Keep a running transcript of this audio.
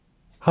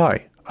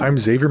Hi, I'm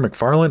Xavier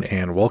McFarland,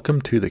 and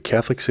welcome to the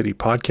Catholic City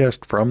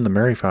podcast from the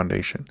Mary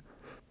Foundation.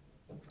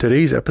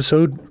 Today's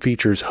episode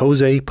features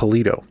Jose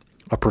Pulido,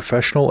 a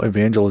professional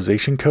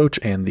evangelization coach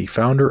and the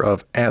founder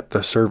of At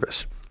the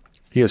Service.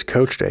 He has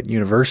coached at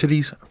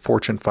universities,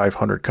 Fortune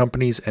 500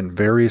 companies, and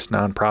various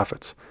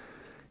nonprofits.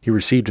 He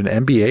received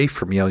an MBA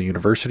from Yale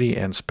University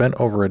and spent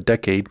over a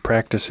decade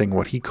practicing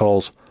what he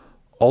calls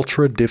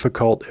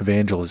ultra-difficult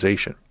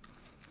evangelization.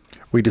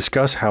 We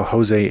discuss how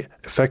Jose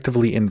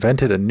effectively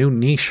invented a new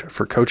niche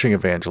for coaching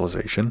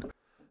evangelization,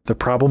 the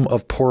problem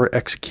of poor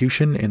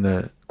execution in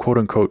the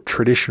quote-unquote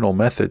traditional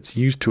methods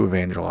used to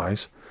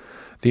evangelize,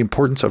 the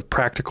importance of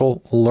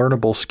practical,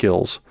 learnable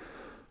skills,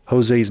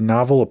 Jose's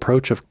novel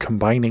approach of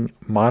combining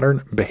modern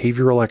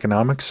behavioral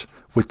economics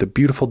with the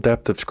beautiful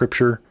depth of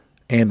Scripture,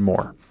 and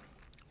more.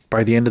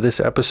 By the end of this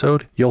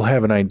episode, you'll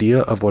have an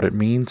idea of what it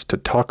means to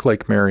talk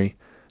like Mary,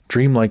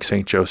 dream like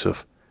St.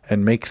 Joseph,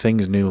 and make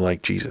things new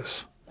like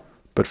Jesus.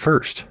 But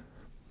first,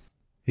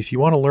 if you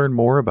want to learn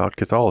more about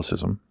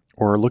Catholicism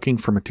or are looking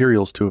for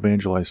materials to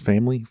evangelize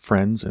family,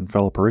 friends, and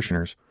fellow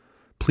parishioners,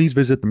 please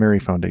visit the Mary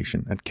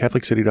Foundation at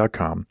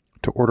CatholicCity.com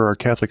to order our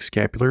Catholic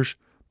scapulars,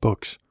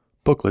 books,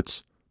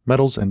 booklets,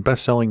 medals, and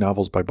best-selling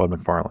novels by Bud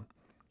McFarland.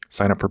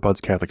 Sign up for Bud's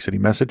Catholic City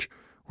Message,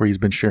 where he's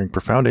been sharing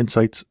profound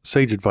insights,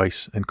 sage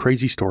advice, and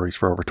crazy stories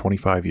for over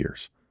 25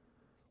 years.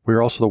 We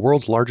are also the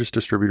world's largest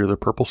distributor of the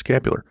Purple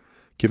Scapular,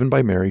 given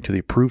by Mary to the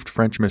approved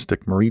French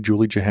mystic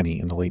Marie-Julie Jahenny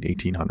in the late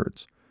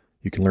 1800s.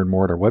 You can learn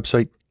more at our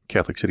website,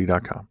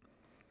 CatholicCity.com.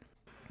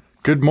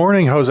 Good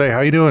morning, Jose. How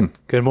you doing?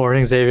 Good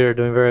morning, Xavier.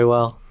 Doing very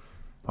well.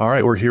 All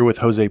right, we're here with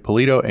Jose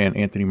Pulido and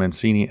Anthony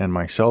Mancini and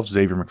myself,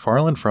 Xavier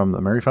McFarland from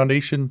the Mary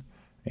Foundation.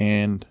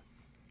 And,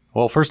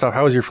 well, first off,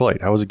 how was your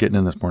flight? How was it getting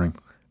in this morning?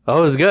 Oh,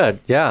 it was good.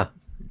 Yeah.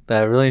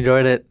 I really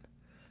enjoyed it.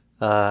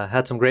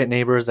 Had some great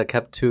neighbors that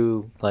kept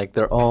to like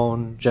their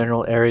own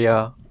general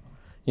area,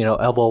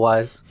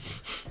 elbow-wise.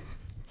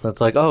 So it's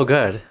like, oh,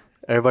 good.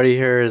 Everybody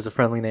here is a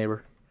friendly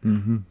neighbor.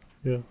 Mm-hmm.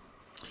 Yeah.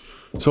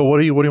 So what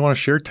do you want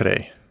to share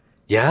today?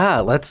 Yeah,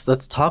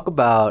 let's talk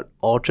about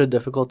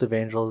ultra-difficult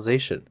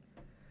evangelization.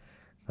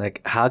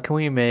 Like, how can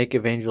we make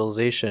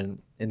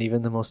evangelization in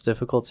even the most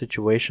difficult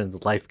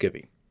situations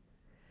life-giving?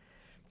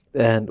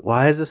 And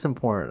why is this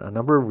important? A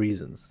number of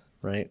reasons,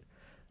 right?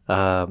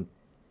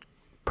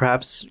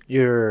 Perhaps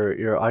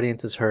your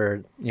audience has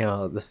heard,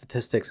 the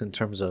statistics in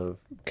terms of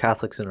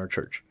Catholics in our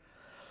church.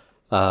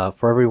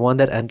 For every one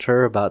that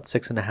enter, about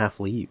 6.5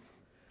 leave.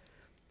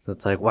 So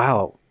it's like,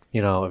 wow,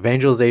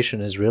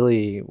 evangelization is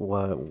really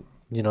what,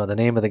 the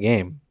name of the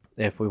game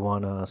if we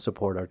want to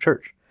support our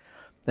church.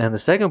 And the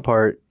second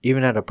part,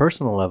 even at a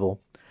personal level,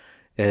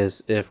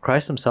 is if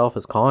Christ himself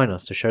is calling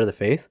us to share the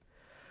faith,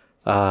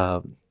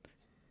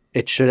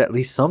 it should at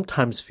least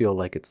sometimes feel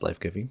like it's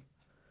life-giving.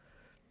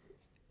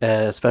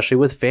 Especially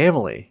with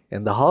family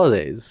and the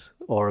holidays,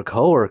 or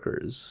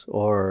coworkers,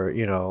 or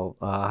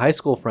a high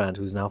school friend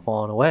who's now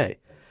fallen away.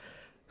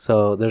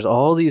 So there's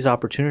all these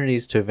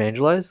opportunities to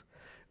evangelize,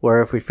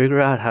 where if we figure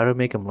out how to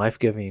make them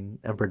life-giving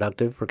and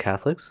productive for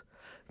Catholics,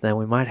 then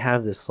we might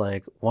have this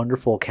like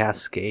wonderful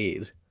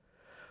cascade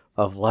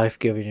of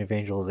life-giving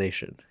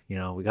evangelization. We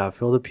gotta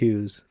fill the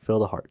pews, fill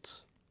the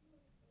hearts.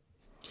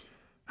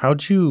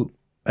 How'd you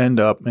end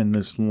up in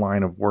this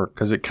line of work?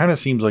 Because it kind of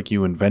seems like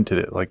you invented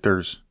it. Like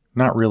there's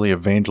not really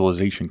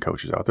evangelization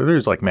coaches out there.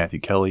 There's like Matthew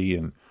Kelly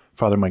and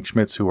Father Mike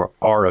Schmitz who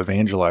are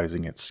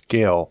evangelizing at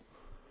scale,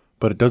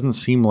 but it doesn't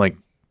seem like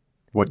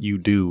what you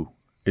do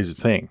is a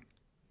thing.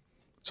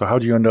 So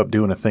how'd you end up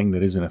doing a thing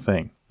that isn't a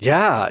thing?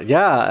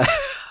 Yeah.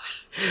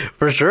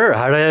 For sure.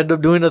 How did I end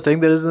up doing a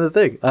thing that isn't a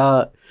thing?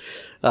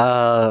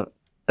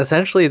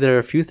 Essentially, there are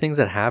a few things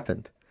that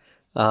happened.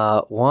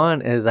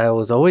 One is I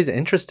was always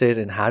interested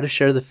in how to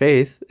share the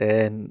faith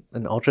in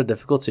an ultra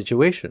difficult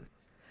situation.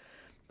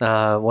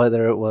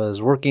 Whether it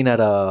was working at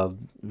a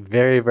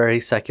very, very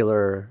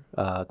secular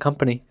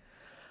company.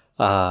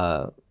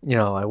 I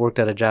worked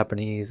at a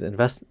Japanese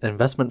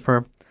investment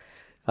firm,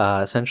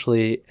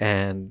 essentially,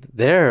 and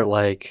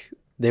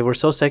they were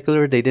so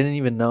secular they didn't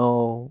even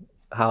know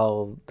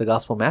how the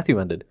Gospel of Matthew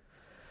ended.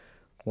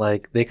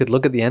 Like, they could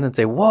look at the end and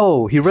say,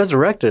 whoa, he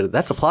resurrected.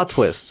 That's a plot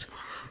twist.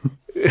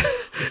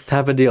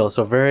 Type of deal.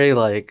 So very,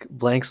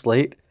 blank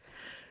slate.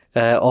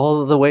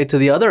 All the way to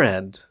the other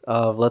end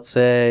of, let's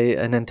say,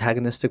 an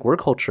antagonistic work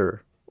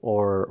culture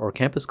or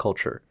campus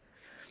culture.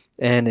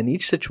 And in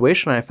each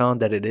situation, I found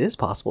that it is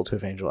possible to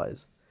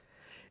evangelize.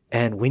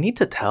 And we need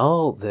to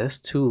tell this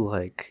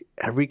to,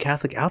 every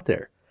Catholic out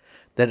there,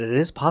 that it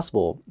is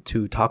possible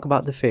to talk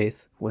about the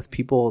faith with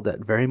people that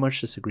very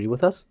much disagree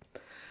with us,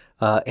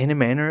 in a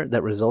manner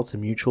that results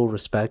in mutual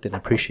respect and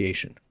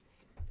appreciation.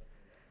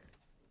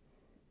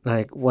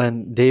 Like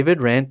when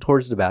David ran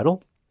towards the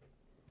battle,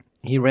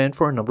 he ran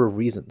for a number of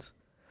reasons.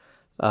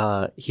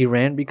 He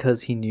ran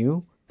because he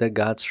knew that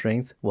God's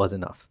strength was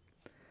enough.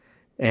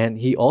 And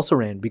he also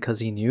ran because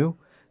he knew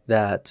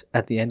that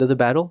at the end of the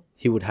battle,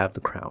 he would have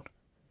the crown.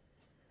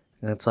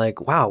 And it's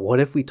like, wow, what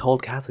if we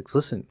told Catholics,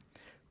 listen,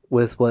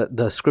 with what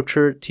the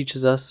scripture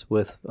teaches us,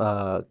 with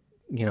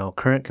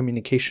current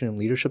communication and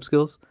leadership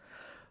skills,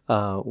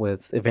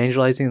 with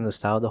evangelizing in the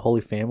style of the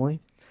Holy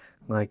Family,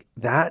 like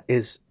that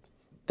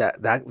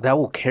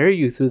will carry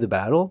you through the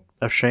battle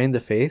of sharing the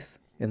faith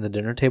in the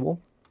dinner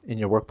table, in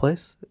your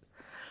workplace,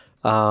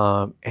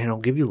 and it'll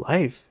give you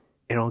life.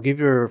 It'll give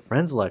your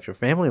friends life, your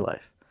family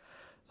life,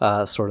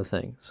 sort of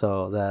thing.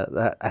 So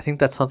that I think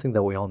that's something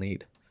that we all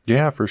need.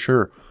 Yeah, for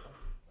sure.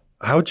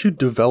 How'd you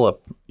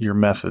develop your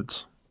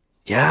methods?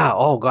 Yeah.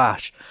 Oh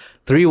gosh,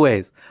 3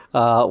 ways.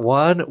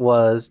 One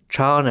was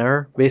trial and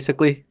error,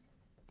 basically,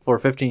 for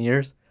 15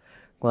 years.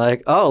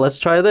 Like, oh, let's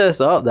try this.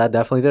 Oh, that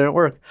definitely didn't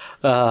work.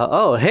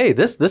 Oh, hey,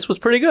 this was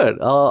pretty good.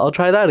 I'll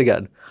try that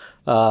again.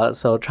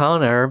 So trial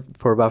and error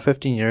for about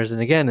 15 years,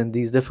 and again in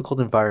these difficult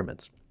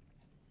environments.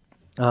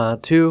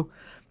 2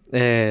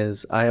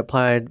 is I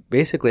applied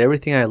basically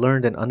everything I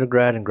learned in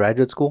undergrad and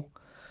graduate school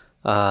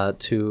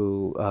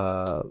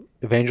to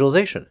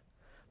evangelization.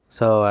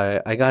 So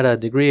I got a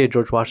degree at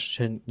George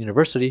Washington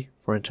University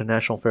for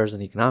International Affairs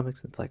and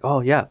Economics. It's like,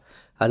 oh yeah,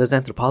 how does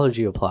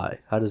anthropology apply?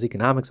 How does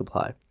economics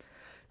apply?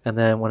 And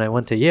then when I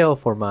went to Yale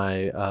for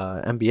my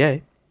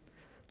MBA,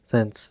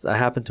 since I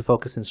happen to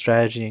focus in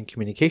strategy and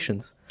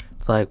communications,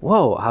 it's like,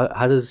 whoa,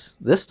 how does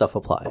this stuff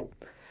apply?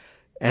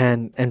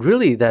 And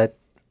really that's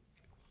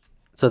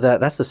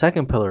the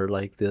second pillar,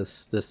 like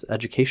this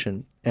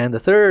education. And the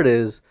third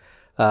is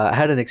I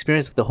had an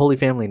experience with the Holy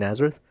Family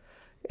Nazareth,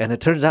 and it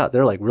turns out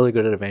they're like really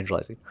good at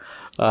evangelizing.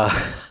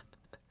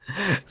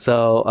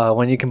 So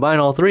when you combine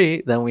all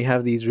 3, then we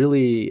have these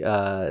really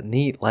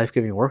neat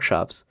life-giving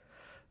workshops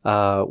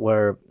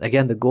where,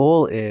 again, the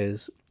goal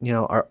is,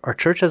 our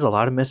church has a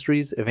lot of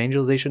mysteries.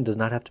 Evangelization does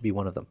not have to be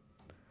one of them.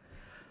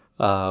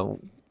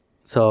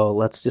 So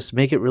let's just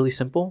make it really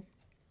simple,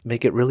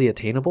 make it really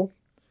attainable,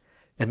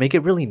 and make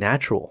it really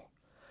natural.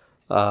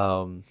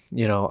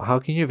 How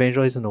can you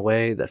evangelize in a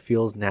way that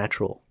feels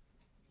natural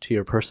to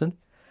your person,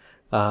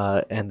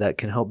 and that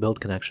can help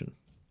build connection?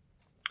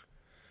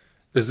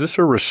 Is this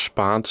a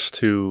response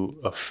to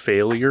a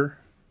failure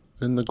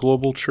in the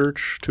global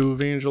church to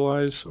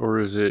evangelize, or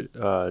is it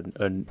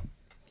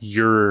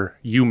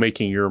you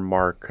making your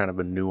mark, kind of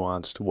a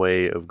nuanced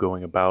way of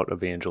going about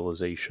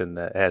evangelization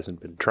that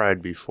hasn't been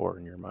tried before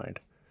in your mind?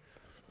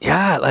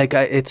 Yeah, like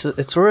it's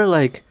sort of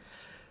like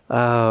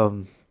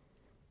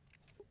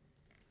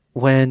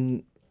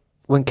when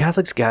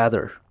Catholics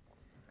gather,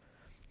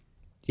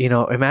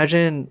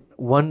 imagine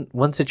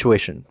one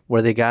situation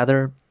where they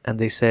gather and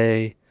they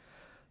say,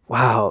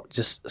 wow,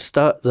 just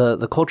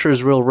the culture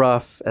is real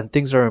rough and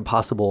things are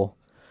impossible,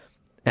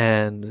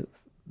 and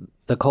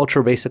the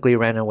culture basically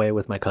ran away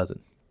with my cousin.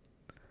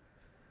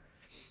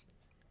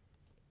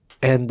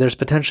 And there's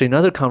potentially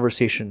another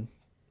conversation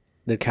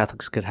that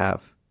Catholics could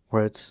have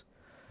where it's,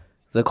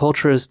 the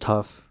culture is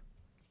tough,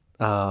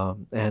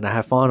 and I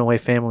have fallen away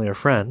family or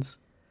friends,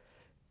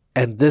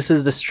 and this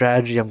is the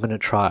strategy I'm going to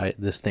try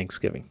this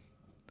Thanksgiving.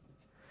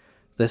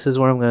 This is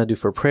what I'm going to do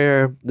for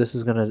prayer. This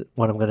is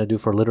what I'm going to do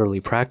for literally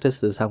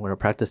practice. This is how I'm going to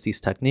practice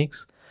these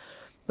techniques.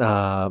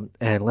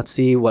 And let's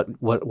see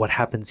what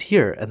happens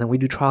here. And then we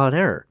do trial and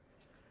error.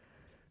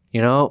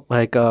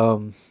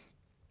 Again,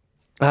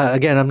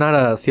 I'm not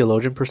a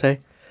theologian per se.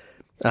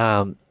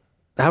 However,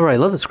 I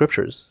love the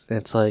scriptures.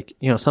 It's like,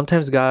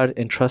 sometimes God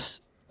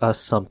entrusts us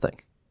something.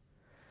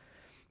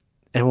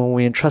 And when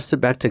we entrust it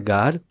back to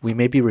God, we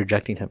may be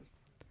rejecting him.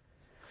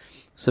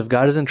 So if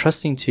God is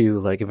entrusting to you,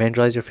 like,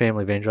 evangelize your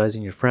family,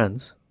 evangelizing your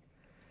friends,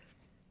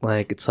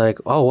 like, it's like,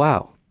 oh,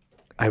 wow,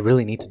 I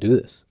really need to do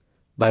this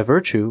by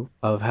virtue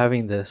of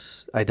having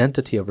this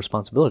identity of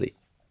responsibility.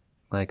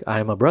 Like, I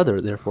am a brother,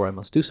 therefore I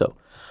must do so.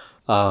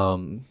 I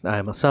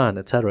am a son,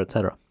 etc.,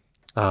 etc.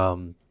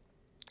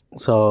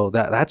 So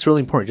that's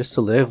really important, just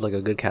to live like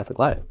a good Catholic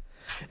life.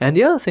 And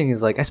the other thing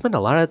is, like, I spend a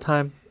lot of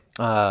time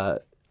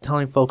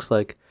telling folks,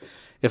 like,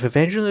 if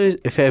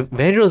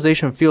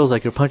evangelization feels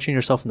like you're punching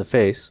yourself in the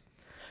face,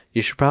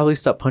 you should probably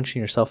stop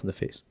punching yourself in the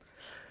face.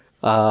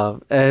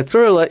 And it's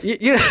sort of like,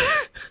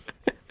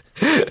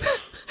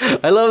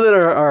 I love that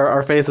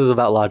our faith is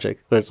about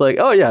logic. But it's like,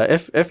 oh yeah,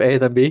 if A,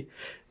 then B.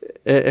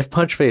 If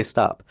punch face,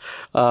 stop.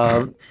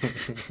 And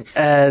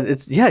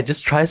it's,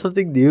 just try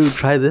something new.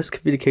 Try this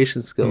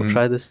communication skill.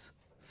 Try this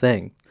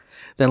thing.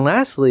 Then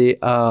lastly,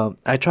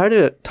 I try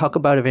to talk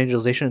about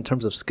evangelization in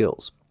terms of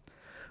skills.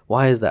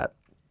 Why is that?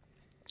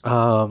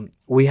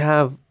 We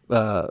have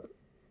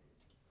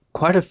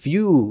quite a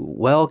few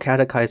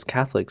well-catechized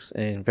Catholics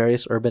in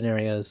various urban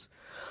areas,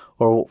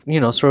 or,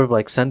 sort of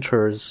like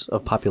centers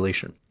of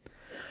population.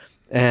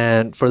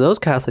 And for those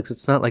Catholics,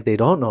 it's not like they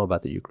don't know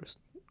about the Eucharist.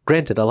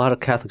 Granted, a lot of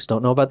Catholics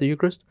don't know about the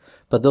Eucharist,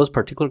 but those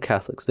particular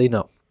Catholics, they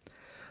know.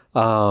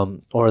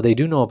 Or they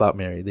do know about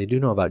Mary, they do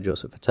know about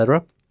Joseph,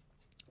 etc.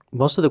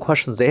 Most of the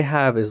questions they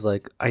have is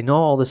like, I know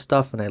all this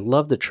stuff and I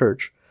love the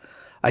church.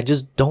 I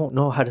just don't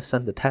know how to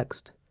send the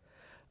text.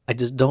 I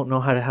just don't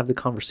know how to have the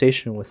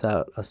conversation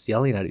without us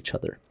yelling at each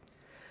other.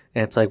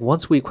 And it's like,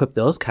 once we equip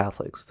those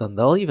Catholics, then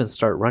they'll even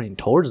start running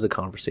towards the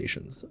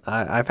conversations.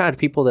 I've had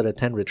people that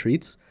attend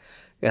retreats,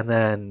 and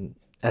then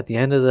at the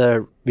end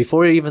of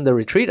before even the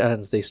retreat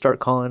ends, they start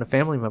calling a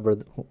family member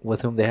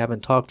with whom they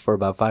haven't talked for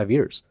about 5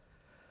 years.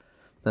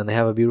 Then they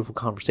have a beautiful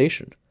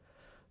conversation.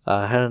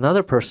 I had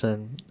another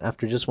person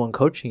after just one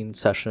coaching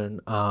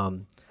session.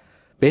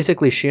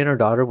 Basically, she and her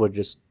daughter would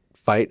just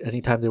fight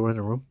anytime they were in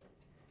a room.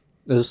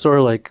 It was sort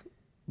of like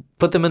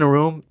put them in a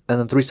room and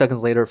then 3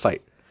 seconds later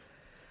fight.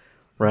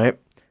 Right?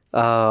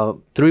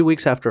 3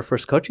 weeks after our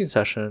first coaching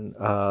session,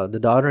 the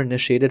daughter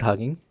initiated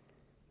hugging,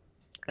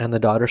 and the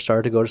daughter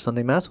started to go to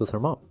Sunday Mass with her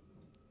mom.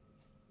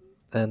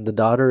 And the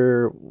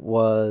daughter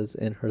was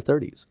in her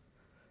 30s.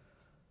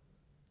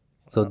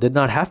 So did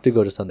not have to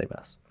go to Sunday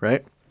Mass,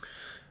 right?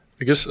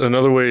 I guess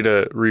another way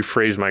to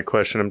rephrase my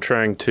question, I'm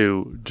trying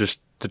to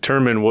just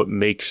determine what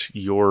makes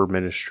your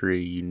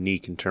ministry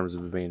unique in terms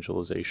of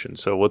evangelization.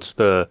 So what's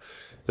at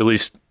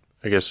least,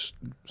 I guess,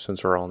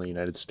 since we're all in the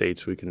United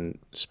States, we can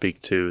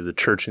speak to the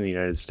church in the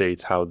United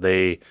States, how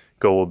they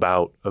go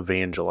about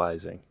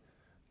evangelizing.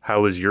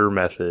 How is your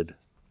method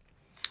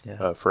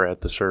for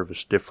at the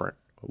service different?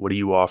 What do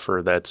you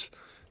offer that's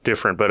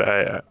different?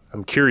 But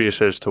I'm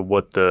curious as to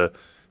what the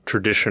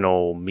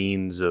traditional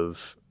means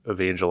of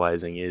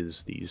evangelizing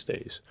is these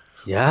days.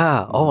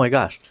 Yeah. Oh my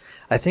gosh.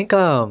 I think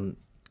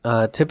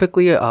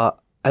typically, at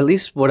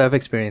least what I've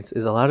experienced,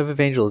 is a lot of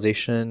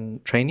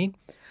evangelization training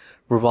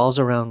revolves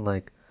around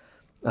like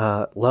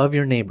love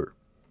your neighbor,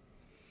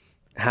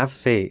 have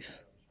faith,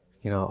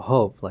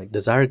 hope, like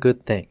desire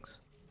good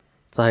things.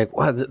 It's like,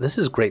 wow, this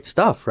is great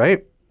stuff,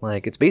 right?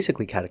 Like it's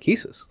basically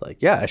catechesis. Like,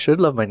 yeah, I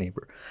should love my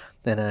neighbor,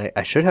 and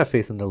I should have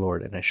faith in the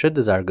Lord, and I should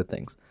desire good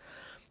things.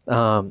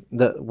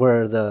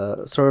 Where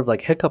the sort of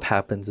like hiccup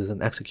happens is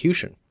in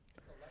execution.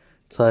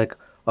 It's like,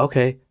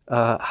 okay,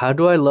 how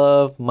do I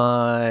love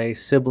my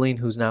sibling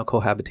who's now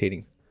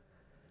cohabitating?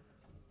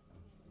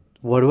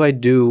 What do I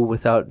do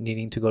without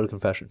needing to go to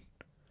confession?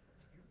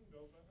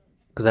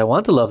 Because I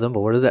want to love them,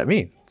 but what does that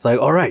mean? It's like,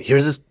 all right,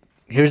 here's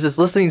this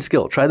listening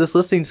skill. Try this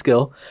listening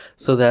skill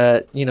so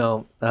that,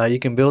 you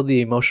can build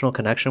the emotional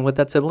connection with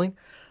that sibling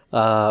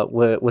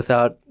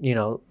without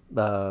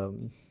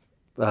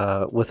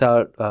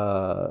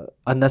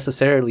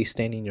unnecessarily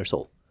staining your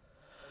soul.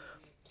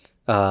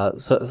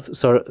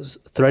 So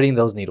threading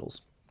those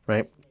needles,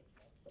 right?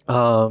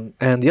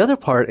 And the other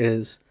part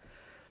is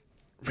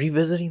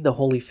revisiting the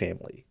Holy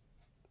Family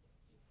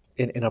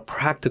in a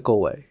practical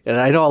way. And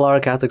I know a lot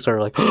of Catholics are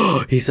like,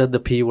 oh, he said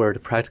the P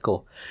word,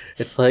 practical.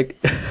 It's like,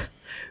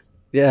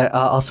 yeah,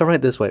 I'll start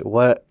right this way.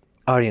 What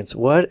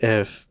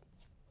if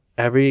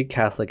every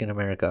Catholic in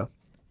America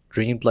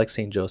dreamed like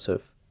St.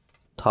 Joseph,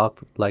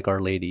 talked like Our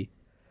Lady,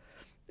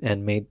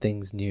 and made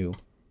things new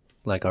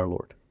like our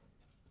Lord?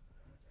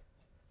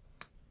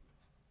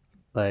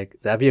 Like,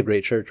 that'd be a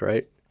great church,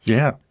 right?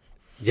 Yeah.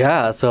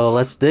 Yeah, so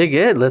let's dig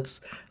in.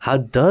 How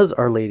does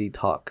Our Lady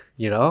talk?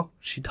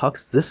 She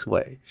talks this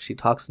way. She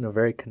talks in a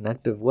very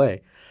connective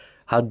way.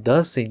 How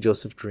does St.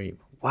 Joseph dream?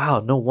 Wow,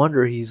 no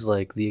wonder he's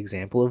like the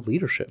example of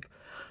leadership.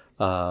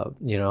 And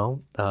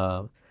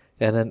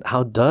then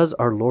how does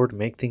our Lord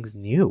make things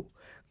new?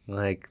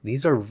 Like,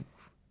 these are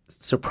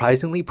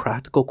surprisingly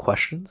practical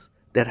questions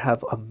that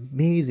have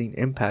amazing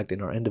impact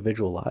in our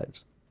individual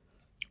lives.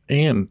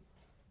 And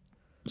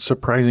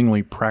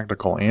surprisingly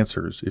practical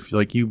answers. If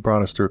you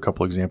brought us through a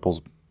couple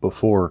examples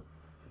before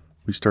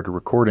we started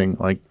recording,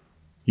 like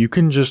you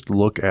can just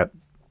look at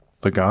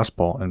the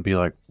gospel and be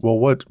like, well,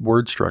 what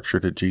word structure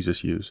did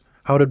Jesus use?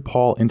 How did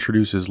Paul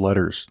introduce his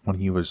letters when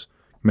he was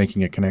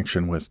making a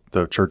connection with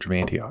the Church of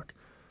Antioch?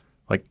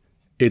 Like,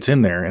 it's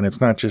in there, and it's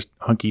not just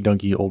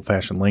hunky-dunky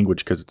old-fashioned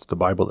language because it's the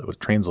Bible that was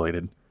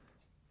translated,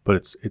 but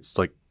it's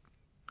like,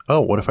 oh,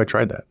 what if I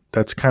tried that?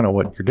 That's kind of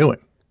what you're doing.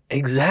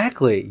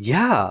 Exactly.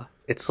 Yeah.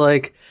 It's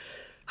like,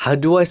 how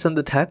do I send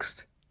the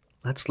text?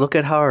 Let's look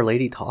at how Our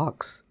Lady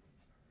talks.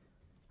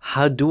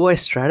 How do I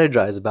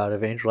strategize about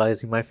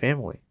evangelizing my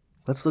family?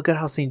 Let's look at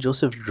how St.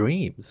 Joseph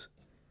dreams.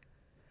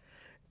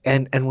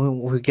 And when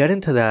we get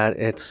into that,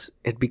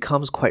 it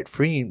becomes quite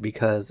freeing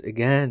because,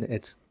 again,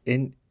 it's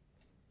in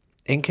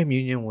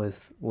communion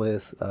with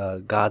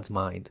God's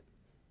mind,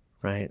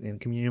 right? In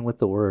communion with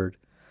the Word.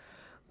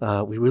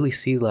 We really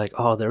see like,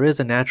 oh, there is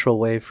a natural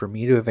way for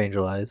me to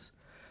evangelize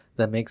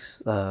that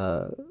makes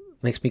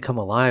me come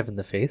alive in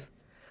the faith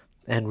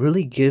and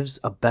really gives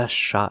a best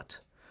shot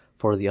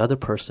for the other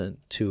person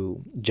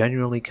to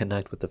genuinely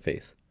connect with the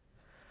faith.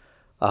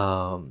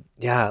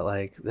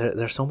 Like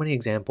there's so many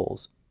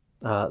examples.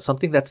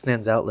 Something that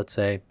stands out, let's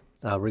say,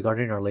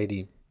 regarding Our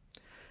Lady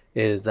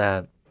is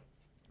that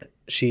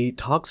she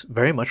talks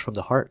very much from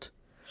the heart.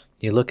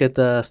 You look at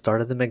the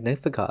start of the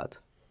Magnificat,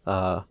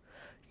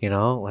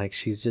 like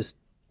she's just,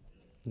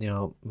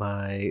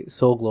 my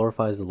soul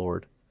glorifies the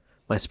Lord.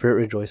 My spirit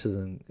rejoices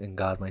in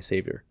God, my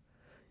Savior.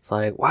 It's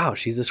like, wow,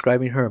 she's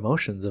describing her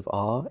emotions of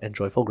awe and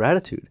joyful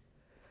gratitude.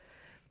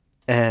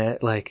 And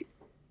like,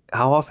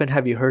 how often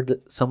have you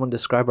heard someone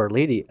describe Our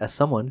Lady as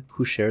someone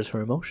who shares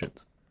her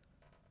emotions?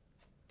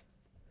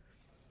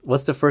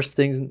 What's the first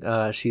thing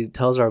she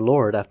tells our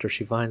Lord after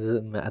she finds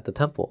him at the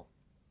temple?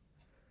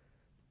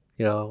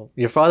 Your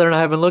father and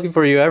I have been looking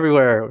for you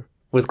everywhere.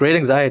 with great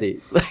anxiety.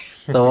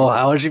 So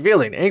how is she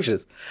feeling?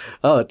 Anxious.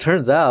 Oh, it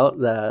turns out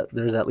that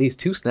there's at least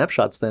 2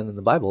 snapshots then in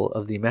the Bible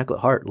of the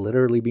Immaculate Heart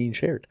literally being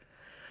shared,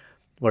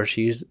 where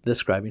she's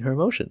describing her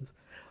emotions.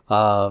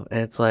 And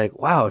it's like,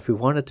 wow, if we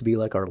want it to be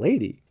like Our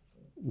Lady,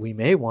 we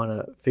may want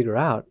to figure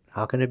out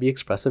how can it be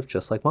expressive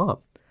just like Mom.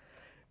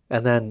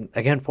 And then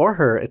again, for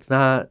her, it's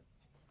not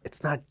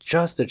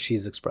just that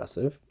she's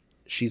expressive.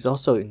 She's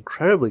also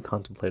incredibly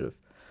contemplative.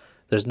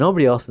 There's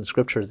nobody else in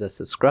scriptures that's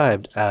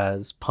described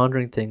as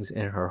pondering things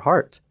in her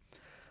heart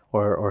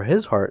or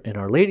his heart. And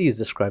Our Lady is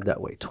described that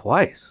way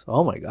twice.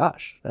 Oh my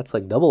gosh, that's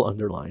like double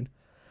underline.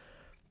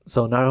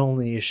 So not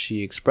only is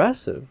she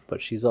expressive,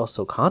 but she's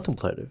also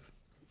contemplative.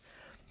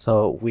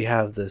 So we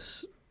have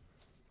this,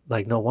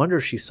 like, no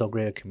wonder she's so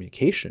great at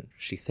communication.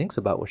 She thinks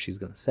about what she's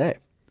going to say.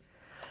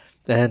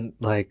 And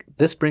like,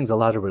 this brings a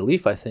lot of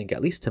relief, I think,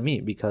 at least to me,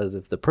 because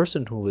if the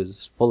person who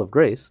is full of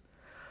grace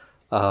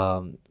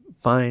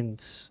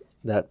finds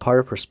that part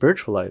of her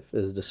spiritual life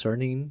is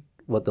discerning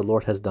what the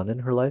Lord has done in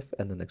her life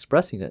and then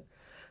expressing it,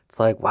 it's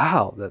like,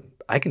 wow, then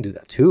I can do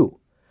that too.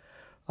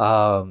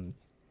 And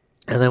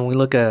then we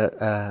look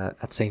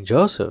at Saint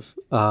Joseph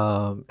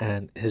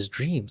and his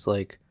dreams.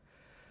 Like,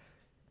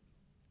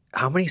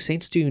 how many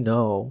saints do you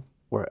know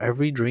where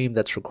every dream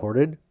that's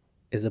recorded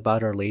is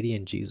about Our Lady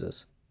and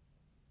Jesus?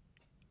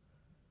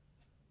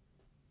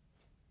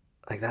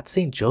 Like, that's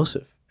Saint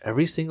Joseph.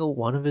 Every single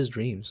one of his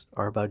dreams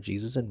are about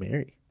Jesus and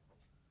Mary.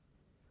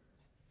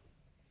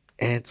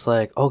 And it's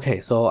like, okay,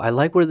 so I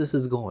like where this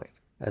is going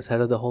as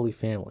head of the Holy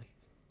Family.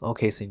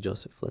 Okay, Saint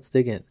Joseph, let's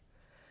dig in.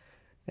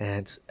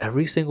 And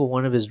every single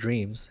one of his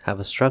dreams have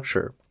a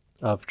structure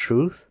of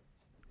truth,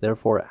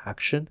 therefore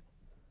action,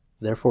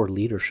 therefore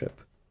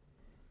leadership.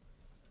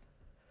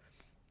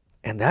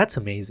 And that's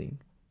amazing,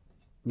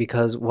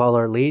 because while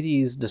Our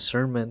Lady's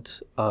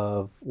discernment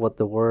of what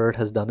the Word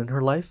has done in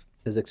her life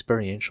is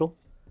experiential,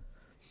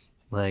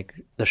 like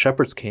the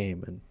shepherds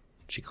came and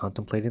she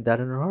contemplated that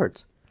in her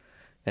heart.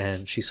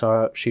 And she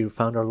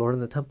found our Lord in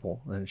the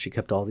temple, and she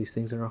kept all these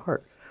things in her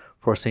heart.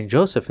 For Saint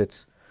Joseph,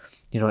 it's,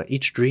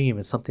 each dream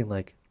is something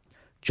like,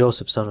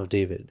 Joseph, son of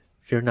David,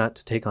 fear not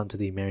to take unto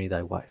thee Mary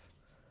thy wife.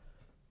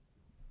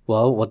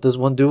 Well, what does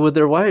one do with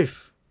their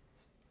wife?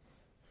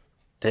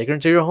 Take her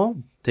into your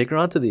home. Take her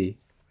unto thee,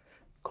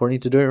 according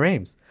to Dory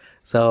Rames.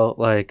 So,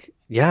 like,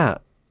 yeah,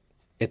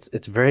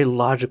 it's very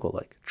logical,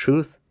 like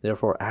truth,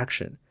 therefore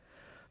action.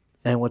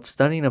 And what's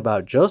stunning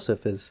about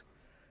Joseph is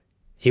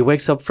he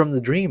wakes up from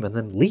the dream and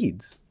then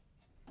leads.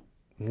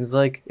 And he's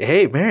like,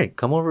 hey, Mary,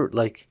 come over,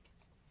 like,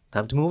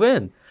 time to move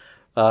in.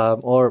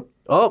 Or,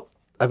 oh,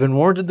 I've been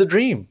warned in the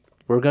dream.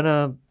 We're going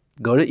to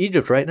go to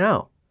Egypt right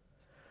now.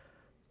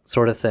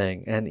 Sort of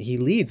thing. And he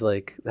leads,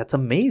 like, that's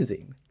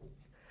amazing.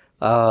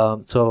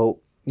 So,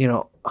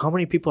 how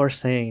many people are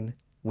saying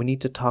we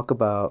need to talk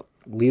about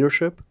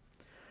leadership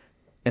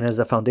and as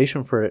a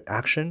foundation for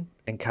action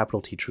and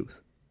capital T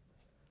truth?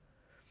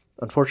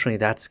 Unfortunately,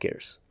 that's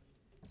scarce.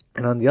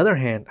 And on the other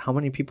hand, how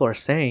many people are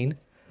saying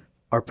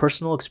our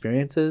personal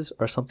experiences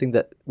are something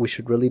that we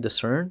should really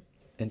discern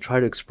and try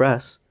to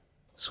express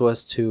so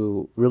as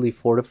to really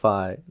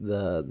fortify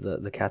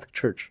the Catholic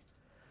Church?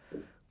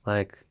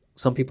 Like,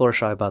 some people are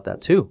shy about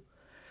that too.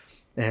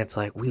 And it's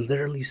like, we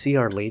literally see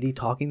Our Lady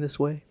talking this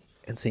way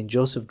and St.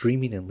 Joseph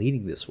dreaming and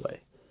leading this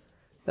way.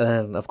 And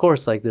then, of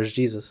course, like, there's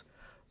Jesus.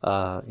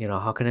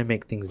 How can I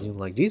make things new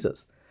like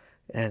Jesus?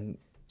 And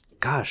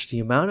gosh, the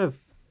amount of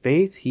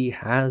faith he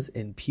has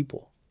in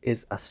people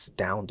is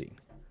astounding.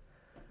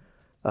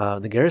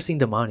 The Gerasene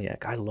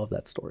demoniac, I love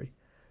that story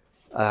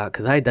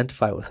because I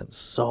identify with him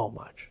so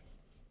much.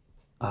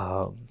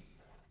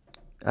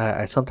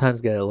 I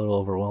sometimes get a little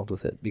overwhelmed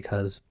with it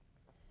because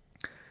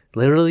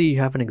literally you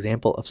have an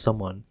example of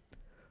someone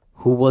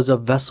who was a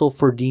vessel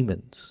for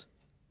demons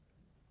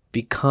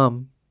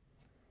become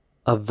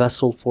a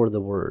vessel for the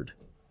Word.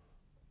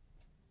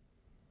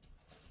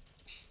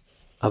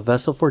 A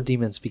vessel for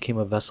demons became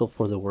a vessel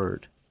for the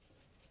Word.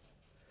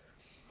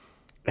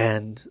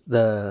 And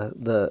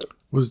the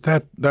was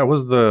that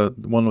was the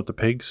one with the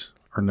pigs,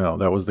 or no?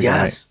 That was the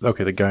guy.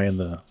 Okay, the guy in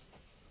the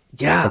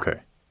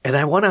Okay. And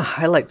I want to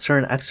highlight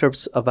certain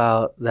excerpts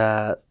about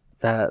that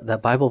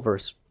Bible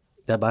verse,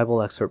 that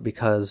Bible excerpt,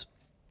 because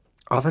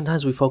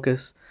oftentimes we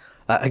focus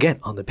again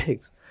on the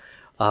pigs.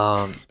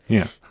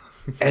 Yeah.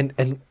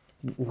 And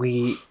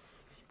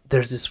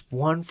there's this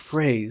one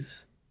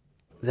phrase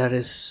that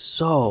is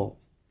so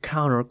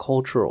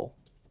countercultural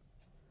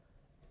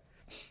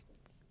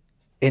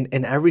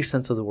in every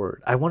sense of the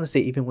word. I want to say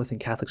even within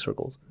Catholic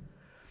circles.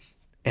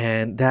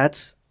 And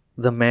that's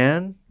the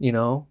man,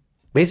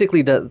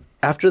 basically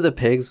after the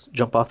pigs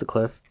jump off the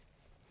cliff,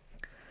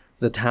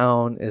 the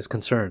town is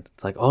concerned.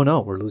 It's like, oh no,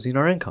 we're losing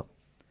our income.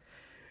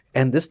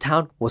 And this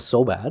town was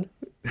so bad,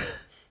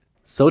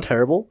 so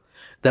terrible,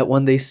 that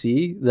when they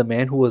see the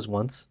man who was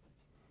once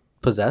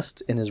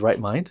possessed in his right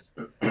mind,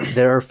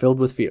 they are filled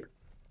with fear.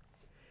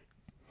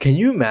 Can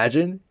you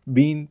imagine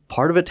being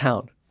part of a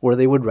town where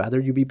they would rather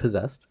you be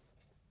possessed?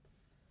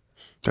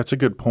 That's a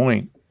good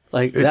point.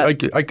 Like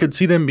I could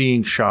see them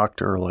being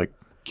shocked or like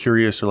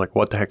curious or like,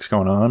 what the heck's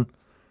going on?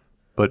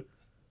 But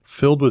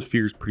filled with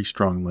fear is pretty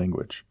strong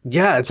language.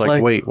 Yeah, It's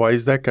like, wait, why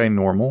is that guy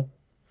normal?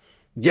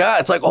 Yeah,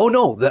 it's like, oh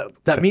no,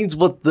 that means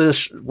what the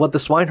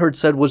swineherd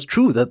said was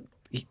true. That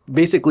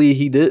basically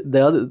he did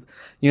the other,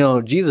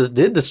 Jesus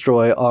did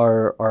destroy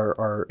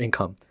our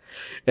income,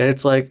 and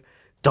it's like,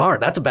 darn,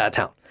 that's a bad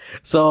town.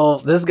 So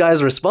this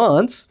guy's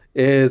response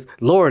is,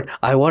 Lord,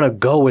 I want to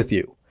go with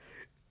you.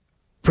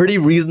 Pretty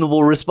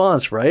reasonable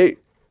response, right?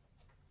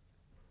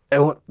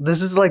 And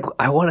this is like,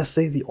 I want to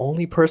say the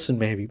only person,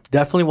 maybe,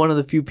 definitely one of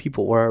the few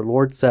people where our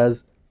Lord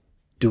says,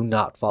 do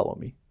not follow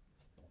me.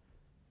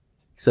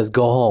 He says,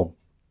 go home.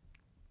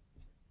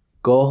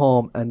 Go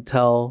home and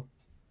tell,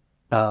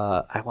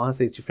 I want to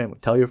say it's your family.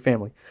 Tell your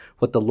family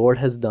what the Lord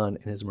has done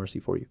in his mercy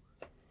for you.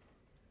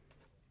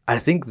 I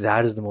think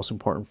that is the most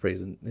important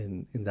phrase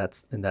in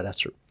that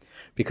excerpt.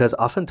 Because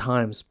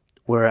oftentimes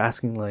we're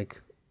asking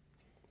like,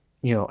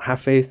 have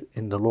faith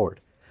in the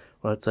Lord.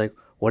 Well, it's like,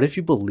 what if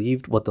you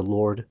believed what the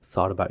Lord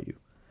thought about you?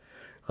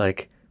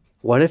 Like,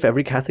 what if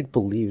every Catholic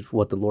believed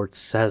what the Lord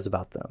says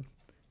about them?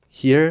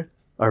 Here,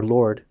 our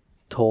Lord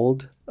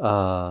told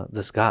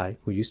this guy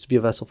who used to be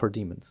a vessel for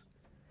demons,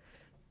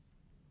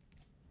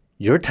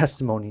 your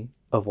testimony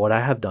of what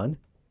I have done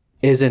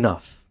is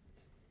enough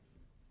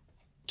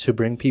to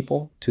bring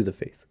people to the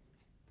faith.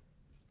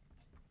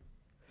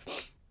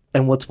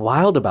 And what's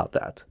wild about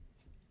that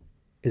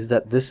is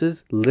that this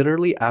is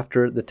literally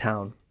after the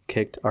town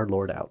kicked our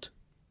Lord out.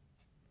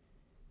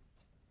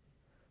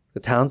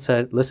 The town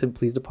said, listen,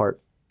 please depart.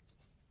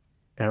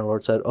 And our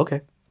Lord said,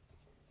 okay.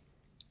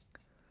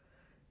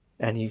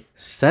 And he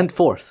sent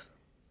forth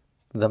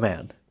the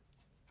man.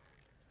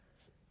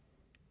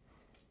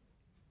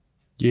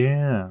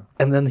 Yeah.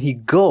 And then he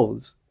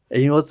goes.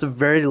 And you know what's the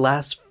very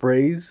last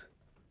phrase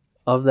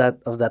of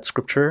that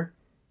scripture,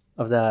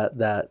 of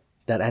that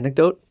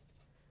anecdote?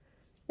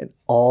 And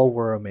all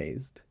were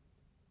amazed.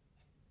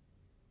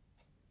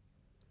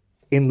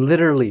 In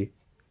literally,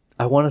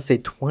 I want to say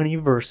 20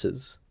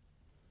 verses,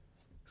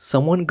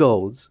 someone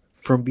goes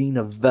from being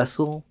a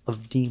vessel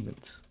of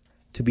demons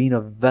to being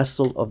a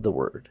vessel of the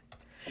word.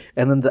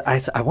 And then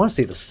I want to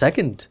say the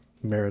second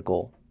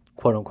miracle,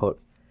 quote unquote,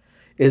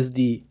 is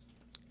the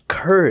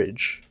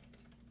courage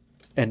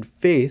and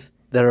faith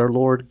that our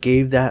Lord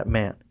gave that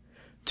man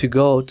to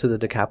go to the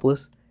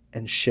Decapolis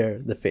and share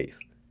the faith.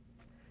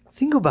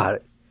 Think about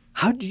it.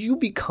 How do you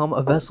become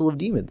a vessel of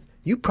demons?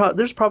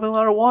 There's probably a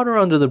lot of water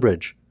under the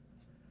bridge.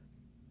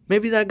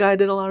 Maybe that guy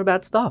did a lot of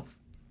bad stuff.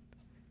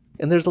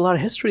 And there's a lot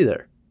of history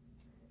there.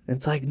 And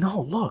it's like,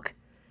 no, look.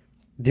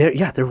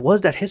 There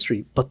was that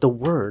history, but the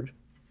Word,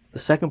 the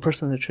second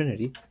person of the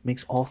Trinity,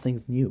 makes all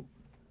things new.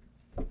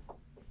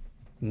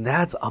 And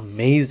that's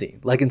amazing.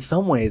 Like, in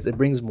some ways, it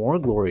brings more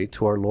glory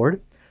to our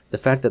Lord, the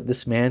fact that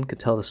this man could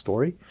tell the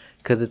story,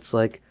 because it's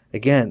like,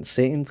 again,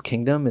 Satan's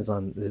kingdom is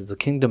a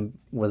kingdom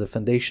where the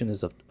foundation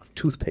is of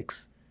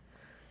toothpicks.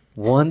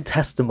 One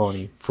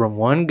testimony from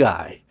one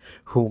guy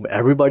whom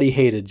everybody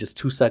hated just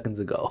 2 seconds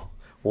ago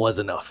was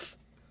enough.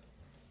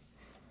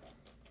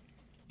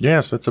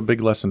 Yes, that's a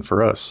big lesson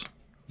for us.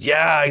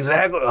 Yeah,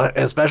 exactly.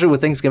 Especially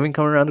with Thanksgiving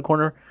coming around the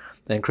corner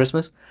and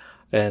Christmas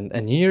and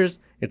New Year's.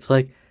 It's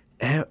like,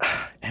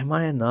 am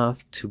I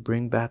enough to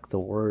bring back the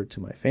word to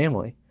my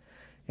family?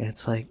 And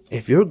it's like,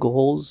 if your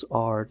goals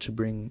are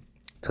to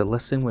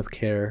listen with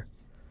care,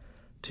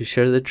 to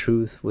share the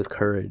truth with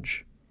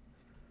courage,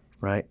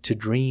 right? To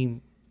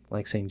dream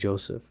like St.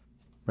 Joseph,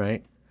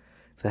 right?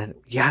 Then,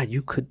 yeah,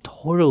 you could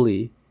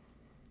totally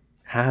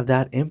have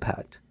that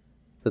impact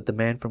that the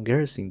man from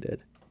Gerasene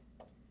did.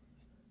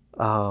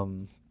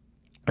 And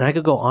I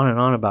could go on and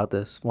on about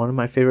this. One of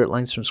my favorite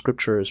lines from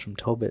scripture is from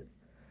Tobit.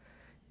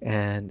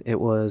 And it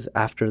was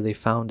after they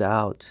found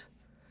out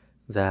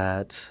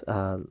that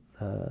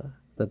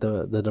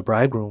the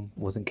bridegroom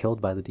wasn't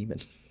killed by the demon.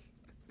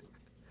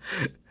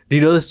 Do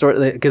you know the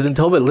story? Because in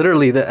Tobit,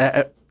 literally,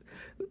 the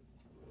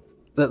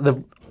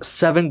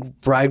 7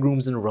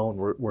 bridegrooms in a row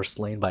were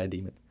slain by a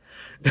demon.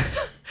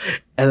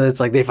 And it's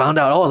like they found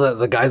out, oh,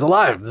 the guy's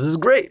alive. This is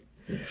great.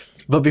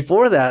 But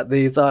before that,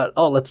 they thought,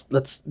 oh,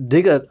 let's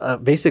dig a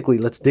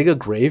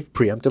grave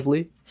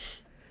preemptively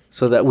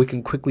so that we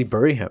can quickly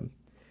bury him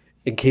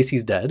in case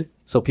he's dead,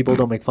 so people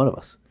don't make fun of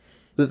us.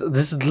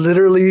 This is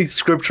literally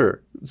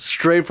scripture,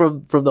 straight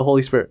from the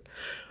Holy Spirit.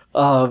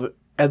 And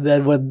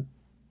then when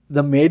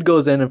the maid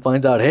goes in and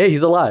finds out, hey,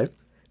 he's alive,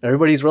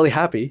 everybody's really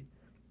happy.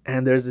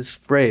 And there's this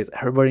phrase,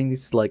 everybody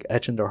needs to like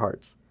etch in their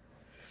hearts.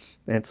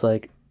 And it's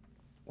like,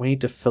 we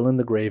need to fill in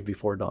the grave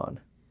before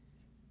dawn.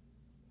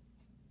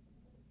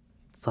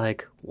 It's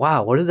like,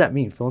 wow, what does that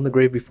mean? Fill in the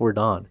grave before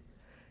dawn.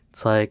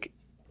 It's like,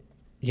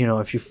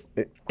 and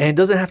it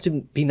doesn't have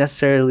to be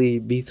necessarily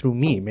be through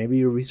me. Maybe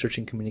you're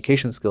researching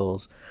communication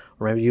skills,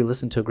 or maybe you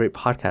listen to a great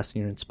podcast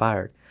and you're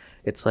inspired.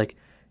 It's like,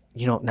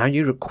 now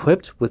you're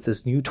equipped with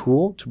this new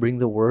tool to bring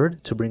the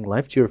word, to bring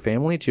life to your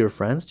family, to your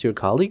friends, to your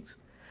colleagues,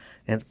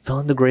 and fill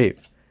in the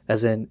grave.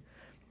 As in,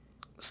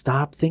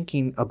 stop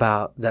thinking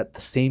about that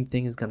the same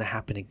thing is going to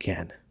happen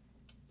again.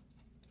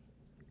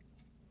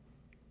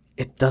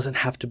 It doesn't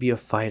have to be a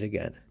fight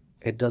again.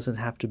 it doesn't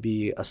have to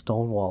be a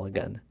stone wall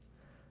again.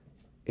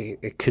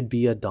 It could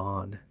be a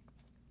dawn.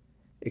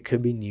 It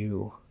could be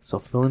new. So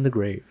fill in the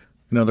grave.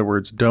 In other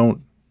words,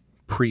 don't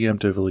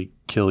preemptively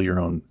kill your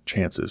own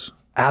chances.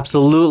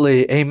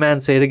 Absolutely.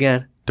 Amen. Say it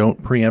again.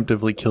 Don't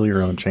preemptively kill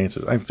your own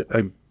chances.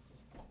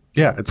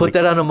 Yeah, it's Put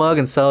that on a mug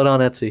and sell it on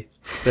Etsy.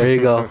 There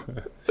you go.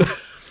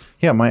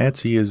 Yeah, my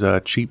Etsy is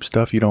cheap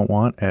stuff you don't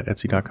want at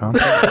Etsy.com.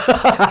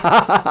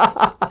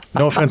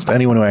 No offense to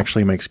anyone who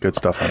actually makes good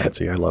stuff on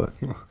Etsy. I love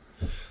it.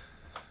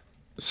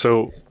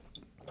 So,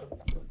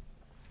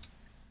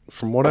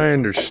 from what I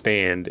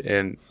understand,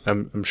 and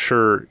I'm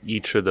sure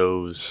each of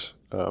those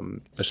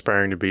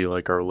aspiring to be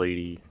like Our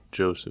Lady,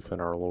 Joseph,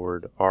 and our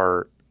Lord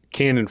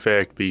can in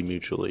fact be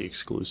mutually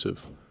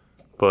exclusive.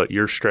 But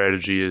your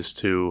strategy is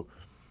to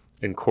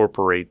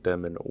incorporate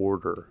them in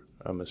order,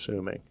 I'm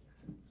assuming.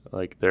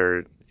 Like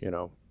they're,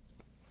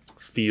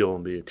 feel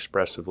and be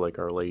expressive like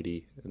Our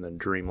Lady, and then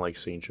dream like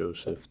St.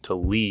 Joseph, to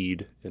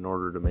lead in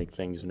order to make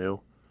things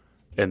new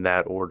in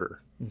that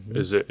order. Mm-hmm.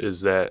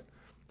 Is that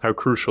how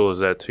crucial is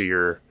that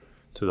to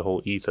the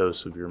whole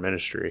ethos of your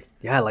ministry?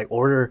 Yeah, like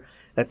order.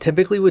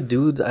 Typically with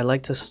dudes, I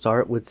like to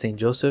start with St.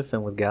 Joseph,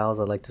 and with gals,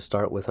 I like to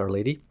start with Our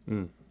Lady.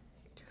 And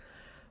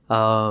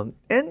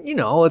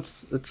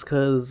it's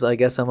because I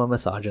guess I'm a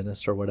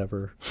misogynist or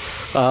whatever.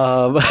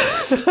 I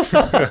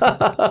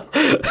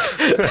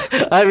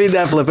mean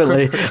that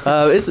flippantly.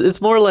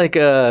 It's more like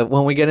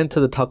when we get into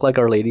the Talk Like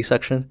Our Lady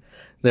section,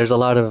 there's a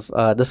lot of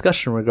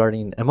discussion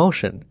regarding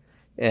emotion,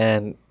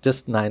 and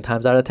just 9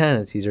 times out of 10,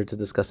 it's easier to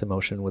discuss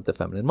emotion with the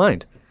feminine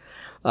mind.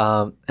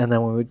 And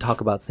then when we talk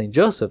about St.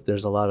 Joseph,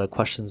 there's a lot of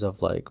questions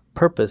of like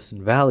purpose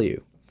and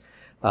value,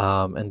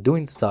 and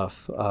doing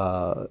stuff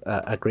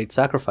at great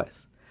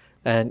sacrifice.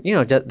 And,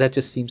 that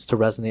just seems to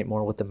resonate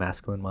more with the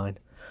masculine mind.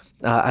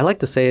 I like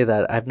to say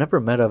that I've never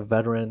met a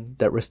veteran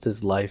that risked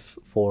his life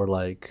for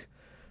like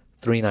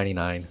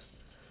 $3.99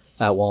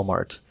 at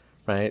Walmart,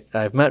 right?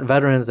 I've met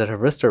veterans that have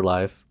risked their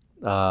life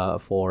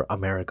for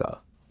America,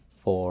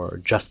 for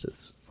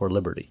justice, for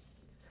liberty.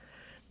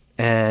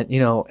 And,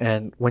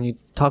 and when you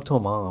talk to a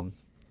mom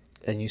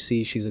and you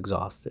see she's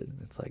exhausted,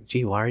 it's like,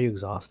 gee, why are you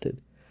exhausted?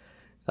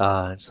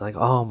 It's like,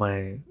 oh,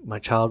 my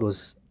child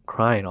was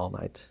crying all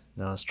night.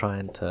 And I was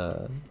trying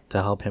to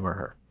help him or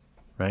her,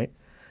 right?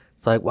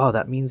 It's like, wow,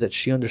 that means that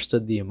she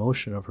understood the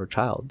emotion of her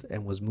child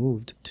and was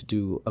moved to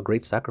do a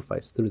great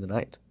sacrifice through the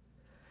night.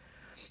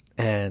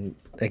 And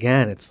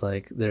again, it's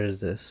like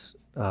there's this,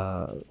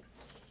 I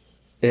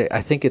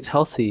think it's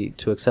healthy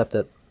to accept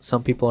that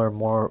some people are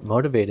more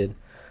motivated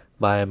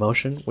by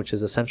emotion, which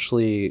is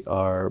essentially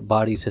our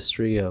body's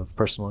history of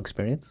personal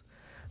experience,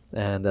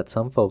 and that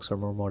some folks are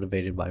more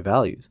motivated by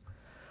values.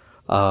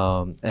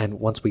 And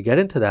once we get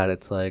into that,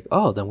 it's like,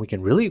 oh, then we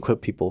can really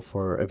equip people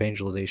for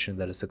evangelization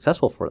that is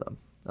successful for them.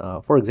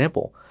 For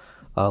example,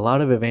 a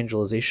lot of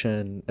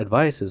evangelization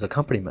advice is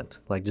accompaniment,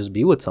 like just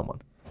be with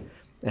someone.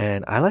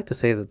 And I like to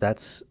say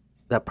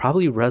that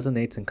probably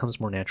resonates and comes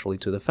more naturally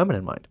to the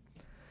feminine mind.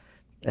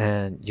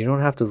 And you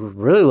don't have to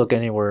really look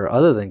anywhere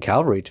other than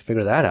Calvary to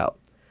figure that out.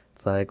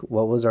 It's like,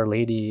 what was Our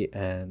Lady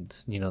and,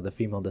 the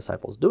female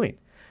disciples doing?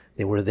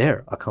 They were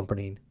there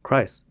accompanying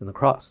Christ in the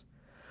cross.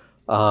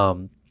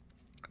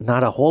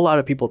 Not a whole lot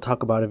of people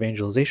talk about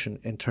evangelization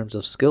in terms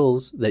of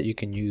skills that you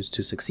can use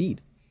to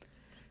succeed.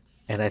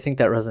 And I think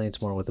that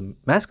resonates more with the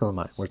masculine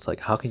mind, where it's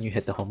like, how can you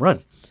hit the home run?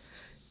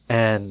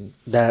 And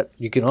that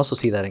you can also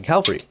see that in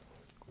Calvary.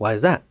 Why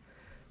is that?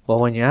 Well,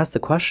 when you ask the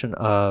question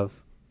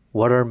of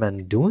what are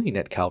men doing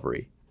at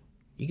Calvary,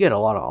 you get a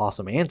lot of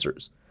awesome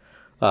answers.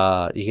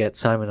 You get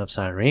Simon of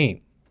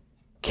Cyrene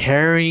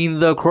carrying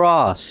the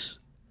cross.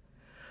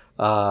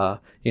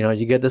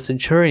 You get the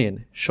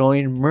centurion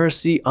showing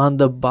mercy on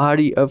the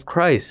body of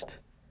Christ.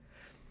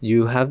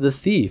 You have the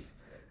thief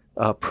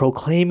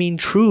proclaiming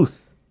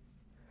truth.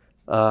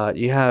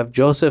 You have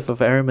Joseph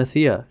of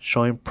Arimathea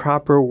showing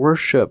proper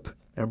worship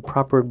and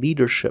proper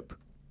leadership,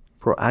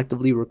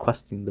 proactively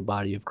requesting the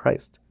body of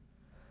Christ.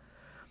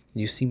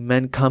 You see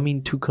men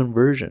coming to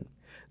conversion.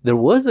 There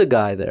was a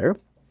guy there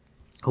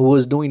who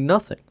was doing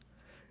nothing,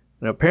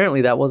 and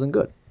apparently that wasn't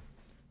good.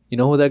 You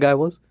know who that guy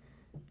was?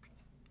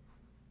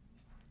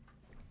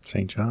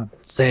 St. John.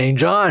 St.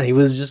 John. He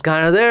was just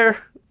kind of there.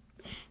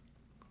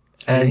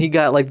 And he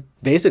got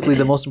basically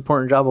the most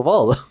important job of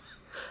all.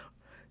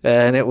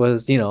 And it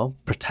was,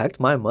 protect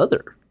my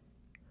mother.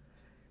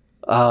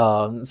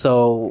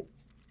 So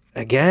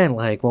again,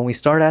 when we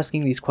start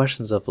asking these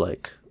questions of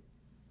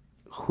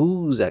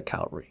who's at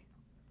Calvary?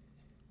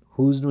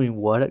 Who's doing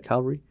what at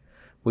Calvary?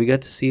 We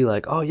get to see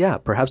oh yeah,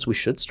 perhaps we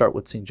should start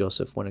with St.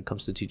 Joseph when it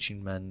comes to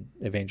teaching men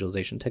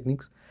evangelization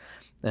techniques.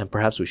 And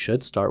perhaps we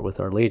should start with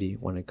Our Lady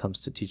when it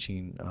comes to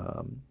teaching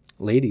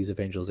ladies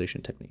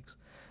evangelization techniques.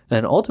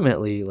 And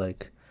ultimately,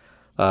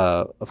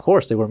 of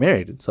course, they were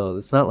married. So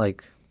it's not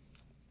like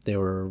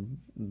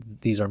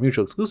these are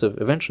mutually exclusive.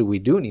 Eventually, we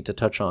do need to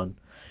touch on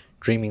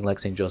dreaming like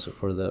St. Joseph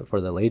for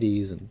the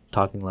ladies and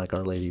talking like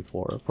Our Lady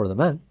for the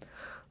men.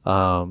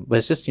 But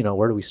it's just,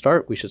 where do we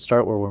start? We should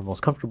start where we're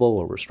most comfortable,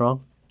 where we're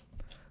strong.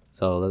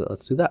 So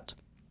let's do that.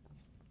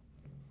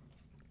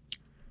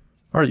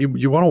 All right,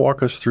 you want to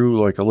walk us through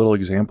like a little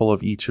example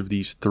of each of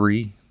these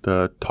three,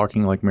 the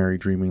talking like Mary,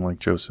 dreaming like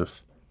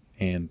Joseph,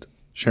 and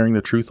sharing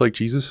the truth like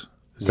Jesus?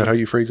 Is that how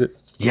you phrase it?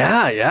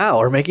 Yeah.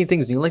 Or making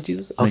things new like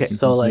Jesus. Okay, Making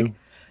so things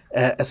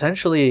like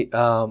essentially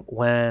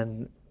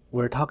when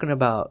we're talking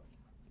about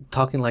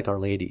talking like Our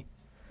Lady,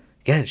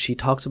 again, she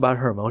talks about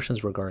her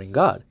emotions regarding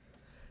God.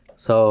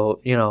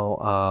 So,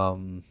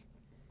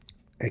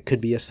 it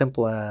could be as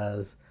simple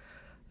as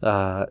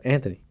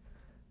Anthony.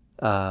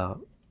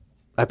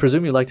 I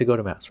presume you like to go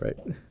to Mass, right?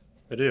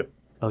 I do.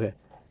 Okay.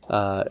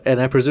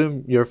 And I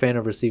presume you're a fan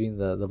of receiving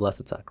the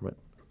Blessed Sacrament.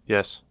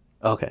 Yes.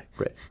 Okay,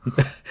 great.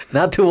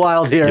 Not too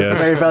wild here, Yes.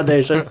 Mary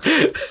Foundation.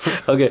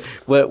 Okay,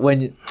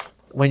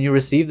 when you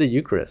receive the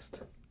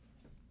Eucharist,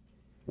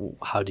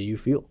 how do you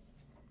feel?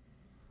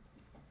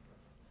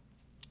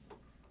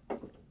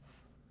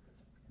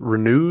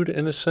 Renewed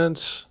in a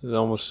sense,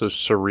 almost a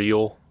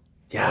surreal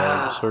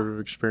Yeah. sort of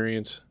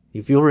experience.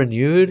 You feel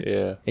renewed,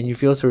 Yeah. and you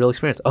feel it's a real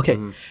experience. Okay,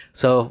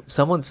 so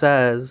someone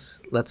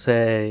says, let's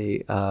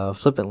say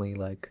flippantly,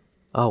 like,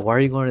 "Oh, why are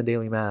you going to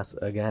daily mass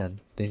again?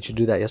 Didn't you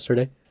do that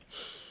yesterday?"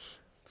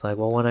 It's like,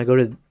 well, when I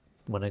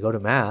go to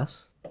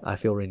mass, I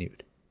feel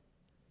renewed.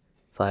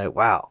 It's like,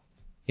 wow,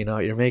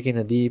 you're making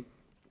a deep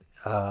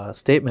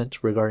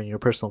statement regarding your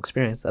personal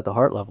experience at the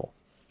heart level,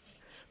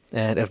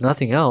 and if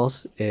nothing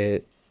else,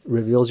 it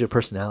reveals your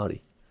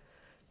personality.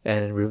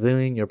 And in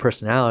revealing your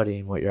personality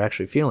and what you're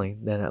actually feeling,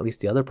 then at least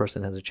the other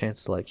person has a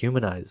chance to like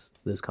humanize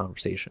this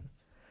conversation.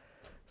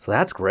 So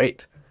that's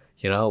great.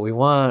 We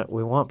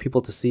want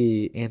people to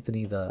see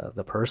Anthony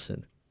the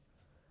person,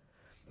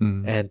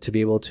 and to be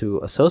able to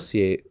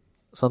associate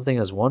something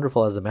as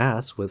wonderful as the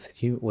Mass with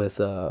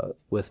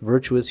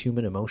virtuous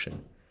human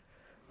emotion.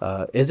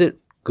 Is it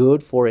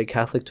good for a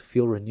Catholic to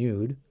feel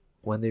renewed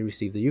when they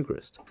receive the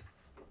Eucharist?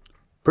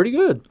 Pretty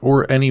good.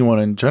 Or anyone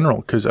in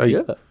general, because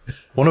Yeah.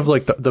 one of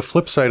like the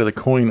flip side of the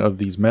coin of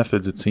these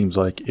methods, it seems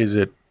like, is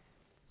it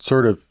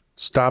sort of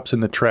stops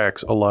in the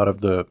tracks a lot of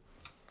the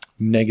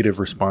negative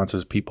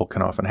responses people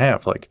can often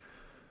have. Like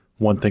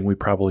one thing we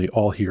probably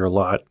all hear a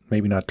lot,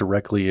 maybe not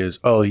directly, is,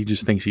 oh, he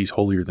just thinks he's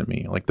holier than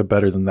me. Like the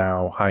better than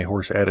thou, high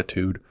horse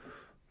attitude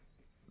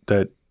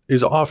that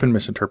is often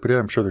misinterpreted.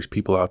 I'm sure there's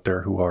people out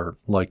there who are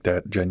like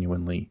that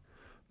genuinely,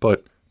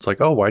 but it's like,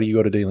 oh, why do you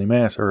go to daily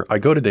mass? Or I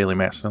go to daily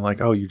mass. And they're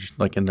like, oh, you're just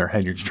like in their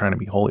head, you're just trying to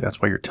be holy.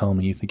 That's why you're telling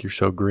me you think you're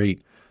so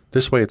great.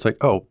 This way, it's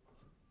like, oh,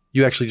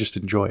 you actually just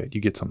enjoy it.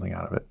 You get something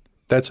out of it.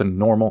 That's a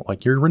normal,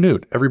 like you're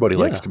renewed. Everybody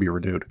likes to be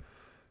renewed.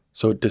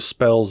 So it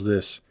dispels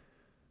this,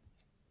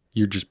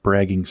 you're just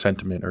bragging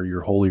sentiment or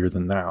you're holier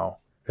than thou.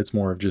 It's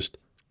more of just,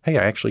 hey,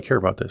 I actually care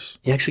about this.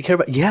 You actually care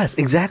about, yes,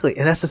 exactly.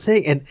 And that's the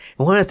thing. And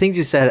one of the things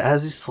you said, I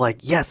was just like,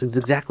 yes, it's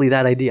exactly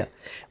that idea.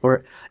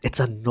 Where it's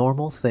a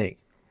normal thing.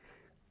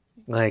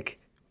 Like,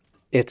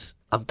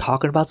 I'm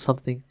talking about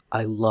something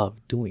I love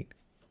doing.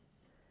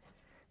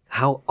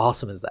 How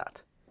awesome is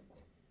that?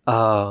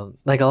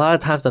 Like a lot of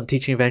times I'm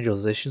teaching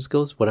evangelization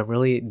skills. What I'm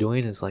really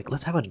doing is like,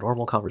 let's have a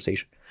normal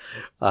conversation.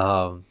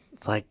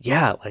 It's like,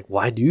 yeah, like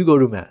why do you go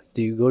to mass?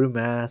 Do you go to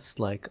mass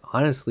like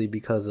honestly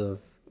because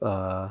of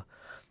a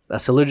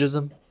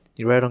syllogism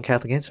you read on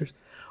Catholic Answers,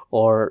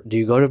 or do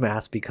you go to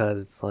mass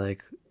because it's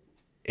like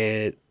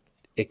it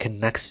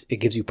connects, it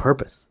gives you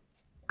purpose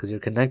because you're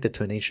connected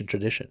to an ancient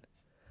tradition?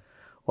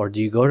 Or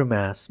do you go to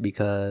mass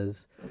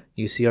because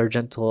you see our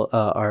gentle,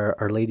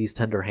 our Lady's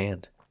tender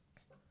hand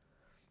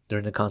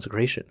during the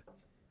consecration?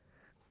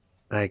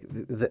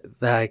 And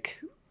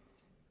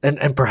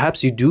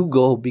perhaps you do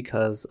go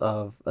because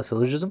of a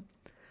syllogism.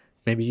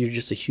 Maybe you're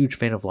just a huge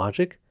fan of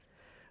logic.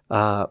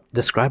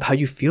 Describe how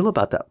you feel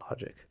about that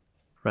logic,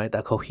 right?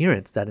 That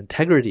coherence, that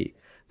integrity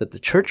that the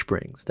church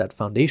brings, that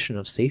foundation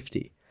of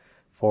safety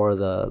for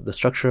the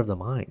structure of the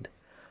mind.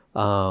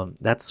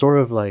 That's sort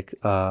of like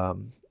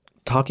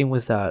talking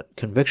with that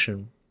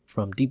conviction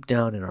from deep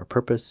down in our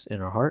purpose,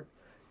 in our heart,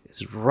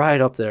 is right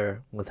up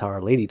there with how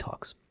Our Lady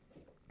talks.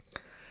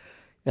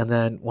 And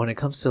then when it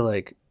comes to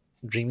like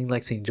dreaming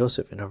like Saint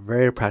Joseph in a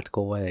very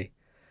practical way,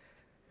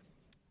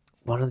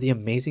 one of the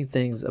amazing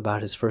things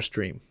about his first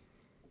dream,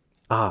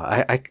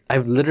 I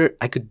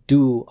could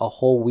do a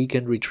whole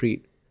weekend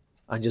retreat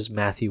on just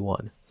Matthew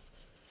 1.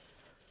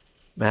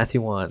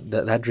 Matthew 1,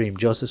 that dream,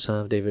 Joseph,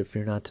 son of David,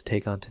 fear not to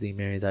take unto thee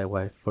Mary thy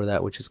wife, for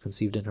that which is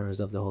conceived in her is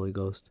of the Holy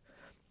Ghost.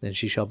 Then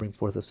she shall bring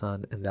forth a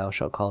son, and thou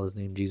shalt call his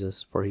name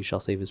Jesus, for he shall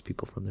save his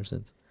people from their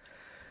sins.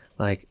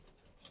 Like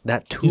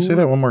that too. Can you say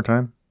that one more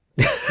time?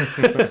 It's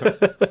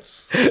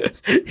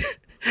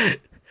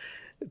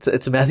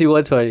Matthew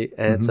 1:20,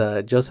 and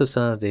it's Joseph,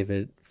 son of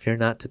David, fear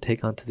not to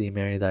take unto thee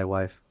Mary thy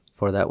wife,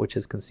 for that which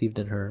is conceived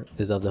in her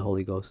is of the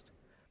Holy Ghost.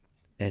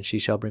 And she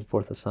shall bring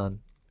forth a son,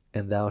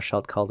 and thou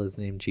shalt call his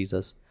name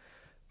Jesus,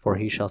 for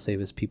he shall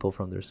save his people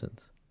from their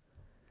sins.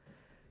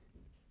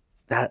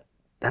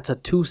 That's a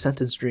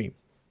 2-sentence dream.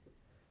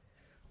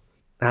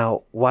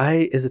 Now,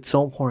 why is it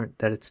so important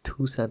that it's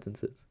 2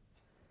 sentences?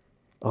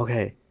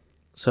 Okay,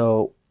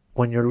 so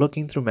when you're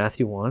looking through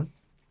Matthew 1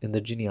 in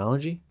the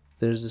genealogy,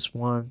 there's this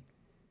one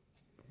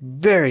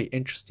very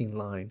interesting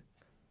line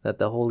that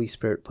the Holy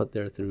Spirit put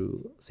there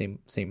through St.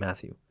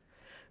 Matthew.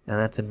 And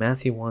that's in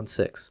Matthew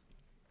 1:6.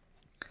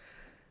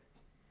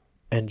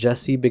 And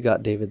Jesse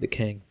begot David the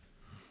king,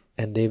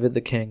 and David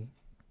the king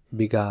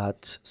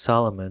begot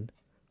Solomon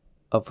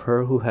of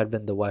her who had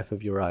been the wife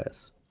of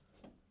Urias.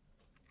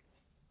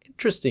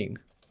 Interesting.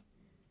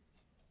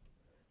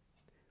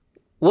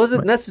 Was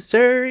it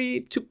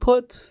necessary to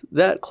put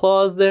that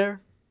clause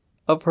there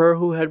of her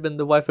who had been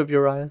the wife of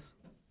Urias?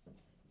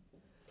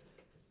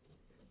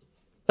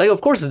 Like,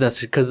 of course it's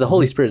necessary because the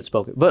Holy Spirit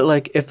spoke it. But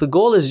like, if the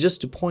goal is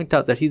just to point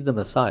out that he's the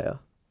Messiah,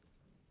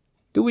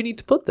 do we need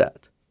to put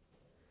that?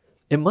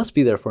 It must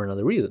be there for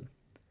another reason.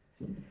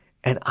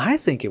 And I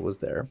think it was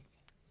there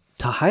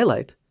to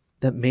highlight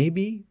that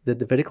maybe the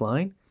Davidic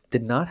line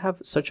did not have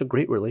such a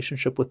great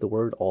relationship with the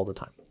word all the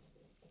time.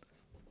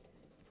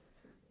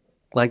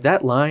 Like,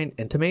 that line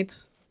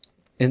insinuates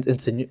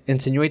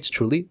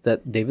truly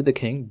that David the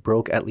king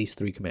broke at least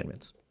 3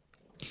 commandments.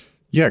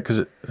 Yeah,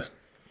 because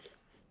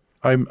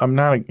I'm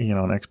not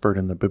an expert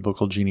in the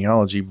biblical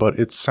genealogy, but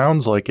it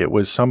sounds like it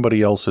was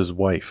somebody else's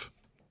wife.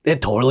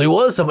 It totally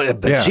was somebody,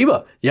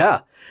 Bathsheba.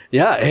 Yeah,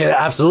 it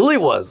absolutely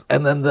was.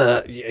 And then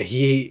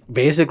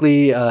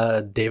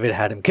David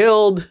had him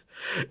killed.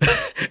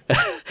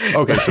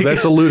 Okay, so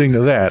that's alluding to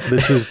that.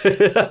 This is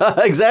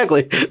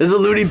exactly. This is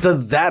alluding to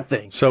that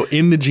thing. So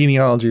in the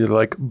genealogy, they're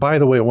like, by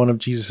the way, one of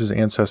Jesus'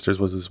 ancestors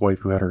was his wife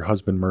who had her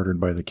husband murdered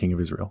by the king of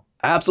Israel.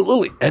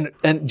 Absolutely. And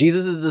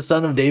Jesus is the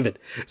son of David.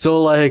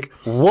 So like,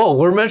 whoa,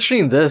 we're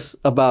mentioning this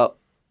about,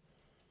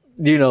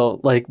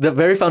 like the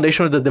very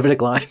foundation of the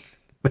Davidic line,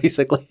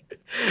 basically.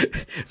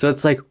 So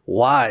it's like,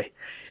 why?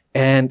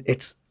 And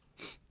it's,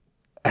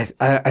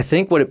 I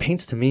think what it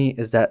paints to me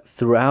is that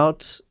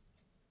throughout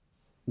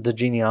the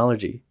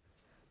genealogy,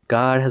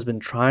 God has been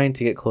trying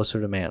to get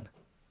closer to man,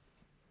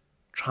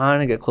 trying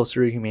to get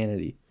closer to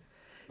humanity.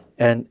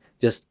 And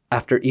just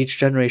after each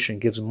generation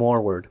gives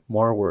more word.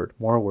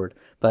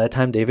 By the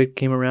time David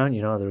came around,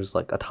 there was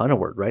like a ton of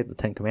word, right? The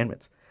 10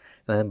 Commandments.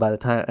 And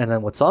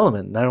then with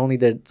Solomon, not only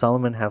did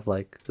Solomon have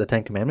like the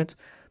 10 Commandments,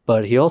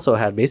 but he also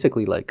had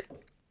basically like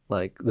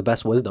the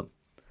best wisdom,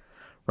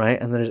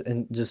 right?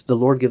 And just the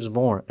Lord gives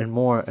more and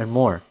more and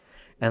more.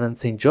 And then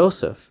St.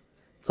 Joseph,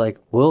 it's like,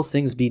 will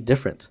things be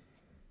different?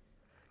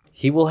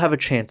 He will have a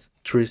chance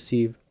to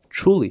receive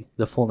truly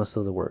the fullness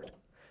of the word.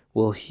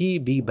 Will he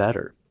be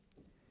better?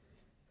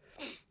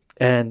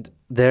 And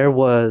there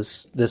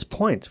was this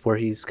point where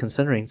he's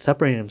considering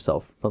separating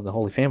himself from the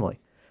Holy Family.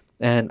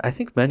 And I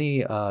think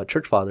many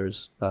church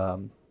fathers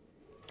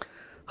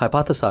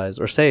hypothesize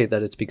or say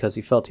that it's because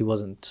he felt he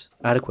wasn't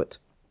adequate,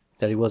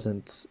 that he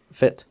wasn't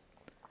fit.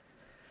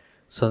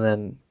 So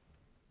then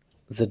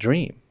the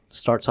dream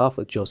starts off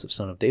with Joseph,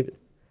 son of David.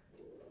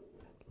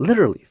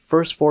 Literally,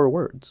 first 4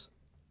 words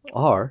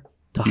are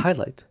to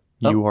highlight.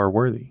 You are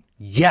worthy.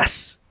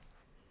 Yes.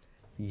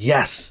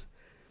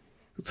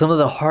 Some of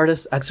the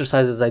hardest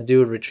exercises I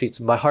do in retreats,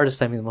 and by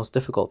hardest I mean the most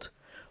difficult,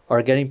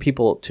 are getting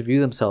people to view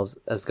themselves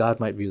as God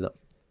might view them.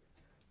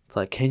 It's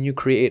like, can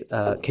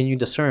you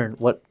discern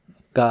what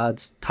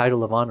God's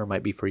title of honor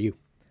might be for you?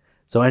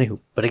 So anywho,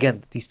 but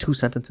again, these 2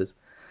 sentences.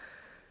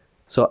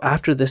 So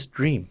after this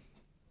dream,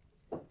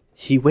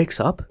 he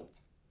wakes up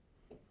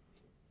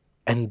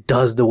and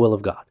does the will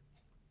of God.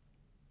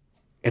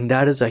 And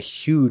that is a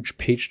huge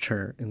page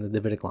turner in the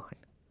Davidic line.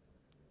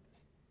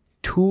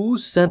 2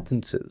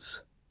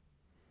 sentences.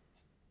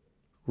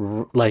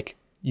 Like,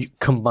 you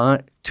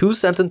combine 2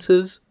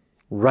 sentences,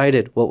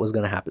 righted what was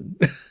going to happen.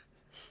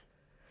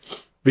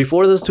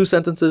 Before those 2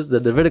 sentences, the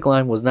Davidic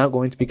line was not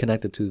going to be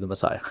connected to the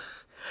Messiah.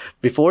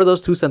 Before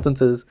those 2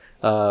 sentences,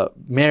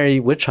 Mary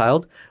with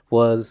child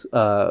was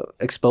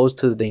exposed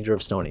to the danger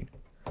of stoning.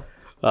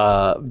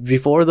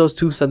 Before those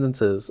 2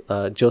 sentences,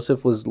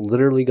 Joseph was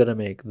literally going to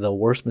make the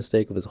worst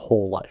mistake of his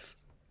whole life.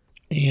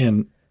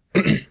 And,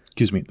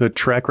 excuse me, the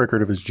track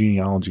record of his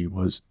genealogy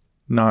was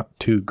not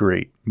too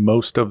great.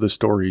 Most of the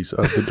stories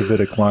of the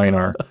Davidic line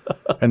are,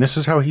 and this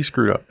is how he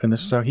screwed up, and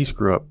this is how he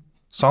screwed up.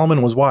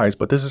 Solomon was wise,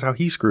 but this is how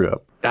he screwed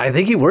up. I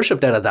think he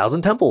worshipped at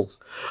 1,000 temples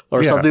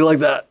or something like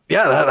that.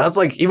 Yeah, that's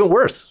like even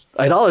worse.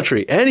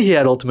 Idolatry. And he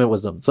had ultimate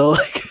wisdom. So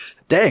like,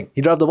 dang,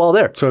 he dropped the ball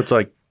there. So it's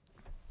like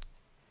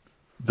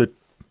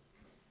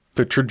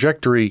the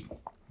trajectory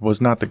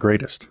was not the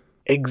greatest.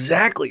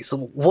 Exactly. So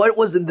what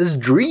was in this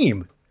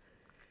dream?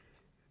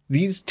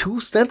 These 2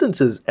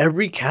 sentences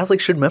every Catholic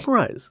should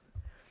memorize.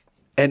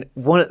 And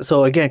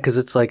so again, because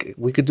it's like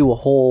we could do a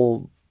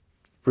whole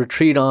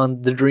retreat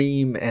on the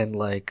dream and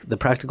like the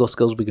practical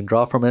skills we can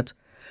draw from it.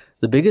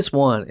 The biggest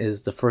one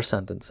is the first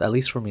sentence. At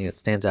least for me, it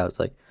stands out. It's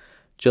like,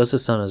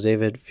 Joseph, son of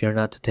David, fear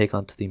not to take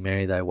unto thee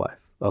Mary thy wife.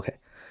 Okay.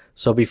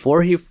 So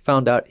before he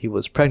found out he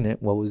was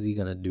pregnant, what was he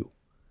going to do?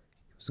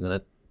 He was going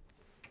to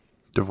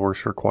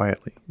divorce her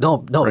quietly.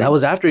 No, right? That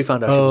was after he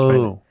found out she was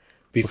pregnant.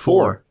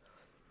 Before.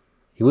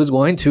 He was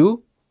going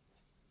to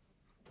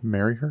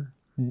marry her?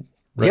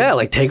 Right? Yeah,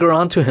 like take her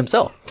on to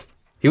himself.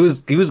 He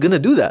was going to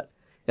do that.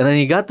 And then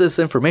he got this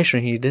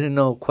information he didn't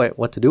know quite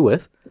what to do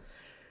with.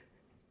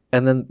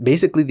 And then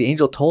basically the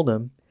angel told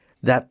him,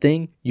 that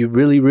thing you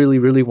really, really,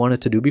 really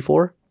wanted to do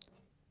before,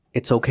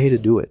 it's okay to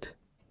do it.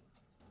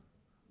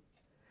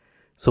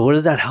 So what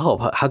does that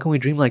help? How can we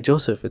dream like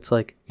Joseph? It's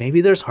like,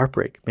 maybe there's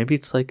heartbreak. Maybe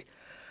it's like,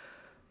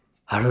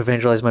 how to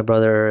evangelize my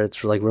brother,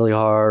 it's like really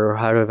hard, or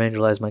how to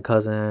evangelize my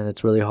cousin,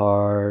 it's really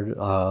hard,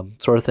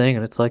 sort of thing.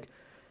 And it's like,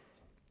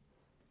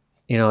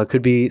 it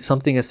could be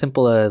something as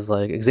simple as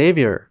like,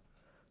 Xavier,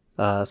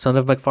 son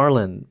of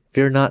McFarland,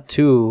 fear not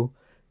to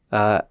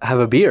have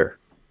a beer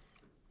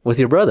with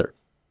your brother.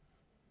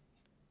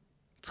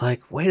 It's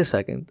like, wait a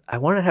second, I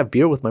want to have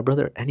beer with my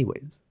brother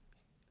anyways.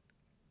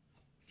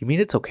 You mean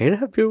it's okay to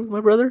have beer with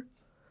my brother?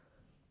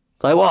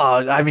 It's like,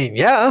 well, I mean,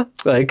 yeah,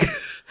 like,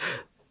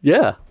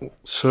 yeah.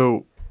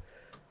 So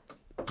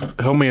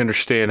help me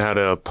understand how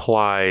to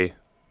apply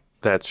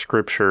that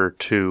scripture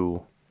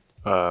to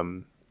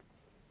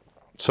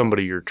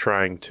somebody you're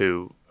trying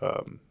to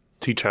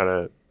teach how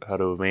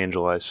to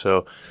evangelize.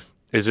 So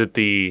is it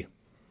the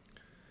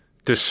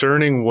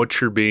discerning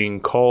what you're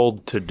being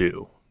called to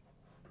do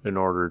in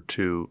order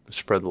to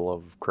spread the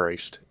love of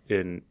Christ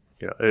in,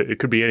 it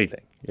could be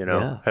anything,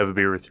 have a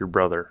beer with your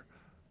brother,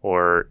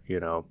 or,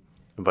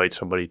 invite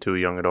somebody to a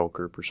young adult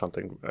group or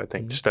something. I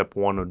think step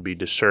one would be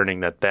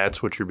discerning that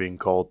that's what you're being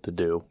called to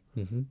do,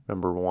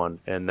 number one,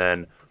 and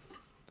then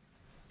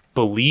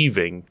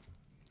believing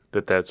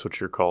that that's what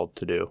you're called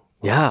to do.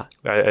 Yeah.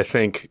 I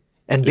think.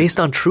 And based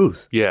on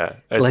truth. Yeah.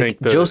 I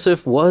think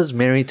Joseph was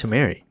married to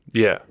Mary.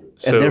 Yeah.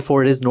 So, and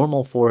therefore it is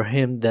normal for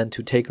him then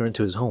to take her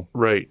into his home.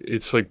 Right.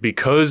 It's like,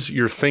 because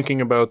you're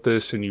thinking about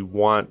this and you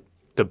want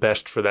the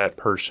best for that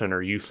person,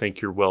 or you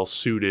think you're well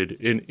suited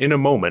in a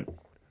moment,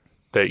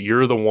 that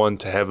you're the one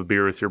to have a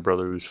beer with your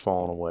brother who's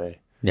fallen away.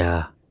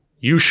 Yeah.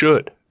 You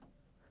should,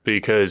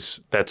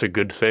 because that's a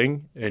good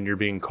thing and you're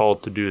being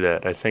called to do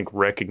that. I think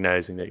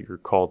recognizing that you're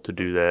called to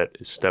do that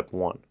is step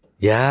one.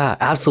 Yeah,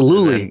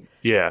 absolutely.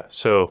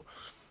 So.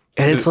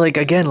 And it's like,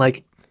 again,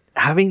 like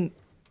having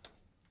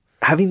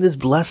this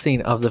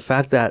blessing of the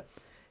fact that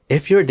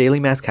if you're a daily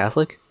mass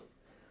Catholic,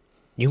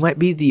 you might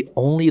be the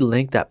only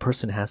link that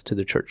person has to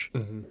the church.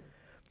 Mm-hmm.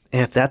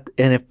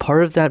 And if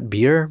part of that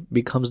beer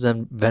becomes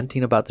them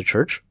venting about the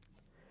church,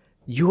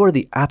 you are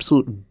the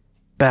absolute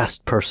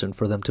best person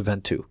for them to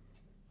vent to.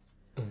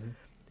 Mm-hmm.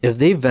 If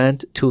they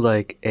vent to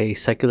like a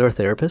secular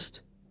therapist,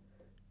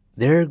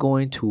 they're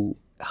going to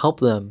help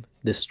them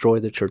destroy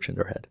the church in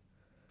their head.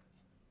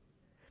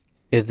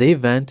 If they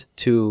vent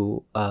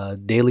to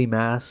daily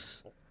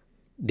mass,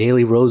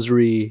 daily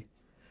rosary,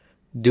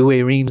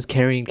 Douay Rheims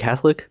carrying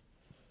Catholic,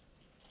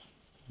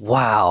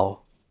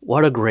 wow,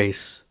 what a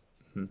grace.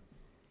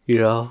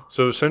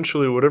 So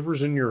essentially,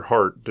 whatever's in your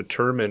heart,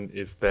 determine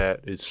if that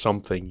is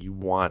something you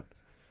want,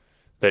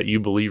 that you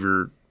believe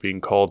you're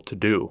being called to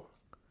do.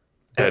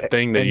 That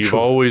thing that you've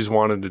always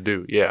wanted to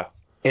do. Yeah.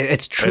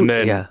 It's true.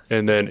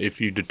 And then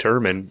if you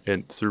determine,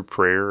 and through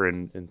prayer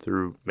and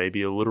through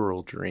maybe a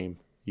literal dream,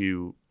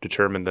 you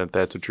determine that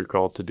that's what you're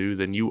called to do,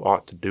 then you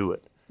ought to do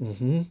it.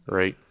 Mm-hmm.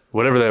 Right?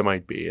 Whatever that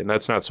might be. And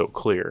that's not so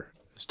clear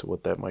as to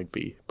what that might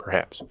be,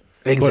 perhaps.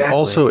 Exactly. But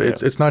also,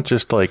 it's not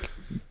just like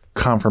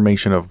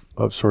confirmation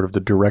of sort of the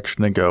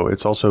direction to go.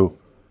 It's also,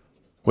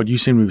 what you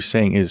seem to be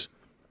saying is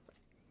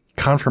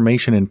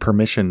confirmation and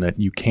permission that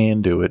you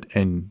can do it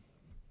and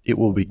it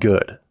will be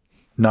good.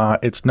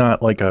 It's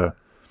not like a,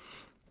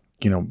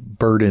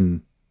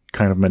 burden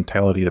kind of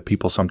mentality that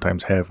people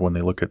sometimes have when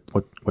they look at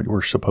what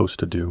we're supposed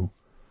to do.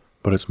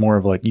 But it's more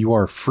of like, you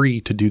are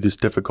free to do this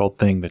difficult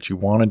thing that you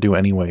want to do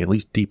anyway, at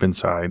least deep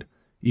inside,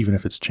 even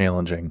if it's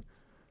challenging.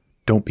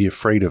 Don't be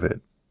afraid of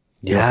it.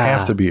 You don't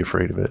have to be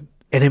afraid of it.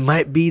 And it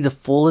might be the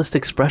fullest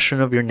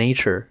expression of your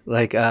nature.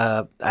 Like,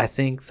 I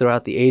think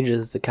throughout the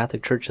ages, the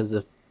Catholic Church has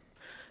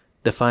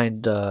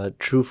defined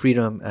true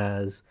freedom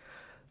as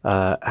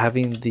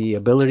having the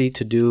ability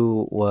to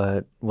do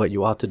what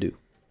you ought to do.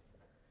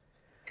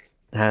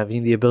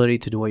 Having the ability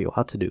to do what you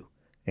ought to do.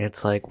 And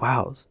it's like,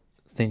 wow,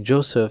 St.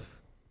 Joseph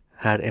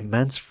had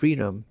immense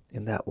freedom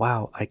in that,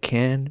 wow, I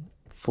can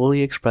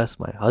fully express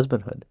my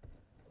husbandhood.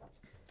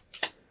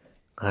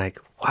 Like,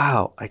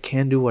 wow, I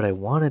can do what I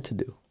wanted to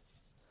do.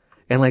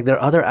 And like, there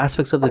are other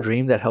aspects of the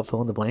dream that help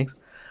fill in the blanks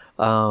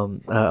a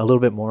little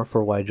bit more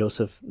for why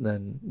Joseph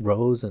then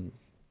rose and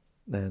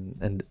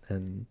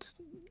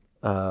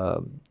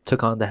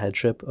took on the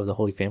headship of the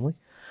Holy Family.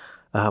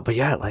 But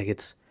yeah, like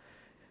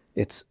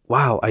it's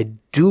wow, I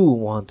do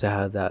want to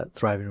have that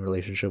thriving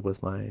relationship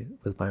with my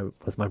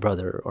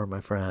brother or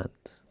my friend,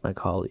 my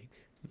colleague.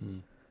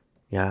 Mm.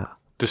 Yeah.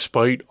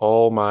 Despite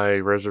all my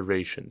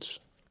reservations.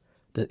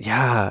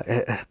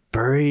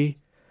 Bury,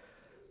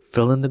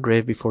 fill in the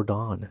grave before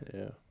dawn.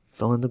 Yeah.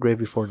 Fill in the grave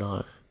before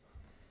dawn.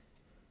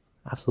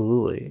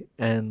 Absolutely.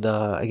 And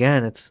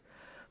again,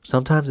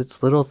 sometimes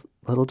it's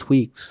little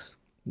tweaks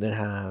that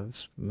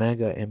have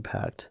mega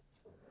impact.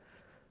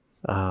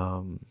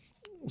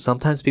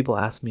 Sometimes people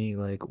ask me,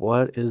 like,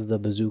 what is the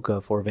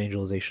bazooka for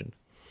evangelization?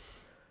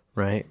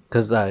 Right?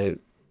 Because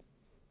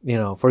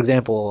for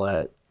example,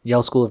 at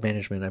Yale School of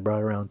Management, I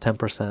brought around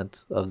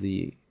 10% of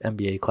the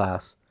MBA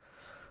class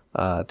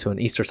to an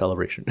Easter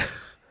celebration.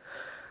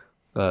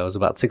 It was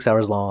about 6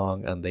 hours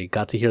long, and they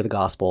got to hear the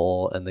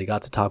gospel, and they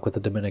got to talk with a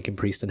Dominican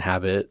priest in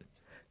habit.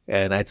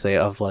 And I'd say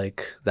of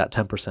like that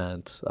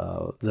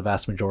 10%, the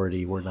vast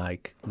majority were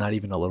like not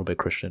even a little bit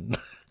Christian.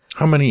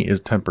 How many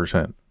is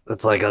 10%?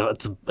 It's like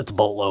it's a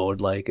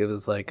boatload. Like it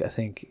was like I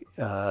think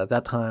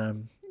that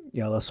time,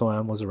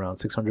 LSOM was around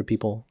 600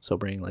 people, so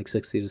bringing like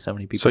 60 to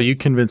 70 people. So you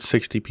convinced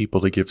 60 people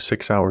to give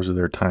 6 hours of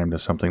their time to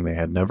something they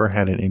had never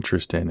had an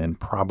interest in and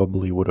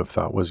probably would have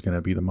thought was going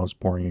to be the most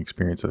boring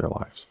experience of their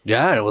lives.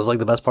 Yeah, it was like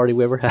the best party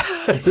we ever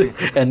had,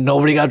 and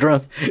nobody got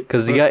drunk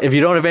because if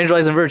you don't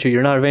evangelize in virtue,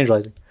 you're not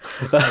evangelizing.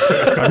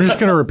 I'm just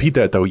going to repeat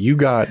that though. You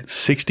got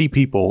 60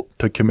 people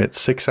to commit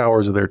 6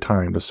 hours of their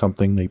time to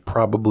something they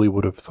probably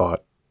would have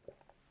thought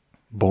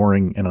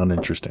boring and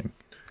uninteresting.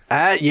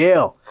 At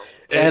Yale.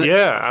 And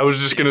yeah, I was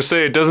just going to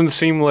say, it doesn't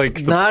seem like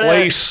the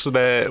place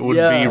that would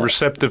be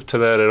receptive to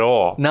that at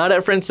all. Not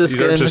at Franciscan.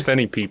 These aren't just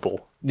any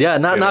people. Yeah,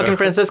 not knocking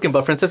Franciscan,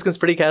 but Franciscan's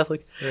pretty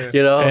Catholic,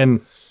 And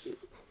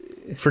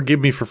forgive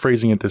me for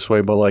phrasing it this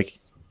way, but like,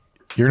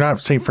 you're not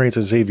St.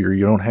 Francis Xavier.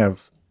 You don't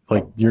have,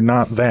 like, you're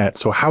not that.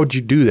 So how'd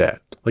you do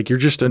that? Like, you're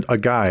just a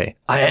guy.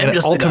 I am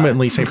just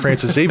ultimately, a guy. St.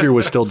 Francis Xavier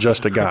was still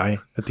just a guy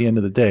at the end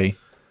of the day.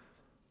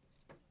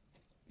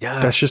 Yeah.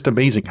 That's just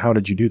amazing. How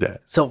did you do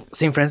that? So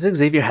St. Francis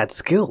Xavier had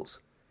skills.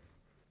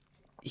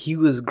 He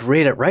was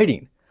great at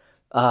writing.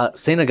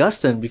 St.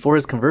 Augustine, before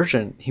his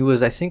conversion, he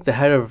was, I think, the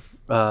head of,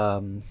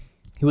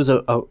 he was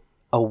a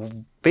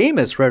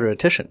famous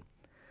rhetorician.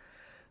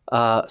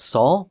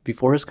 Saul,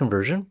 before his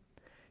conversion,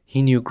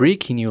 he knew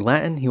Greek, he knew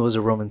Latin, he was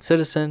a Roman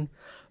citizen,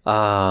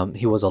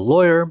 he was a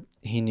lawyer,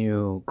 he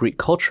knew Greek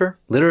culture.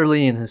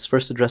 Literally, in his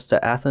first address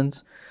to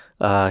Athens,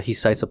 he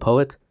cites a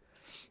poet.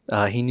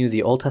 He knew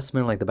the Old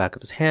Testament like the back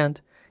of his hand,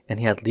 and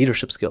he had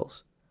leadership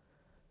skills.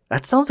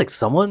 That sounds like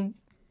someone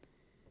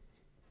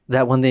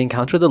that when they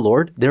encounter the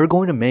Lord, they're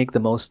going to make the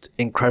most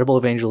incredible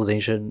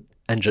evangelization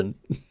engine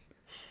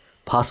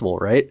possible,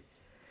 right?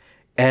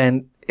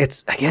 And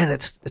it's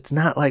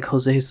not like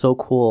Jose is so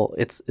cool.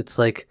 It's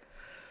like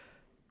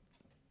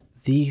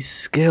these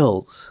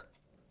skills,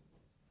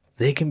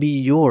 they can be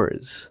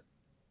yours.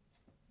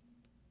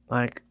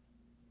 Like,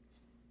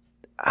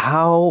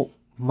 how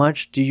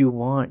much do you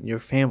want your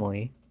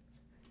family?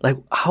 Like,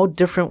 how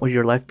different would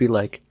your life be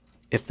like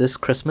if this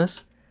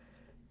Christmas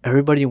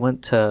everybody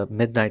went to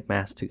midnight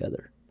mass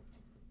together?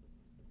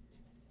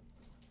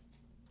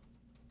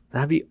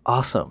 That'd be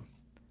awesome.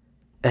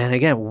 And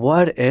again,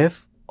 what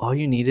if all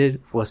you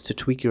needed was to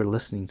tweak your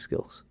listening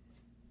skills?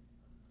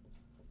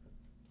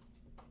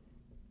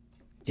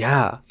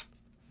 Yeah.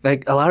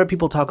 Like, a lot of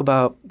people talk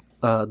about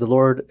the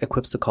Lord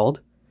equips the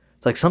called.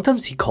 It's like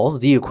sometimes he calls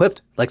the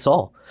equipped, like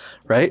Saul,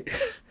 right?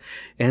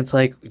 And it's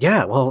like,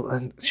 yeah,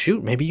 well,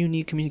 shoot, maybe you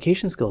need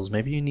communication skills.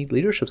 Maybe you need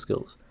leadership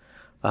skills.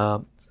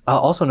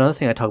 Also, another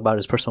thing I talk about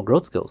is personal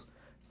growth skills.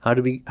 How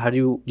do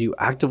you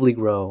actively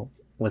grow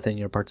within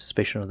your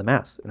participation of the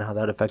Mass, and how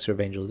that affects your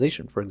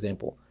evangelization, for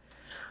example.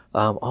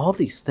 All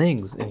these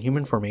things in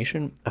human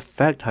formation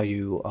affect how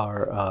you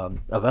are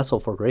a vessel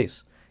for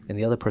grace in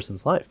the other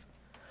person's life.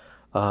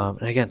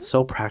 And again,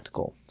 so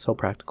practical. It's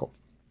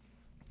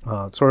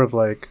sort of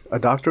like a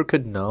doctor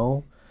could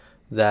know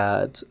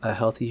that a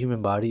healthy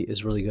human body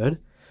is really good,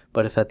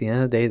 but if at the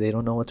end of the day they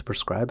don't know what to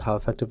prescribe, how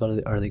effective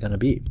are they going to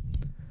be?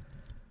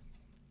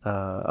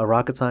 A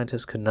rocket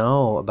scientist could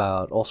know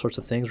about all sorts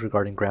of things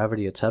regarding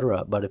gravity,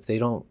 etc., but if they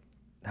don't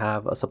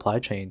have a supply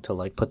chain to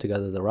like put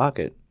together the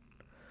rocket,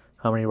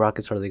 how many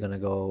rockets are going to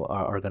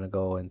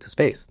go into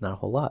space? Not a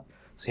whole lot.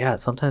 So yeah,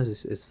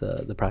 sometimes it's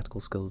the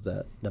practical skills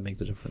that make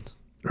the difference.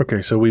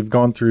 Okay, so we've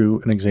gone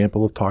through an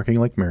example of talking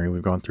like Mary.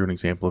 We've gone through an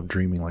example of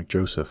dreaming like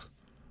Joseph.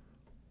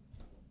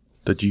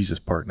 The Jesus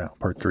part now,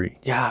 part 3.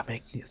 Yeah,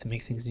 make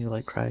things new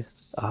like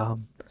Christ.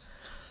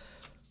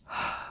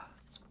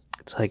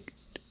 It's like,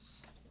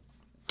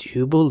 do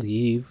you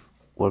believe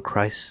what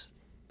Christ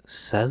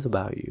says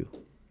about you?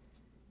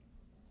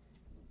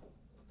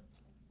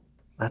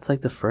 That's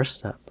like the first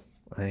step.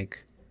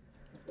 Like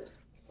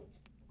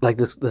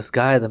this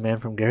guy, the man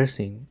from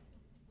Gerasene,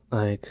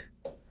 like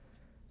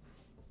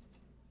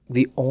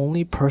the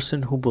only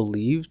person who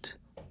believed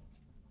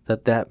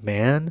that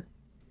man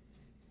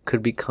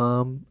could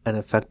become an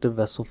effective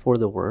vessel for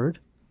the word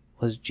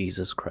was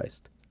Jesus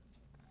Christ.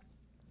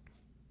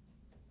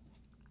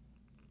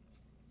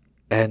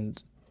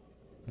 And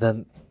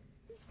then,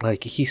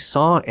 like, he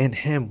saw in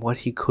him what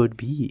he could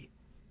be,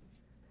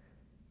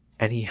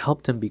 and he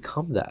helped him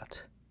become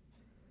that.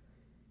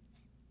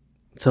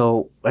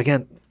 So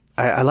again,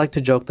 I like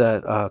to joke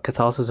that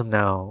Catholicism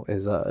now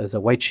is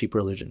a white sheep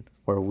religion,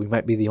 where we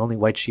might be the only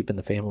white sheep in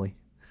the family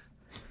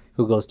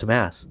who goes to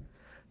Mass.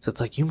 So it's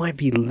like you might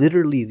be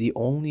literally the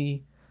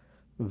only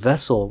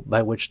vessel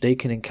by which they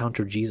can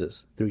encounter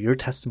Jesus through your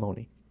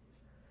testimony.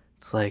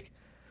 It's like,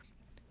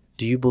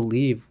 do you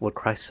believe what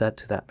Christ said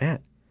to that man?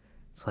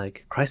 It's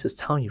like Christ is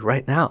telling you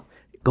right now,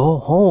 go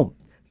home,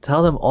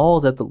 tell them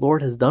all that the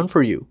Lord has done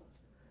for you.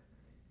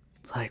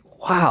 It's like,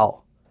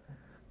 wow.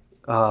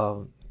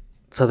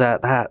 So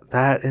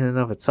that in and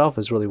of itself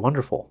is really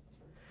wonderful.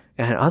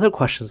 And other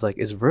questions like,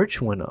 is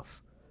virtue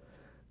enough?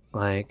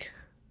 Like,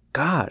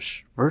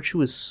 gosh, virtue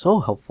is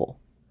so helpful.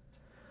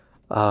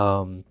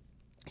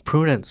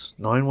 Prudence,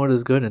 knowing what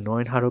is good and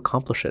knowing how to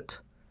accomplish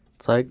it.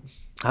 It's like,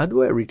 how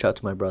do I reach out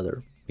to my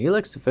brother? He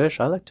likes to fish.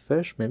 I like to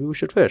fish. Maybe we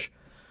should fish.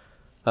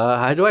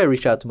 How do I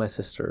reach out to my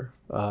sister?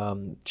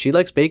 She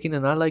likes baking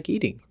and I like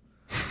eating.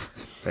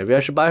 Maybe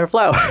I should buy her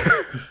flour.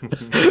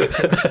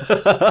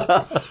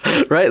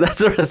 Right? That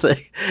sort of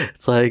thing.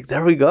 It's like,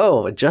 there we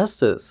go.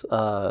 Justice.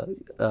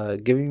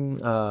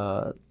 Giving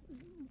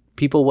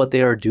people what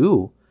they are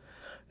due.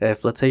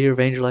 If, let's say, you're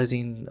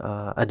evangelizing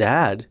a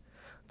dad,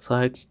 it's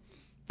like,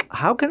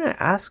 how can I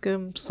ask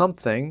him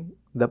something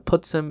that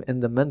puts him in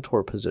the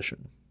mentor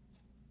position?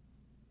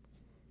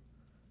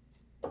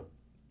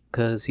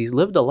 Because he's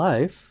lived a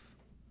life,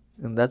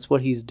 and that's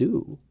what he's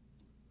due.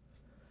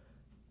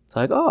 It's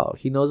like, oh,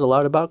 he knows a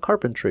lot about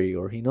carpentry,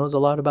 or he knows a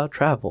lot about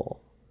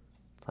travel.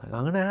 It's like,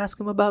 I'm going to ask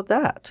him about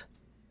that.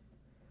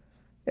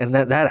 And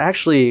that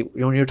actually,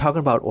 when you're talking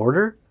about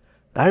order,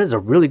 that is a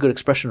really good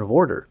expression of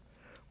order.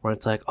 Where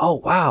it's like, oh,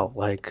 wow,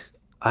 like,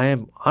 I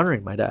am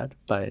honoring my dad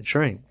by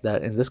ensuring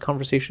that in this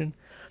conversation,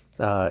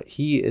 I'm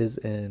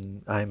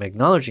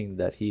acknowledging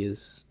that he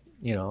is,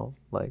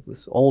 like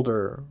this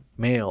older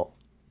male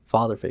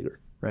father figure,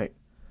 right?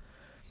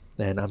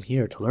 And I'm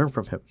here to learn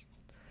from him.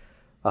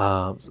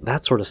 So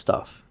that sort of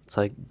stuff. It's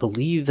like,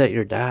 believe that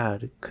your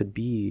dad could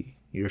be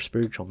your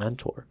spiritual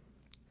mentor.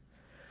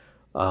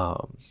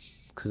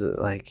 Because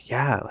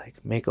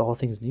make all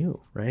things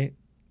new, right?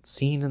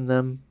 Seeing in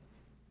them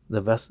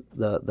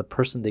the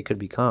person they could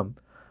become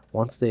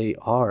once they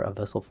are a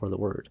vessel for the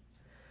word.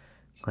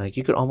 Like,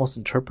 you could almost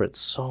interpret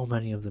so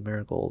many of the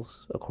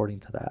miracles according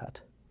to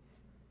that.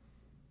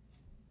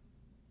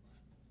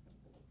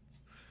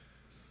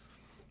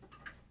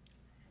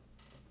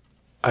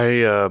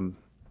 I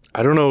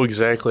don't know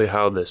exactly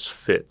how this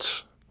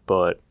fits,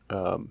 but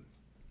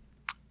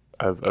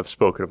I've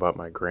spoken about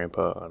my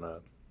grandpa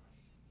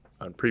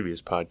on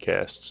previous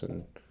podcasts,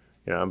 and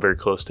I'm very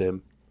close to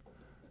him,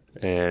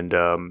 and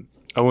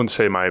I wouldn't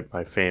say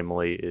my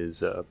family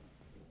is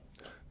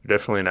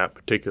definitely not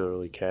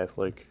particularly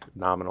Catholic,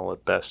 nominal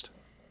at best,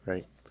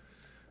 right?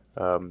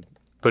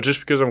 But just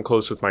because I'm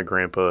close with my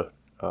grandpa,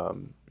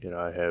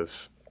 I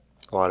have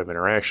a lot of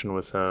interaction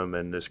with him,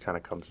 and this kind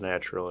of comes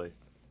naturally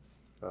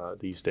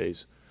these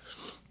days.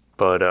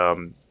 But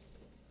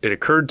it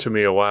occurred to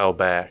me a while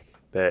back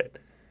that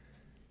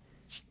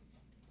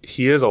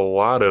he has a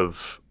lot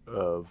of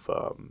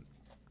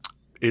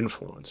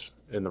influence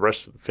in the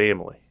rest of the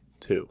family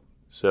too.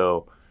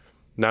 So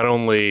not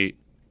only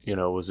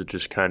was it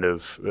just kind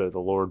of the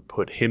Lord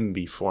put him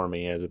before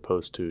me as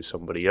opposed to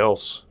somebody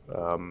else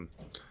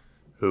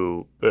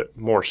who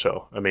more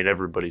so. I mean,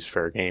 everybody's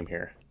fair game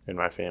here in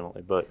my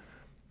family, but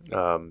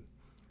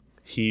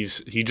he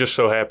just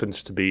so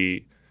happens to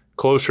be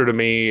closer to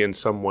me in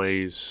some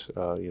ways.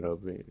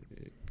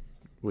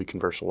 We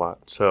converse a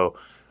lot, so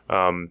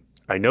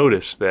I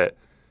noticed that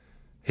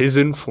his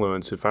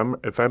influence, if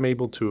I'm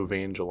able to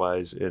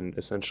evangelize and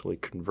essentially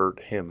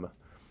convert him,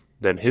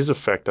 then his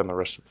effect on the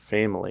rest of the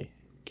family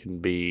can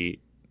be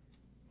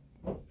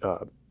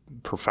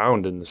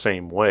profound in the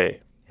same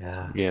way.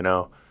 Yeah.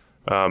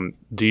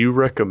 Do you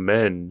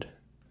recommend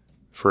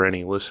for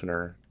any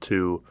listener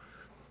to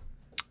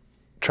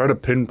try to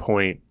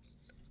pinpoint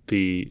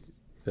the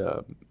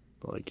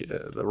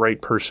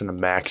right person to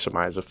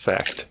maximize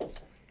effect?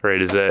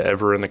 Right? Is that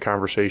ever in the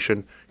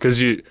conversation?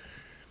 Because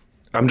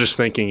I'm just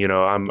thinking,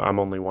 I'm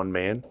only one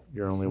man.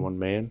 You're only one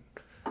man.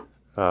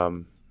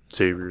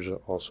 Xavier's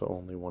also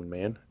only one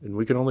man, and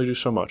we can only do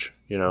so much.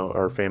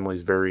 Our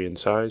families vary in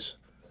size,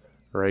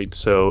 right?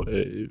 So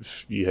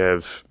if you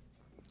have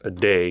a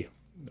day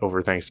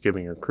over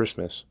Thanksgiving or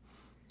Christmas,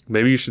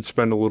 maybe you should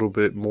spend a little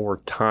bit more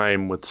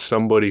time with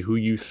somebody who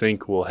you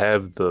think will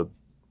have the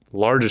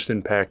largest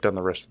impact on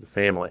the rest of the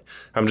family.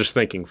 I'm just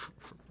thinking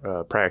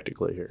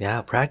practically here.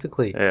 Yeah,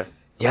 practically. Yeah.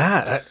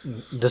 Yeah,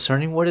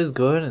 discerning what is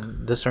good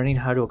and discerning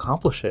how to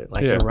accomplish it.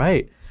 Like, Yeah. You're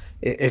right.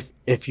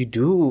 If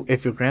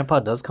your grandpa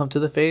does come to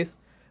the faith,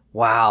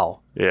 wow.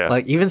 Yeah.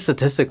 Like, even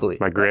statistically.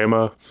 My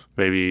grandma,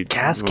 maybe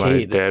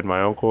Cascade. my dad,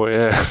 my uncle,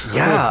 yeah.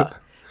 Yeah.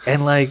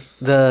 And like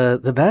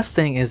the best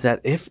thing is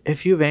that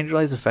if you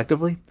evangelize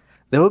effectively,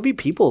 there will be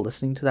people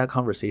listening to that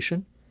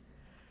conversation.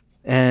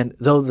 And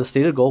though the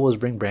stated goal was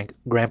bring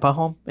grandpa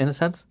home, in a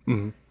sense,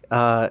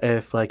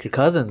 if like your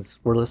cousins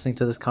were listening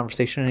to this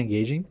conversation and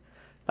engaging,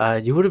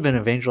 you would have been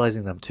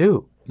evangelizing them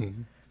too.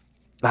 Mm-hmm.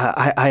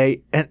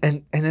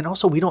 And then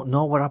also, we don't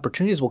know what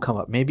opportunities will come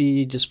up.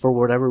 Maybe just for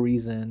whatever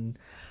reason,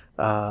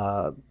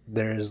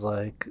 there's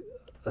like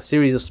a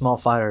series of small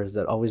fires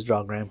that always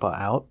draw grandpa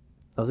out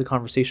of the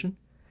conversation.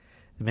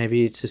 And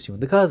maybe it's just you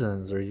and the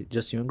cousins, or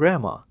just you and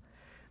grandma.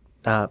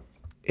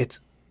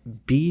 It's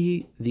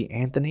be the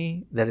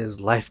Anthony that is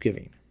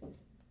life-giving.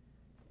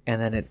 And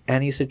then in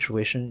any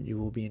situation, you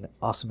will be an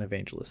awesome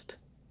evangelist.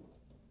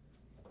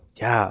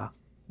 Yeah.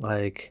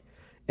 Like,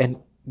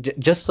 and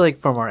just like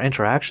from our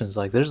interactions,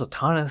 like there's a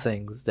ton of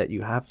things that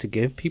you have to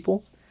give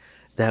people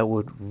that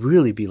would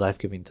really be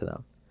life-giving to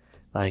them.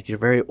 Like you're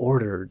very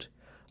ordered.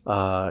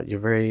 You're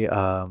very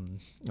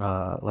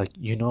like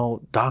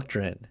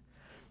doctrine.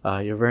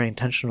 You're very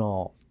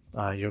intentional.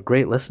 You're a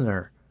great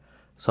listener.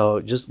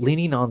 So just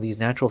leaning on these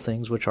natural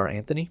things, which are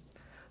Anthony,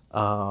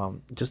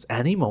 just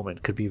any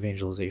moment could be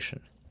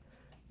evangelization.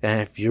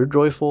 And if you're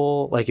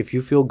joyful, like if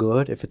you feel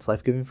good, if it's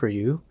life-giving for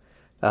you,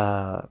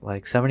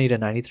 like 70 to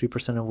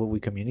 93% of what we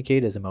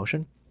communicate is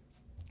emotion,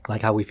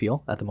 like how we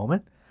feel at the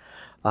moment,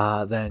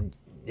 then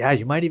yeah,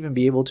 you might even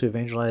be able to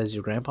evangelize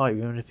your grandpa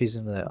even if he's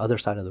in the other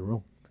side of the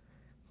room.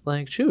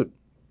 Like, shoot,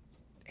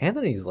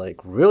 Anthony's like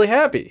really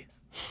happy.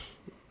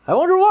 I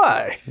wonder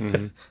why.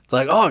 Mm-hmm. It's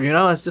like, oh,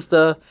 it's just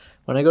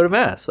when I go to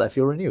mass, I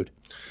feel renewed.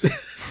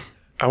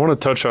 I want to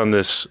touch on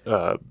this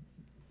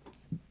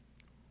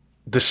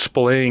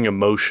displaying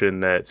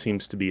emotion that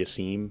seems to be a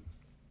theme.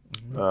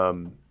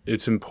 Mm-hmm.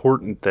 It's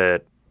important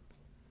that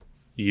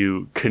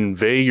you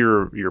convey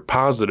your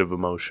positive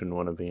emotion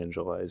when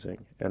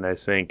evangelizing. And I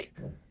think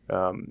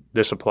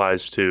this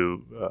applies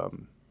to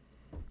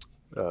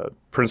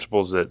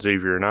principles that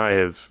Xavier and I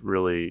have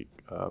really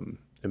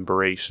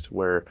embraced,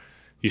 where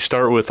you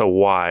start with a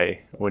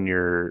why when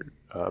you're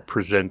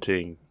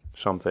presenting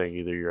something,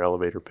 either your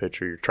elevator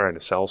pitch or you're trying to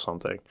sell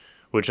something,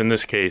 which in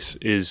this case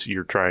is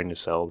you're trying to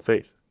sell the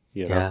faith.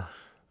 Yeah.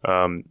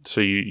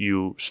 So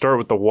you start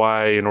with the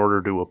why in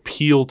order to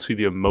appeal to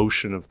the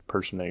emotion of the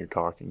person that you're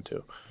talking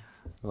to.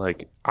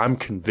 Like, I'm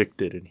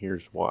convicted and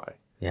here's why.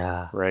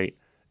 Yeah. Right?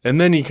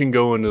 And then you can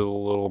go into a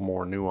little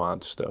more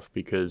nuanced stuff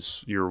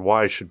because your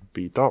why should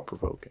be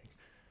thought-provoking.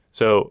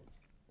 So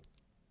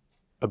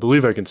I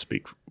believe I can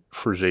speak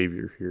for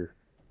Xavier here,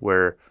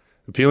 where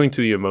appealing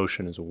to the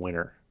emotion is a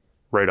winner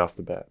right off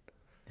the bat.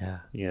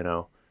 Yeah.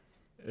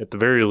 At the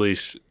very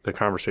least, the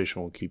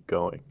conversation will keep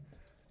going.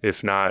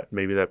 If not,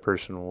 maybe that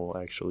person will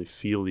actually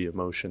feel the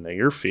emotion that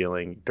you're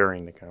feeling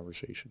during the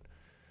conversation.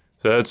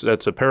 So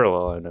that's a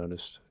parallel I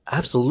noticed.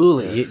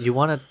 Absolutely. You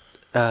want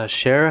to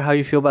share how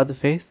you feel about the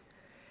faith,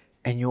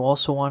 and you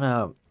also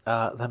want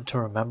them to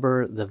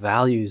remember the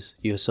values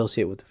you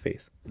associate with the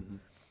faith. Mm-hmm.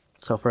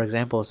 So, for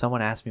example, if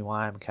someone asks me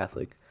why I'm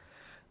Catholic,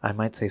 I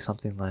might say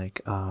something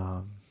like,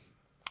 I'm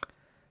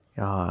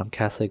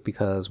Catholic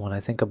because when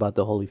I think about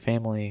the Holy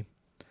Family,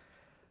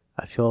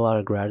 I feel a lot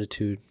of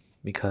gratitude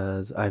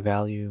because I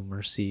value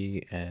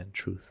mercy and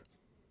truth.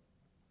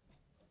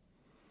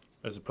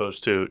 As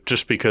opposed to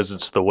just because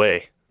it's the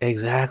way.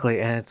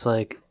 Exactly. And it's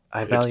like,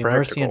 I value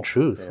mercy and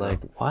truth. Yeah. Like,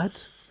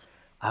 what?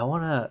 I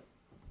want to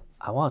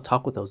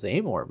talk with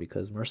Jose more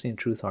because mercy and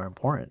truth are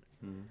important.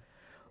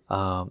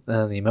 Mm-hmm.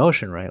 And the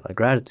emotion, right? Like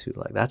gratitude,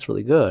 like that's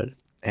really good.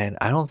 And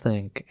I don't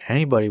think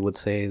anybody would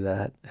say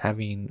that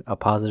having a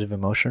positive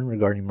emotion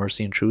regarding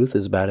mercy and truth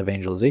is bad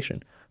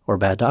evangelization or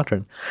bad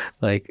doctrine.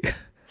 Like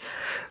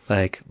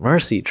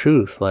mercy,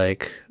 truth,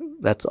 like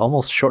that's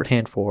almost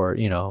shorthand for,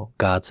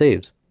 God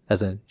saves,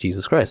 as in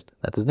Jesus Christ.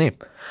 That's his name.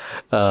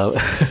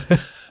 Yeah,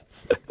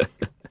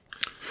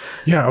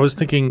 I was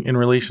thinking in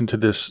relation to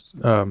this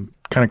kind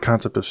of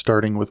concept of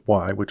starting with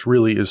why, which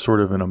really is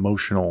sort of an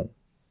emotional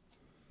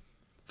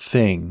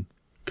thing,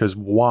 because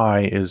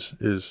why is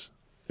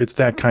it's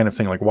that kind of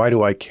thing. Like, why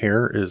do I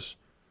care it's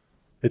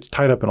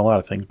tied up in a lot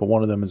of things, but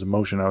one of them is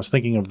emotion. I was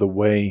thinking of the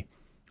way,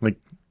 like,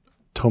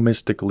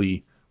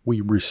 Thomistically,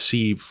 we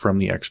receive from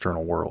the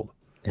external world.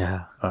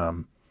 Yeah.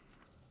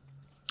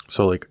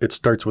 So, like, it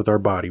starts with our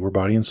body. We're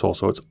body and soul.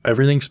 So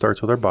everything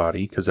starts with our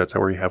body because that's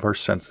how we have our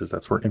senses.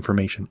 That's where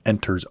information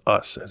enters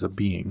us as a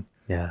being.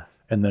 Yeah.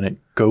 And then it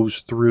goes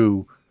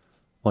through,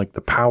 like,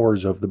 the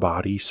powers of the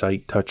body,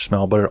 sight, touch,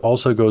 smell, but it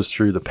also goes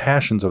through the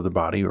passions of the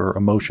body, or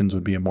emotions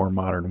would be a more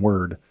modern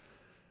word.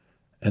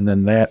 And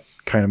then that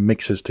kind of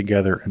mixes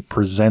together and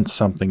presents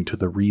something to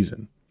the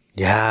reason.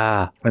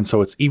 Yeah. And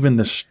so it's even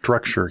the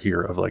structure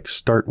here of, like,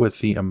 start with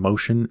the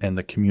emotion and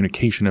the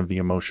communication of the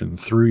emotion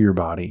through your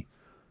body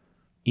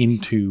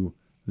into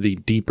the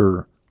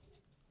deeper,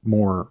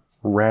 more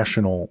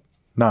rational,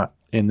 not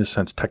in this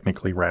sense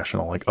technically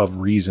rational, like of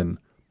reason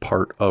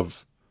part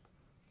of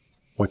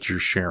what you're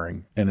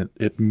sharing. And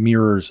it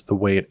mirrors the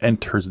way it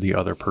enters the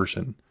other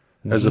person,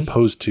 mm-hmm. as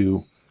opposed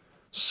to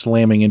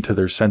slamming into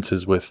their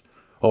senses with,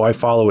 oh, I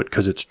follow it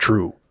because it's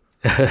true.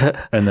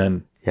 And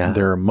then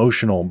their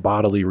emotional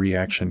bodily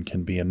reaction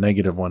can be a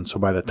negative one. So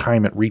by the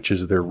time it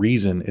reaches their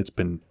reason, it's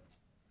been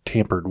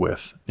tampered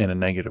with in a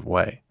negative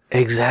way.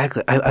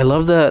 Exactly. I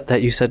love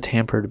that you said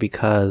tampered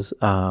because,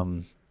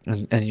 and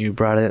you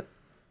brought it,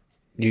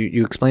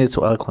 you explained it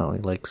so eloquently,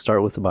 like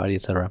start with the body,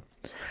 etc.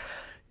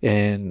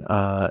 In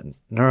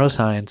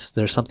neuroscience,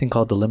 there's something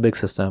called the limbic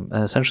system,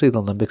 and essentially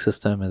the limbic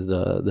system is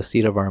the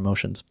seat of our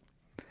emotions.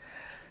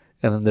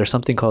 And then there's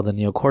something called the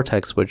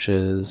neocortex, which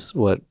is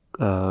what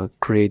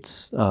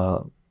creates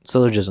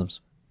syllogisms.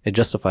 It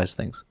justifies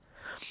things.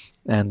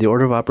 And the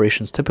order of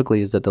operations typically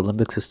is that the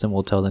limbic system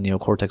will tell the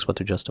neocortex what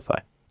to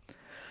justify.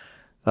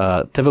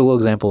 Typical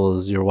example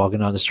is you're walking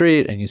down the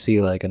street and you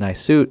see like a nice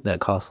suit that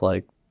costs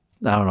like,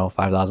 I don't know,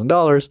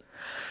 $5,000,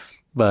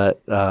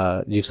 but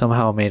you've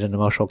somehow made an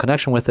emotional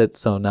connection with it.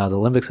 So now the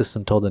limbic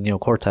system told the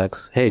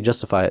neocortex, hey,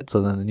 justify it.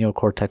 So then the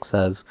neocortex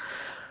says,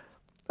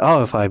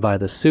 oh, if I buy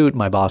this suit,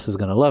 my boss is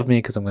going to love me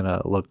because I'm going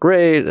to look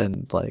great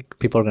and like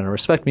people are going to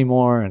respect me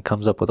more, and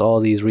comes up with all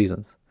these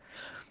reasons.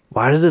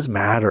 Why does this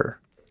matter?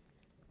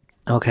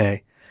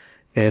 Okay,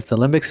 if the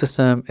limbic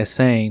system is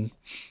saying,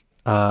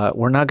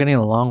 we're not getting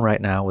along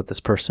right now with this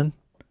person,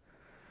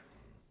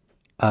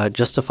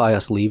 justify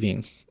us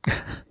leaving,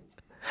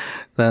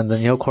 then the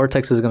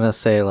neocortex is going to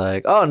say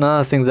like, oh, none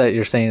of the things that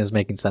you're saying is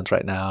making sense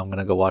right now. I'm going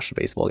to go watch the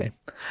baseball game.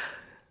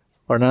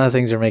 Or none of the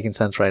things you're making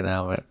sense right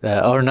now.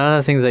 Or none of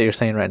the things that you're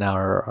saying right now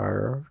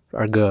are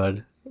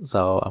good.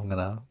 So I'm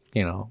going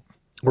to,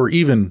 Or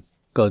even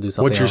go do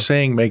something what you're else.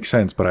 saying makes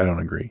sense, but I don't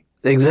agree.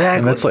 Exactly.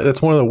 And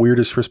that's one of the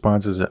weirdest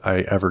responses that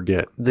I ever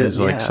get. Is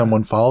like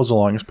someone follows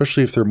along,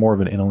 especially if they're more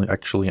of an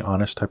intellectually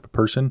honest type of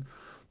person.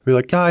 Be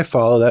like, yeah, I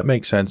follow. That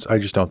makes sense. I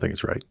just don't think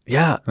it's right.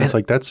 Yeah. And it's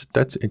like,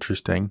 that's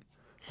interesting.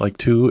 Like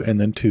 2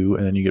 and then 2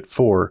 and then you get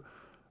 4,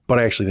 but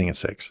I actually think it's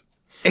 6.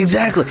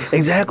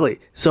 Exactly.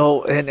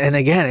 So, and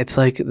again, it's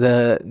like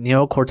the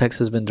neocortex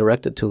has been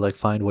directed to like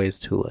find ways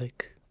to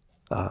like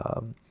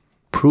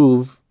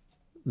prove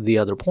the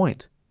other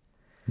point.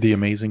 The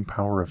amazing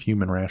power of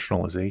human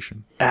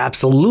rationalization.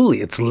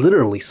 Absolutely. It's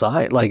literally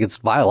science, like it's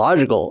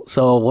biological.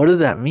 So what does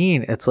that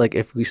mean? It's like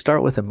if we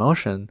start with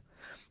emotion,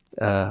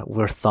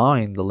 we're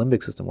thawing the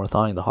limbic system, we're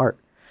thawing the heart.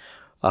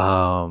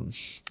 And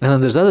then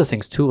there's other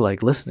things too,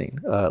 like listening.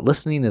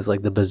 Listening is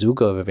like the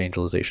bazooka of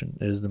evangelization.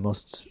 It is the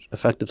most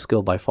effective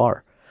skill by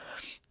far.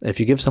 If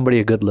you give somebody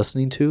a good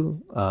listening to,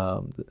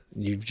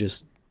 you've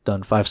just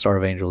done 5-star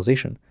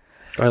evangelization.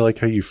 I like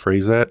how you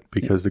phrase that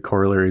because the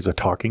corollary is a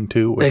talking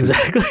to, which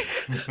Exactly.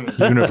 is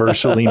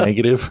universally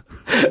negative.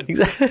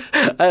 Exactly.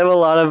 I have a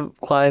lot of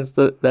clients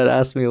that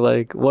ask me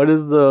like, how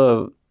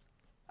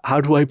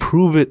do I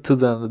prove it to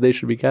them that they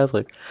should be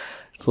Catholic?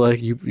 It's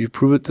like you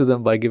prove it to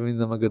them by giving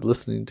them a good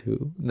listening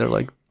to. And they're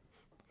like,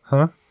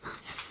 huh?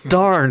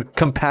 Darn,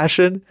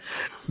 compassion,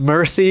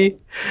 mercy.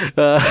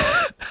 So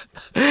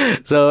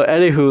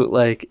anywho,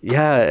 like,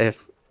 yeah,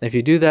 if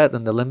you do that,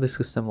 then the limbic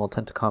system will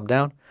tend to calm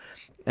down,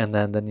 and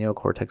then the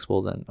neocortex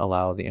will then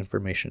allow the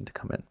information to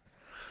come in.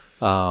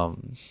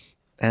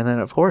 And then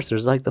of course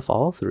there's like the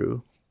follow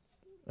through.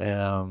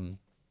 Some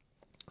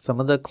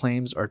of the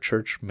claims our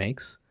church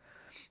makes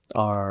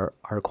are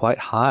quite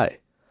high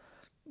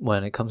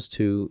when it comes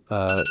to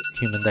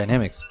human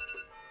dynamics.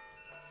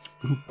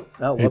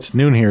 It's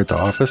noon here at the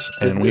office,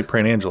 and we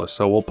pray an Angelus,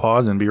 so we'll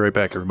pause and be right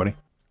back, everybody.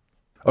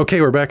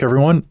 Okay, we're back,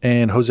 everyone.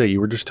 And Jose, you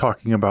were just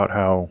talking about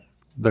how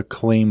the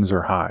claims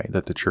are high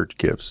that the church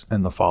gives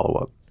and the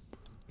follow-up.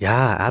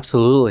 Yeah,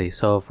 absolutely.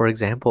 So, for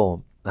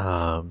example,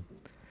 that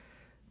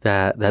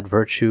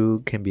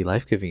virtue can be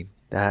life-giving.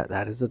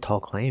 That is a tall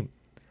claim,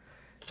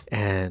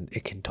 and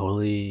it can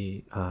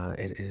totally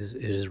it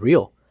is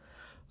real.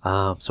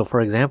 So,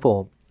 for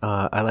example,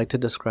 I like to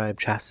describe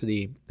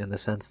chastity in the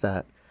sense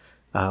that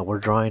we're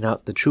drawing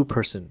out the true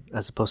person,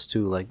 as opposed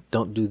to like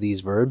don't do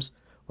these verbs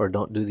or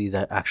don't do these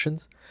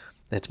actions.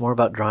 It's more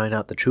about drawing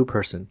out the true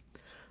person.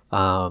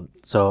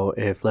 So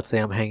if let's say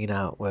I'm hanging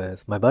out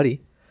with my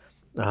buddy,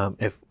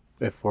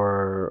 if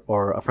we're,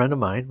 or a friend of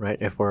mine, right?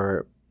 If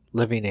we're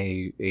living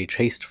a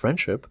chaste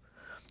friendship,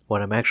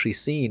 what I'm actually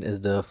seeing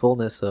is the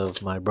fullness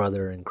of my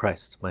brother in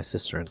Christ, my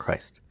sister in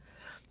Christ.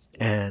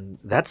 And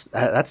that's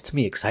to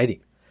me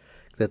exciting.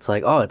 It's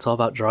like, oh, it's all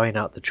about drawing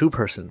out the true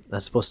person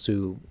as opposed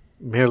to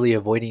merely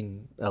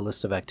avoiding a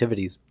list of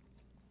activities.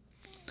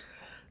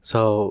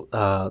 So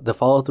the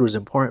follow through is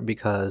important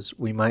because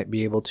we might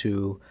be able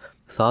to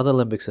thaw the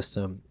limbic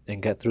system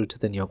and get through to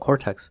the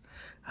neocortex.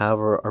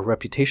 However, our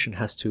reputation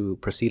has to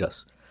precede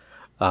us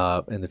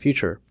in the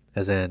future,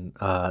 as in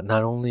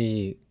not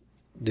only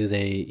do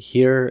they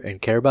hear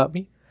and care about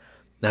me,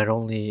 not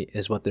only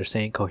is what they're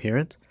saying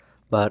coherent,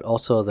 but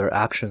also their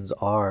actions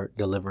are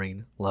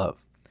delivering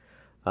love.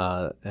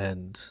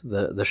 And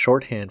the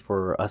shorthand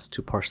for us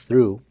to parse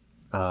through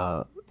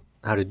how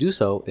to do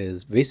so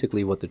is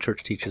basically what the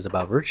church teaches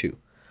about virtue,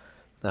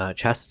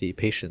 chastity,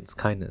 patience,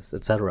 kindness,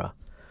 etc.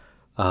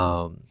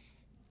 And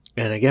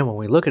again, when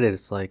we look at it,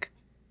 it's like,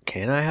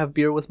 can I have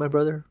beer with my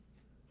brother?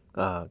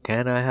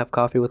 Can I have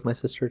coffee with my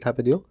sister type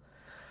of deal?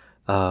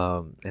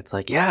 It's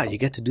like, yeah, you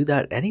get to do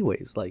that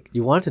anyways. Like,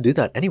 you want to do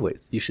that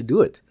anyways. You should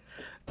do it.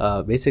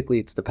 Basically,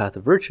 it's the path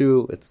of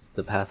virtue. It's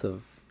the path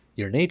of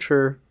your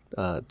nature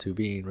to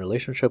be in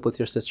relationship with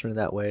your sister in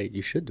that way.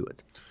 You should do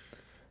it.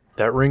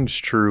 That rings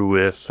true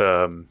with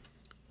a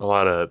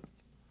lot of...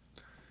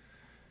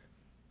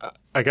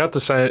 I got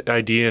this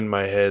idea in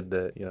my head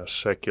that,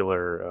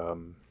 secular,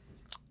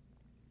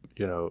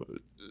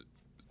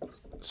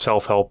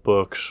 self-help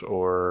books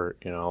or,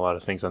 a lot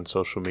of things on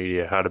social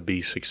media, how to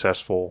be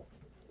successful,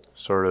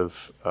 sort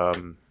of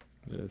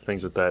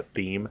things with that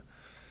theme.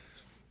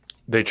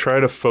 They try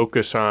to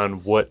focus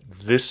on what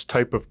this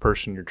type of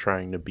person you're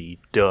trying to be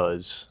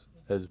does,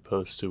 as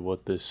opposed to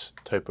what this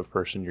type of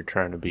person you're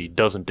trying to be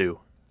doesn't do,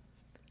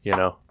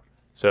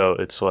 So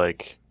it's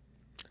like,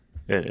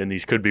 and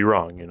these could be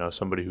wrong,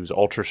 somebody who's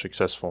ultra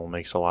successful and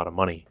makes a lot of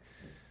money,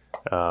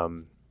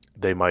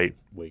 they might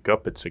wake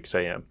up at 6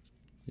 a.m.,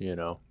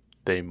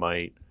 They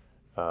might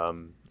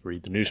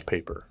read the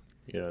newspaper.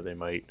 They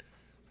might,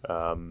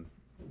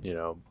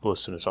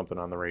 listen to something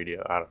on the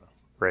radio. I don't know,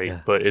 right?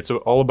 Yeah. But it's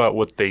all about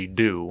what they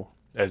do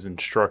as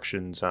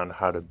instructions on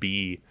how to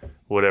be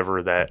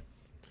whatever that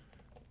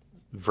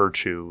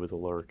virtue with a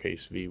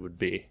lowercase v would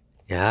be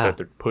that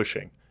they're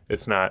pushing.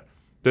 It's not,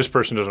 this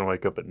person doesn't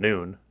wake up at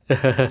noon.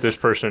 This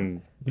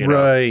person,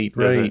 right.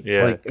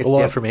 Yeah. Like It's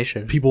the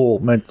affirmation. People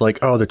meant like,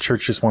 oh, the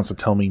church just wants to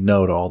tell me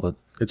no to all the,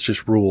 it's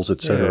just rules,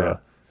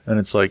 etc. And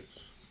it's like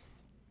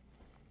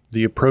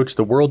the approach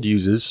the world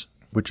uses,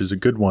 which is a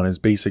good one, is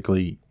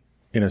basically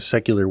in a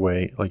secular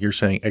way, like you're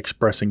saying,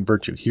 expressing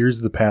virtue.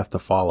 Here's the path to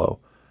follow.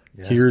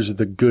 Yeah. Here's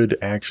the good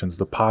actions,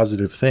 the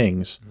positive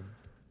things.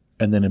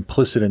 And then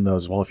implicit in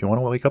those, well, if you want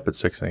to wake up at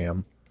 6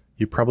 a.m.,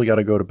 you probably got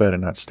to go to bed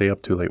and not stay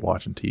up too late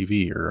watching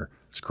TV or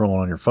scrolling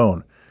on your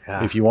phone.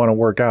 Yeah. If you want to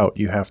work out,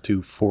 you have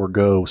to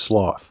forego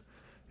sloth.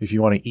 If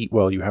you want to eat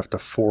well, you have to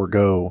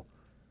forego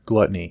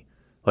gluttony.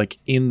 Like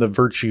in the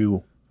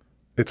virtue,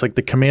 it's like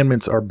the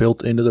commandments are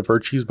built into the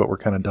virtues, but we're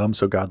kind of dumb.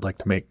 So God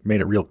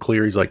made it real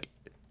clear. He's like,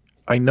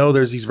 I know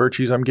there's these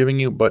virtues I'm giving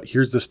you, but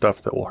here's the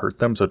stuff that will hurt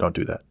them. So don't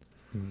do that.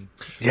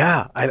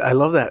 Yeah, I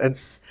love that. And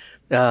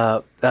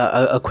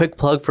a quick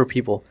plug for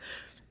people.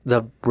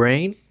 The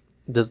brain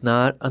does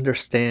not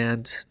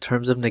understand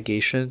terms of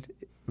negation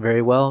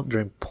very well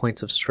during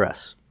points of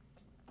stress.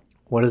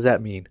 What does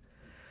that mean?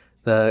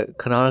 The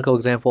canonical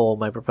example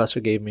my professor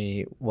gave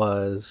me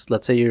was,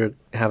 let's say you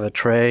have a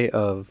tray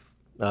of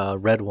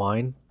red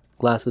wine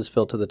glasses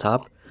filled to the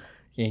top,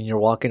 and you're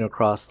walking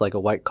across like a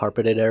white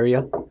carpeted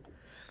area,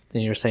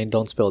 and you're saying,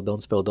 don't spill,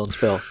 don't spill, don't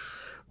spill.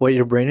 What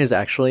your brain is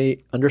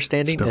actually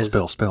understanding is...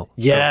 Spill.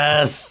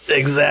 Yes,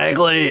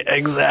 exactly.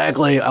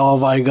 Oh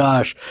my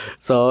gosh.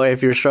 So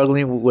if you're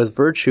struggling with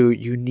virtue,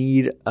 you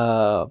need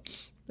an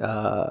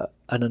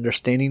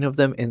understanding of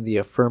them in the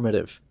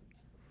affirmative.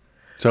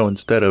 So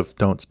instead of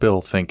don't spill,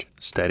 think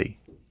steady.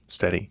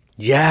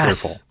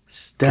 Yes. Careful.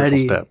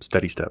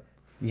 Steady step.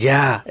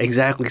 Yeah,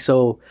 exactly.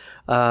 So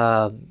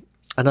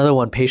another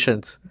one,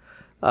 patience.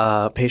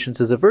 Patience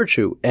is a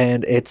virtue,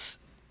 and it's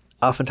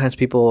oftentimes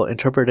people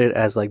interpret it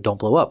as like, don't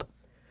blow up.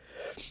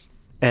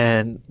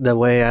 And the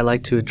way I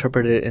like to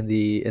interpret it in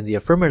the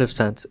affirmative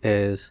sense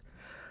is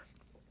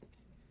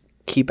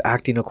keep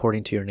acting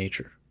according to your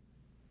nature.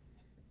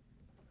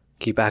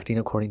 Keep acting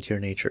according to your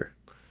nature.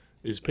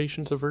 Is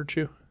patience a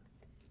virtue?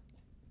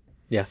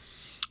 Yeah.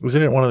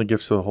 Wasn't it one of the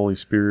gifts of the Holy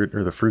Spirit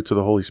or the fruits of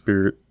the Holy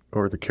Spirit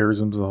or the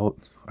charisms of the Holy...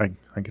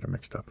 I get it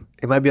mixed up.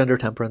 It might be under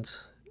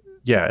temperance.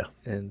 Yeah.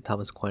 In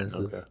Thomas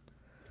Aquinas's. Okay.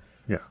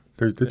 Yeah.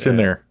 It's in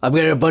there. I'm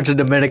getting a bunch of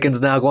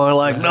Dominicans now going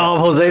like, no,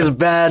 Jose's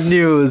bad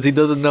news. He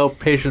doesn't know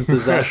patience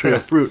is actually a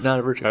fruit, not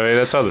a virtue. I mean,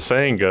 that's how the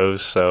saying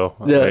goes. So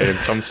I mean, in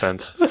some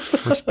sense.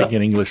 We're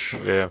speaking English.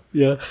 Yeah.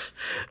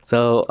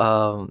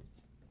 So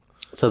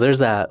there's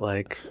that.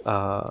 Like,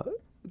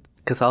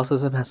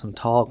 Catholicism has some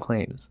tall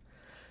claims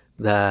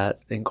that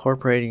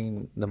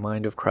incorporating the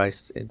mind of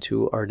Christ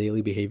into our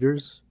daily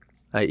behaviors,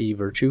 i.e.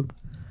 virtue,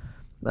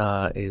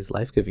 is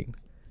life-giving.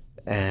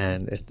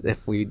 And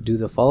if we do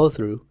the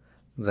follow-through,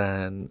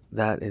 then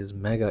that is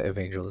mega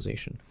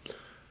evangelization.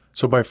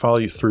 So by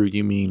follow through,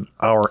 you mean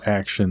our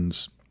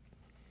actions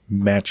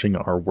matching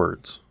our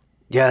words?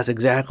 Yes,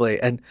 exactly.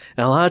 And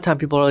a lot of time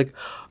people are like,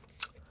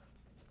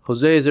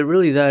 Jose, is it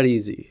really that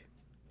easy?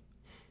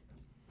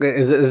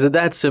 Is it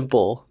that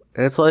simple?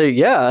 And it's like,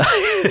 yeah,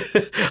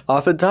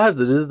 oftentimes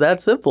it is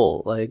that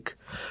simple. Like,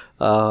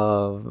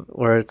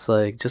 where it's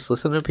like, just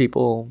listen to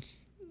people,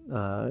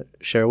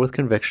 share with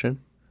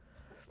conviction,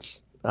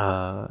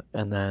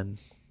 and then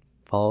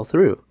follow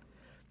through.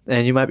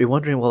 And you might be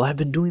wondering, well, I've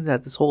been doing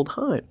that this whole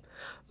time.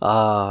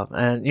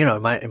 And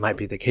it might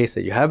be the case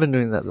that you have been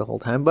doing that the whole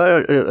time,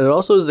 but it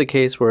also is the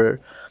case where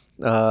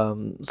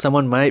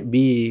someone might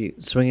be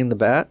swinging the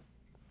bat,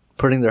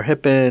 putting their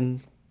hip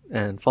in,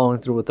 and following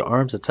through with their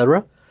arms,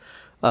 etc.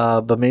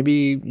 But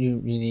maybe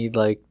you need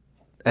like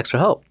extra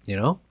help,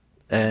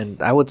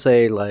 And I would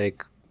say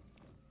like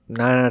 9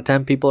 out of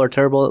 10 people are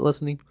terrible at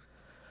listening,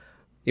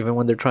 even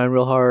when they're trying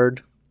real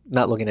hard.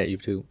 Not looking at you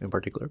two in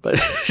particular,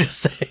 but just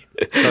saying.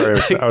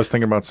 Sorry, I was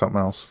thinking about something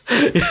else.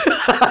 Thank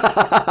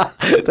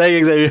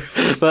you,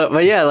 Xavier.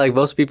 But yeah, like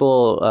most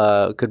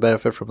people could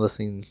benefit from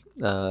listening,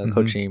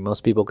 coaching.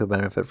 Most people could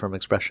benefit from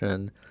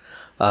expression.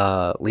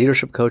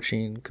 Leadership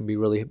coaching can be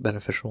really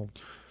beneficial.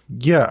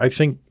 Yeah, I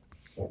think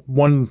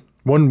one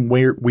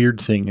weird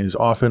thing is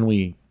often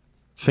we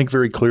think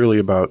very clearly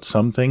about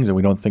some things and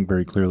we don't think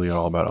very clearly at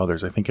all about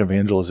others. I think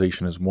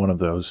evangelization is one of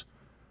those.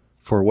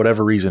 For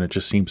whatever reason, it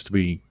just seems to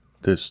be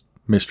this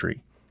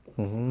mystery.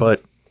 Mm-hmm.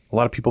 But a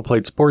lot of people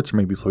played sports or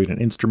maybe played an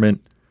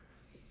instrument.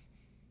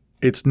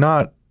 It's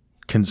not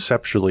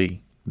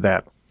conceptually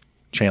that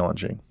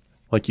challenging.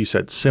 Like you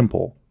said,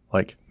 simple,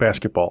 like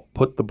basketball,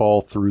 put the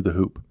ball through the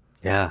hoop.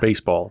 Yeah.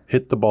 Baseball,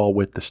 hit the ball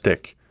with the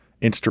stick.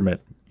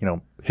 Instrument,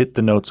 hit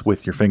the notes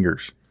with your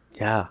fingers.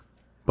 Yeah.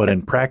 But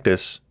in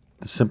practice,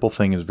 the simple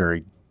thing is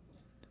very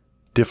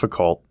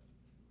difficult,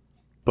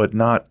 but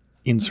not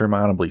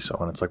insurmountably so.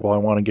 And it's like, well, I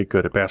want to get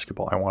good at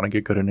basketball. I want to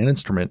get good at an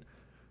instrument.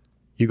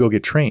 you go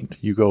get trained,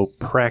 you go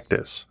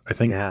practice. I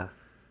think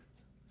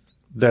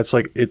that's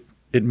like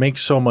it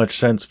makes so much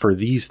sense for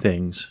these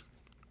things,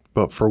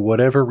 but for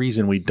whatever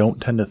reason, we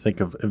don't tend to think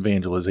of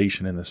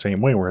evangelization in the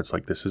same way, where it's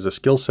like, this is a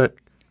skill set,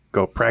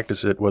 go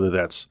practice it, whether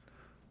that's,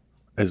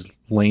 as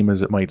lame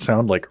as it might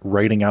sound, like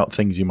writing out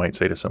things you might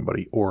say to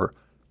somebody, or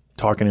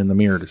talking in the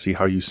mirror to see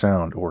how you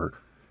sound, or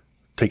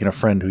taking a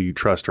friend who you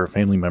trust or a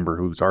family member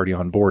who's already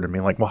on board and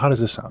being like, well, how does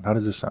this sound? How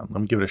does this sound?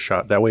 Let me give it a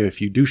shot. That way, if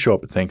you do show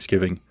up at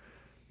Thanksgiving,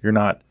 you're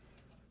not,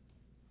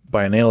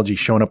 by analogy,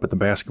 showing up at the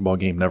basketball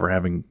game never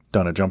having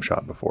done a jump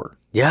shot before.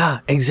 Yeah,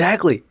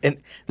 exactly. And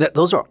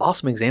those are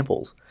awesome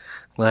examples.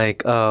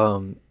 Like,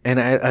 and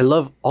I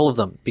love all of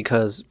them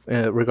because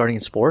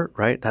regarding sport,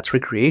 right, that's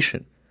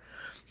recreation.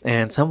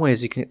 And in some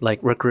ways you can, like,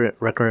 recreation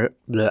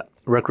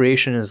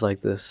is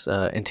like this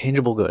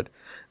intangible good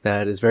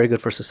that is very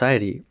good for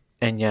society.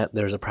 And yet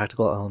there's a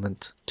practical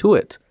element to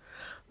it.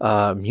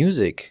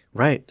 Music,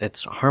 right,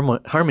 it's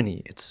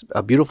harmony. It's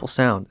a beautiful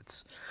sound.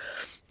 It's,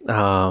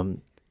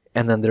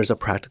 and then there's a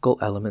practical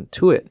element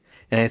to it.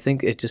 And I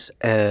think it just,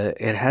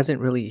 it hasn't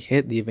really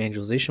hit the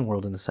evangelization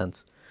world in a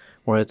sense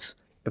where it's,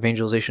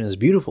 evangelization is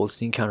beautiful. It's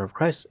the encounter of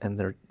Christ. And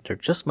there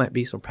just might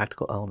be some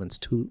practical elements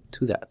to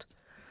that.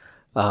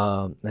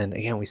 And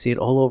again, we see it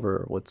all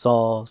over with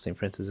Saul, St.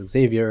 Francis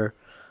Xavier,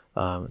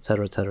 et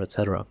cetera, et cetera, et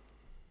cetera.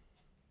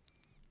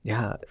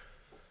 Yeah.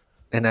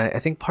 And I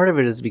think part of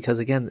it is because,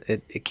 again,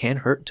 it can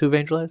hurt to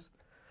evangelize.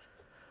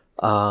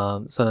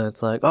 So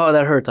it's like, oh,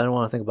 that hurts. I don't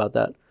want to think about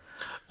that.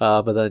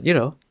 But then,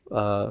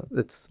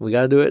 we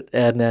got to do it.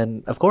 And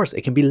then, of course,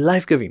 it can be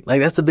life-giving. Like,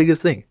 that's the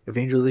biggest thing.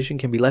 Evangelization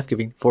can be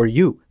life-giving for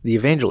you, the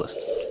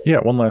evangelist. Yeah,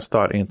 one last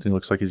thought. Anthony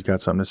looks like he's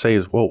got something to say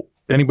is, well,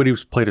 anybody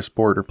who's played a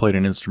sport or played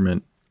an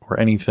instrument or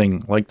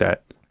anything like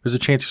that, there's a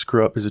chance you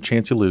screw up, there's a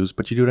chance you lose,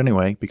 but you do it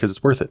anyway because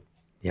it's worth it.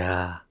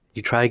 Yeah,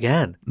 you try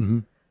again. Mm-hmm.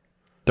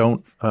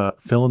 Don't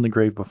fill in the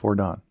grave before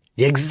dawn.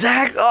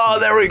 Exactly. Oh,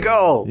 there we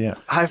go. Yeah.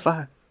 High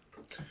five.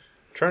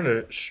 Trying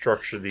to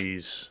structure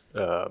these,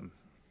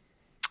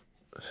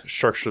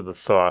 structure the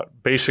thought.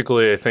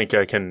 Basically, I think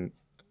I can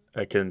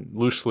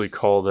loosely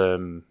call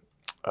them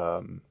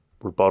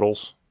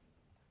rebuttals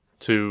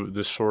to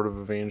this sort of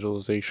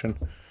evangelization.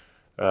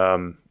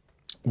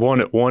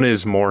 One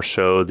is more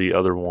so. The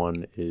other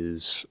one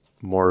is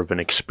more of an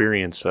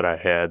experience that I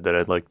had that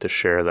I'd like to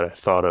share that I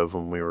thought of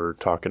when we were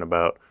talking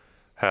about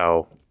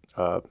how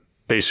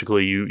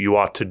basically you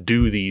ought to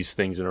do these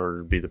things in order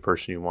to be the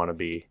person you want to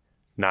be,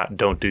 not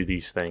don't do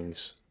these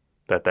things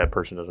that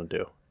person doesn't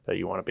do that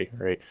you want to be,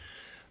 right?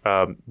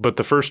 But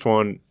the first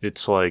one,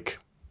 it's like,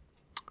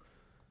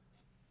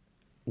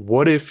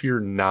 what if you're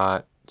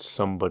not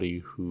somebody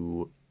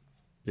who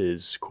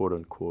is quote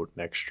unquote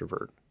an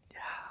extrovert?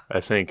 I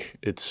think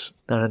it's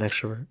not an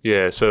extrovert.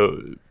 Yeah,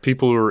 so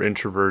people who are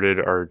introverted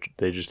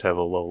they just have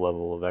a low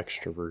level of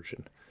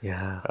extroversion.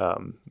 Yeah.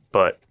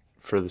 But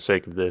for the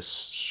sake of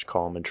this, just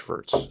call them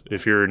introverts.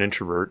 If you're an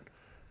introvert,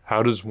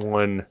 how does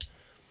one,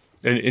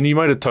 and you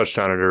might have touched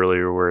on it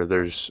earlier, where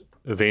there's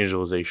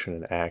evangelization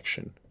in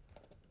action,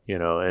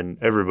 and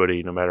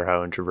everybody, no matter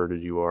how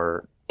introverted you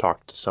are,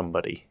 talk to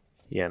somebody,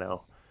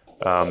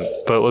 But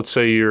let's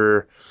say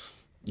you're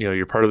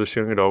part of this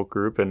young adult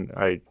group, and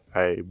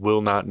I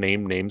will not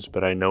name names,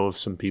 but I know of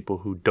some people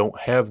who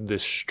don't have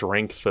this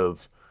strength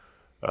of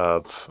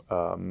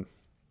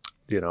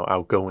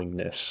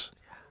outgoingness.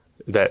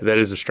 That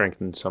is a strength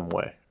in some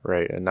way,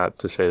 right? And not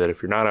to say that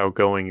if you're not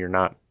outgoing, you're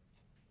not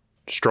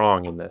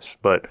strong in this.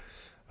 But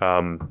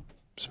some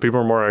people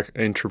are more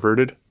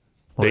introverted.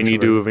 They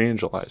need to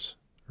evangelize,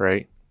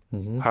 right?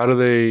 Mm-hmm. How do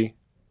they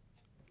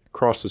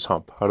cross this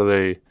hump? How do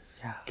they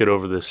get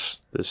over this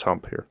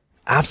hump here?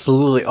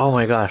 Absolutely. Oh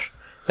my gosh.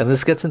 And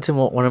this gets into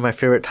one of my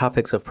favorite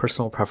topics of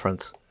personal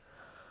preference.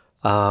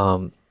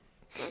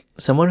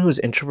 Someone who's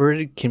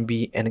introverted can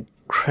be an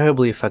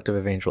incredibly effective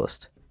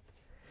evangelist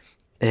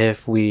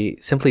if we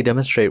simply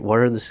demonstrate what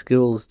are the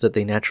skills that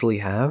they naturally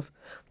have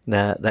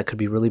that could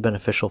be really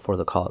beneficial for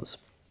the cause.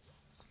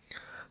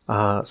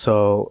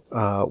 So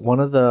one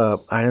of the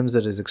items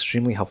that is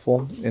extremely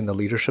helpful in the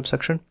leadership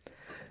section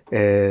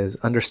is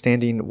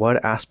understanding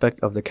what aspect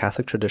of the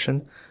Catholic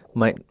tradition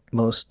might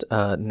most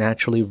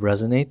naturally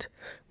resonate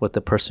with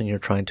the person you're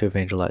trying to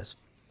evangelize.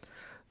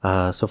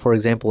 So for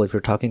example, if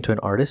you're talking to an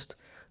artist,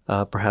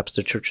 perhaps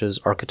the church's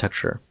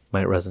architecture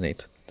might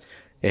resonate.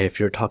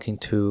 If you're talking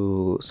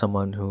to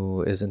someone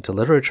who is into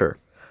literature,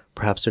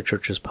 perhaps their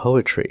church's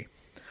poetry.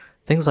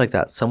 Things like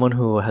that. Someone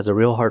who has a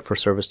real heart for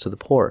service to the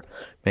poor,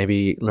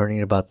 maybe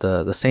learning about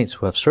the saints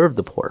who have served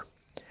the poor.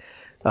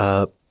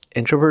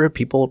 Introverted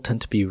people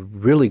tend to be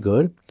really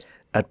good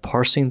at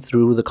parsing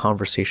through the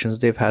conversations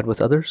they've had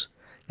with others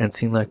and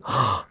seeing like,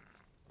 oh,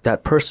 this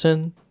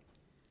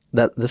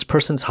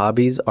person's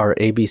hobbies are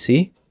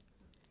ABC,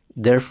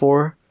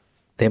 therefore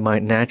they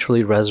might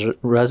naturally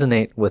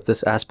resonate with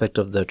this aspect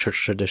of the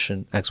church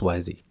tradition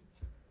XYZ.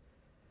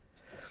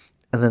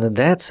 And then in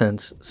that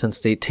sense, since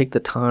they take the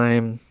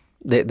time,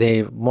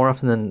 they more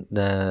often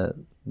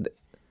than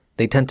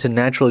they tend to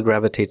naturally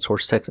gravitate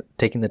towards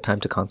taking the time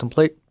to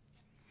contemplate.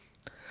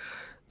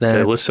 then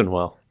They listen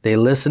well. They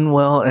listen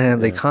well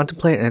and they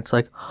contemplate, and it's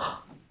like,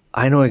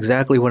 I know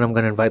exactly what I'm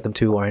going to invite them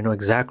to, or I know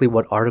exactly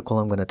what article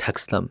I'm going to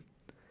text them.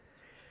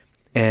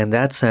 And in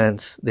that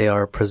sense, they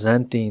are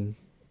presenting,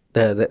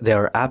 they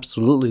are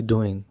absolutely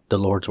doing the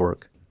Lord's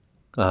work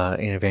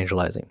in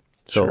evangelizing.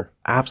 So Sure.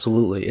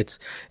 absolutely,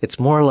 it's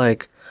more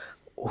like,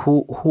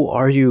 who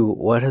are you?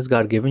 What has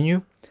God given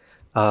you?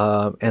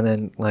 And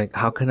then like,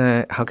 how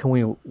can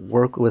we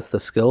work with the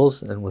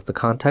skills and with the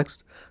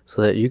context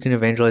so that you can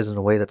evangelize in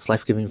a way that's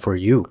life-giving for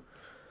you?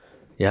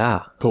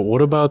 Yeah. But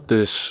what about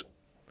this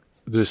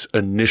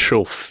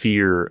initial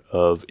fear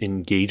of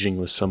engaging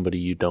with somebody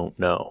you don't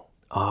know?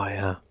 Oh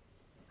yeah,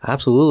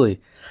 absolutely.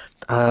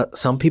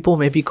 Some people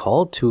may be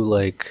called to,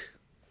 like,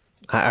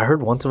 I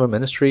heard once of a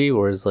ministry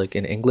where it's like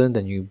in England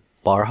and you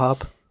bar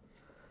hop,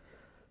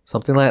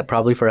 something like that,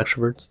 probably for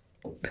extroverts.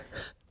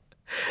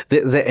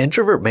 The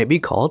introvert may be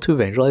called to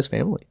evangelize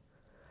family.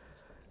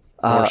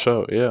 More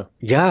so, yeah.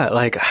 Yeah,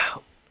 like,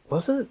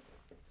 wasn't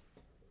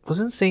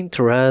Saint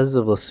Therese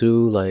of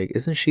Lisieux, like,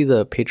 isn't she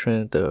the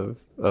patron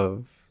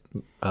of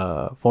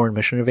foreign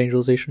mission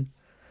evangelization?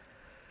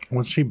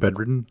 Was she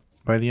bedridden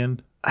by the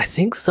end? I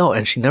think so,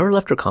 and she never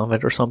left her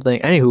convent or something.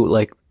 Anywho,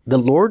 like, the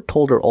Lord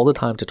told her all the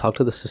time to talk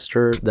to the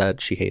sister that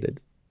she hated.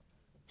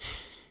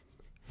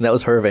 And that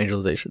was her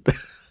evangelization.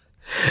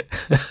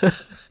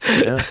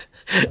 Yeah.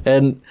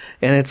 And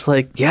it's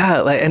like,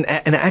 yeah, like, and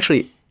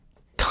actually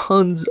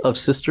tons of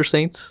sister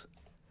saints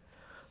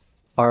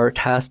are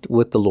tasked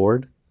by the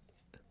Lord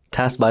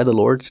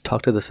to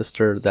talk to the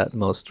sister that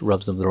most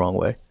rubs them the wrong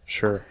way.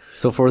 Sure.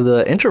 So for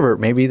the introvert,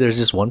 maybe there's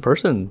just one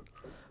person.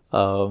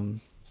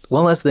 One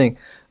last thing.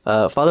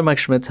 Father Mike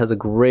Schmitz has a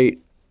great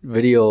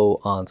video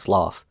on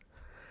sloth.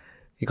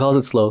 He calls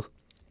it sloth.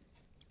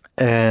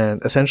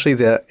 And essentially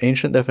the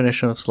ancient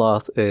definition of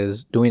sloth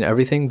is doing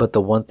everything but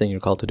the one thing you're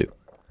called to do.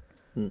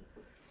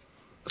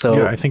 So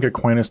Yeah, I think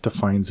Aquinas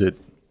defines it,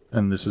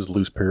 and this is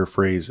loose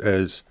paraphrase,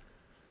 as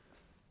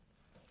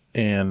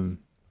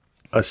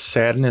a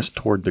sadness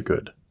toward the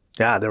good.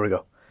 yeah, there we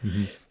go.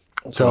 Mm-hmm.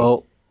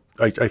 So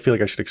I feel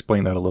like I should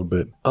explain that a little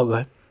bit. oh, go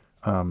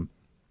ahead.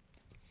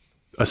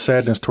 A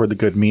sadness toward the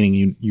good,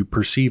 meaning you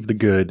perceive the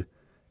good,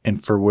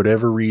 and for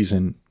whatever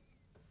reason,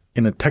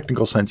 in a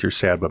technical sense, you're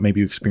sad, but maybe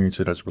you experience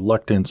it as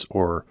reluctance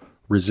or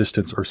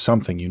resistance or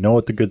something. You know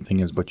what the good thing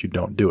is, but you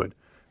don't do it.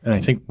 And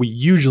I think we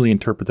usually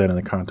interpret that in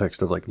the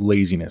context of like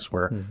laziness,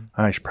 where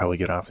I should probably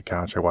get off the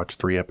couch. I watched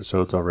 3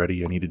 episodes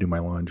already. I need to do my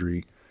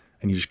laundry.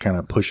 And you just kind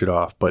of push it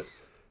off. But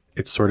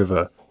it's sort of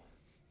an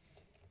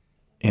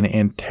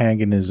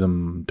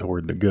antagonism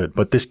toward the good.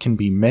 But this can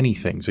be many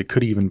things. It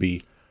could even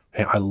be,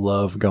 hey, I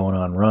love going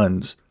on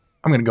runs.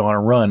 I'm going to go on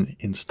a run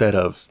instead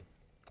of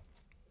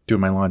doing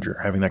my laundry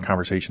or having that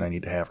conversation I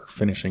need to have or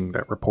finishing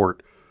that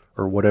report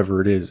or whatever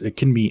it is. It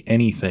can be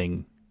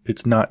anything.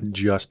 It's not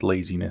just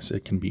laziness.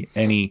 It can be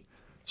any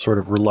sort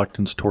of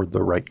reluctance toward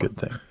the right good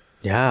thing.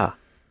 Yeah.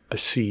 I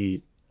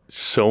see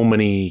so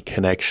many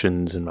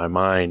connections in my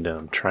mind, and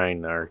I'm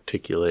trying to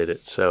articulate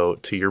it. So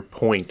to your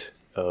point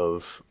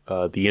of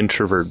the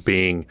introvert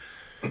being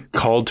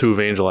called to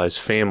evangelize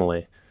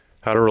family,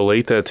 how to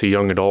relate that to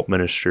young adult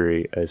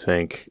ministry, I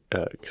think,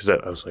 because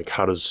I was like,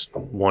 how does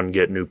one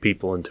get new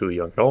people into a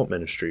young adult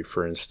ministry,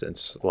 for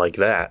instance, like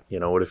that? You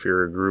know, what if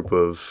you're a group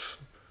of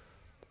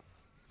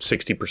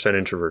 60%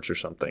 introverts or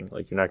something?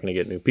 Like, you're not going to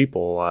get new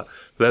people a lot.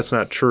 But that's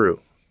not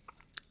true.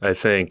 I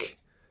think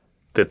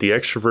that the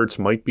extroverts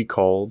might be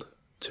called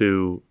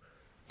to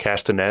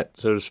cast a net,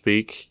 so to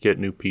speak, get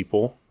new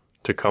people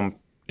to come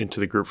into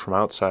the group from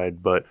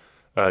outside. But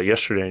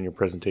yesterday in your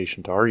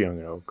presentation to our young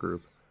adult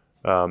group,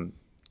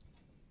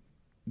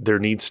 there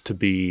needs to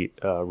be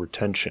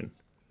retention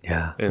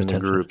in the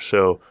group.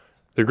 So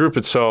the group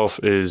itself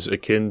is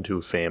akin to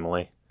a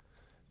family,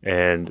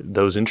 and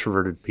those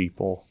introverted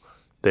people,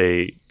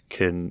 they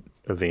can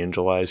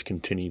evangelize,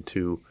 continue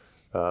to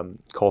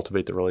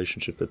cultivate the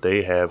relationship that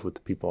they have with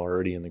the people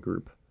already in the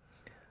group.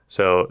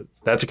 So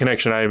that's a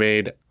connection I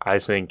made. I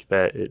think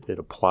that it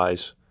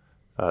applies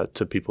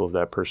to people of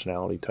that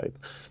personality type.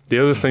 The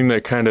other thing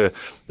that kind of,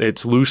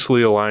 it's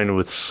loosely aligned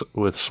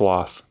with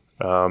sloth.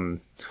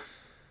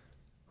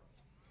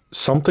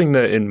 Something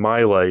that in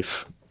my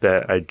life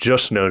that I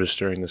just noticed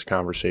during this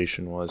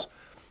conversation was,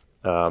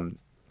 I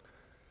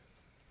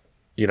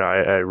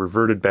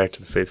reverted back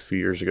to the faith a few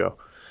years ago.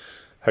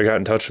 I got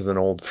in touch with an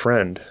old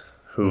friend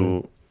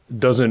who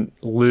doesn't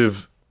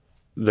live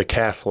the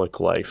Catholic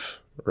life,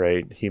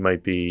 right? He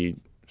might be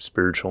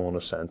spiritual in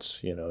a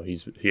sense. You know,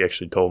 he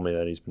actually told me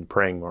that he's been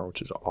praying more,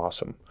 which is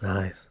awesome.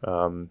 Nice.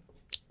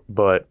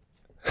 But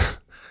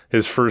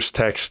his first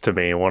text to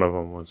me, one of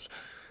them was,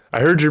 I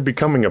heard you're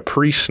becoming a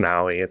priest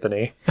now,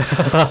 Anthony.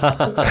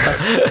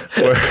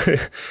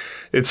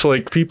 It's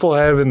like people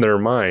have in their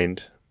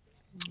mind,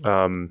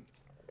 and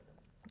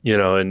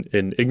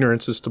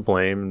ignorance is to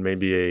blame, and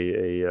maybe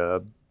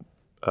a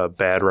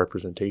bad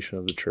representation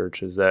of the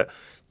church is that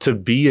to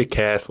be a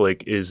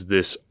Catholic is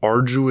this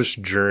arduous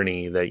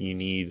journey that you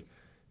need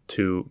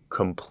to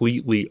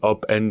completely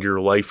upend your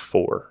life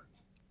for.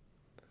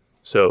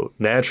 So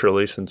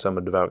naturally, since I'm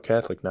a devout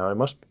Catholic now, I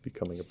must be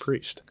becoming a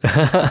priest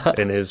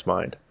in his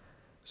mind.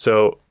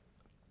 So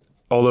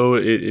although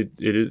it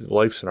is,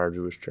 life's an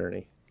arduous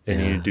journey,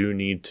 and you do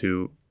need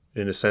to,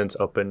 in a sense,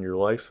 upend your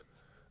life,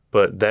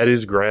 but that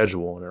is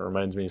gradual. And it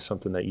reminds me of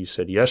something that you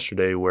said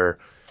yesterday, where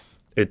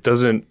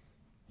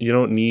you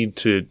don't need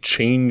to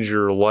change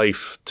your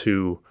life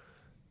to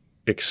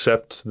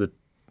accept the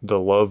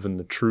love and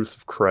the truth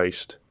of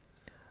Christ.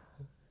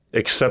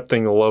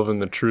 Accepting the love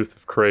and the truth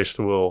of Christ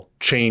will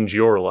change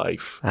your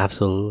life.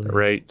 Absolutely.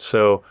 Right?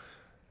 So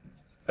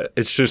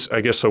it's just,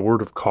 I guess, a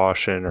word of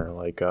caution, or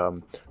like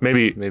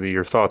maybe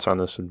your thoughts on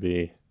this would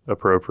be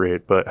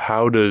appropriate, but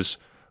how does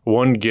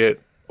one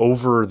get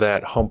over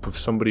that hump of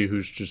somebody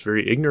who's just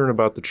very ignorant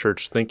about the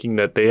church, thinking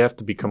that they have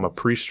to become a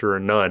priest or a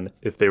nun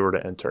if they were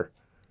to enter?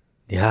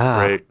 Yeah.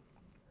 Right?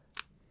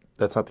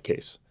 That's not the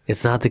case.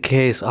 It's not the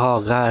case.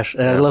 Oh, gosh.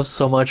 And I love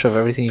so much of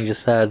everything you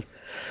just said.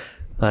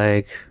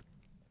 Like,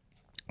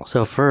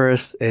 so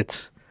first,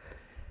 it's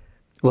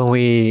when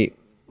we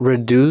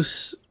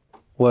reduce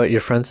what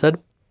your friend said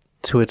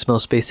to its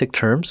most basic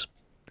terms,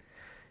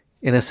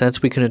 in a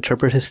sense, we can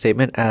interpret his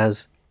statement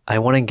as, I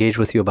want to engage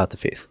with you about the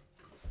faith.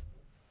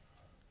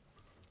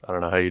 I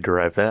don't know how you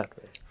derive that.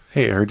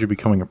 Hey, I heard you're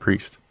becoming a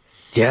priest.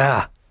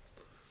 Yeah.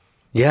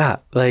 Yeah.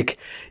 Like,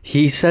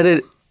 he said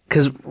it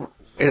because,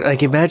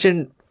 like,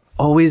 imagine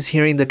always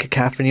hearing the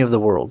cacophony of the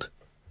world,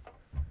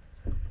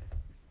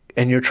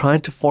 and you're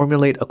trying to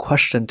formulate a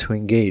question to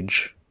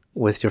engage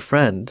with your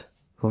friend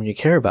whom you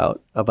care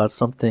about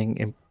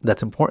something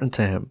that's important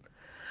to him.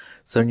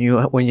 So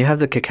when you have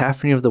the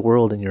cacophony of the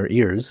world in your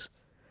ears,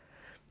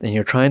 and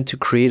you're trying to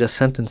create a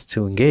sentence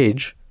to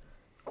engage,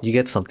 you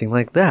get something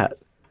like that.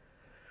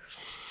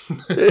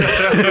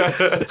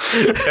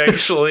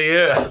 Actually,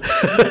 yeah.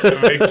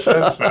 It makes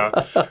sense now.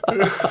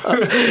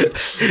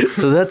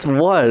 So that's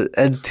one.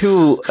 And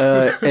two,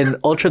 in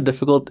ultra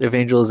difficult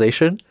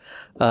evangelization,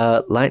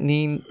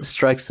 lightning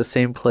strikes the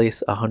same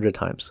place 100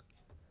 times.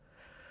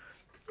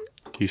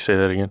 Can you say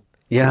that again?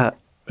 Yeah.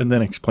 And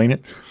then explain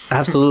it.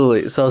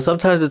 Absolutely. So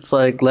sometimes it's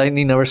like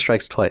lightning never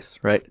strikes twice,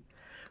 right?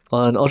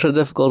 On ultra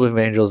difficult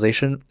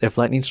evangelization, if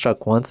lightning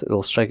struck once,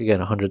 it'll strike again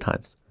 100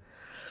 times.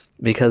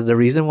 Because the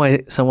reason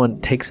why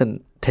someone takes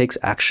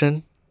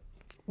action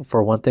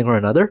for one thing or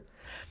another,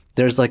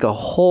 there's like a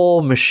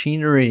whole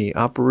machinery,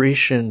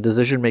 operation,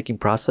 decision-making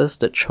process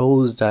that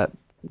chose that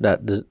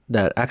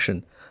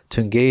action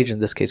to engage, in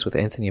this case with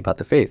Anthony, about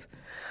the faith.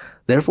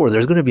 Therefore,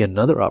 there's going to be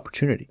another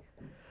opportunity.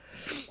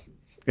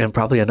 And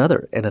probably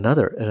another, and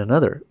another, and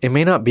another. It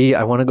may not be,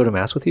 I want to go to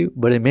Mass with you,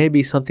 but it may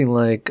be something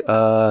like,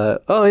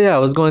 oh yeah, I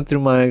was going through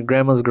my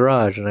grandma's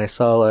garage and I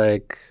saw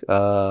like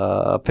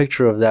a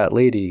picture of that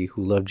lady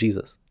who loved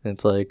Jesus. And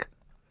it's like,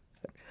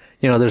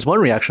 there's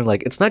one reaction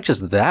like, it's not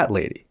just that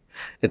lady,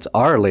 it's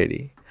Our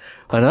Lady.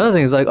 Another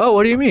thing is like, oh,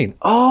 what do you mean?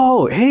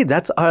 Oh, hey,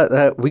 that's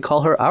we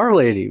call her Our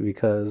Lady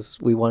because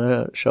we want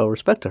to show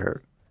respect to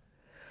her.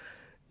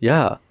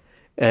 Yeah.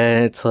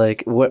 And it's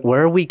like,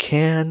 where we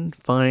can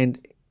find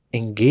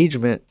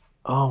engagement,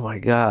 oh my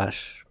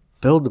gosh,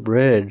 build the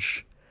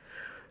bridge.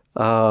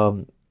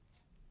 Imagine,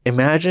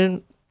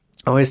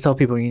 I always tell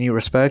people you need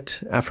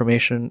respect,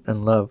 affirmation,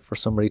 and love for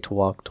somebody to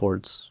walk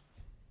towards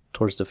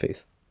the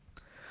faith.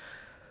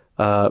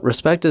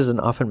 Respect is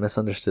an often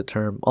misunderstood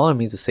term. All it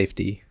means is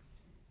safety.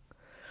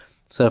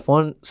 So if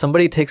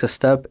somebody takes a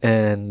step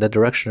in the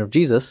direction of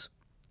Jesus,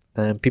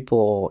 and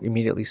people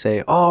immediately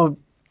say, oh,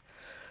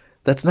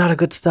 that's not a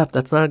good step,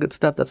 that's not a good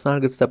step, that's not a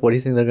good step, what do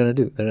you think they're going to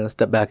do? They're going to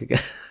step back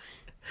again.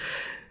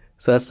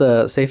 So that's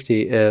the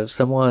safety. If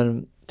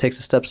someone takes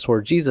the steps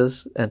toward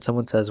Jesus and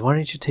someone says, why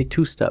don't you take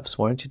 2 steps?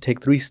 Why don't you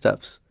take 3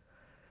 steps?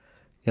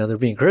 They're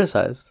being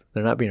criticized.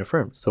 They're not being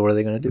affirmed. So what are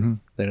they going to do? Mm-hmm.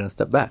 They're going to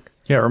step back.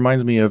 Yeah, it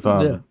reminds me of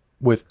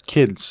with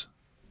kids,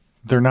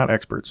 they're not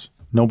experts.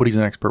 Nobody's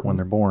an expert when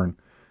they're born.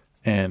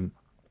 And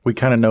we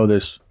kind of know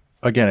this.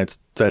 Again, it's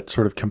that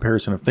sort of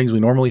comparison of things we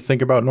normally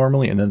think about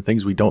normally and then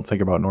things we don't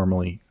think about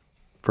normally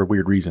for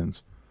weird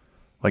reasons.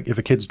 Like if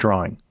a kid's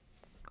drawing,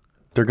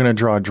 they're going to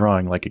draw a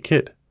drawing like a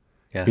kid.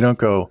 Yeah. You don't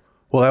go,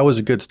 well, that was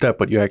a good step,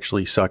 but you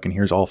actually suck, and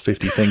here's all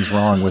 50 things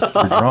wrong with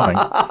your drawing.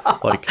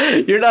 Like,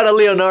 you're not a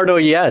Leonardo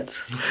yet.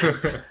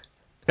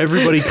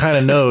 Everybody kind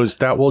of knows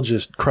that will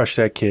just crush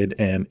that kid,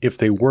 and if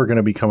they were going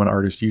to become an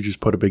artist, you just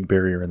put a big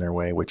barrier in their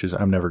way, which is,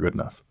 I'm never good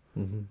enough.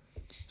 Mm-hmm.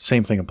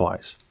 Same thing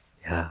applies.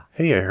 Yeah.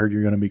 Hey, I heard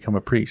you're going to become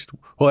a priest.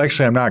 Well,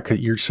 actually, I'm not, because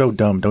you're so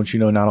dumb. Don't you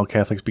know not all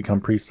Catholics become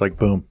priests? Like,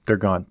 boom, they're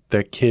gone.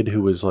 That kid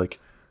who was like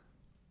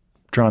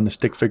drawing the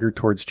stick figure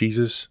towards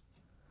Jesus,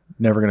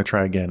 never going to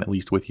try again, at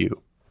least with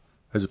you.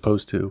 As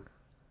opposed to,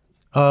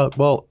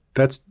 well,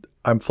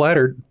 I'm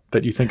flattered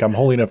that you think I'm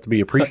holy enough to be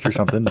a priest or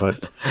something,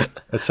 but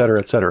et cetera,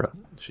 et cetera.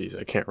 Jeez,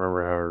 I can't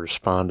remember how I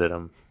responded.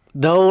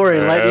 Don't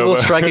worry, lightning will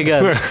strike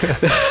again.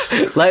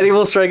 Lightning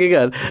will strike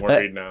again. I'm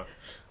worried now.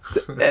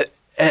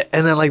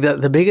 And then like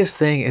the biggest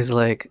thing is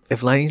like,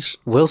 if lightning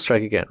will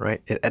strike again,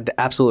 right? It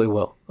absolutely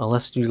will,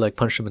 unless you like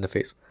punch him in the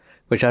face,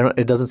 which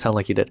it doesn't sound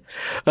like you did.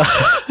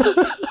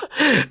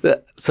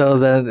 So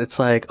then it's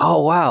like,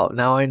 oh wow,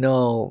 now I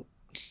know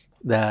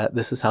that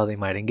this is how they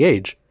might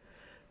engage.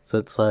 So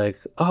it's like,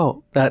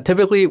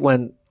 typically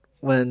when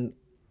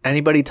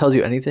anybody tells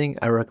you anything,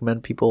 I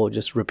recommend people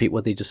just repeat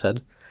what they just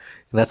said.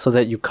 And that's so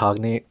that you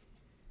cognate,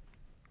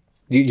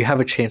 you have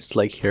a chance to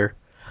like hear.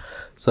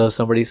 So if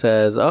somebody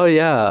says, oh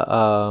yeah,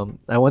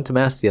 I went to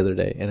mass the other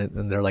day,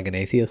 and they're like an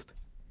atheist,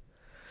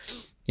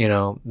 you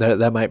know,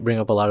 that might bring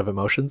up a lot of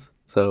emotions.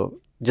 So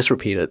just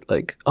repeat it,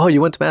 like, oh,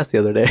 you went to mass the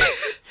other day.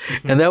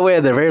 And that way,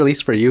 at the very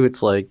least for you,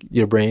 it's like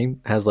your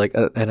brain has like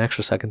an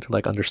extra second to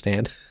like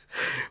understand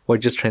what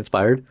just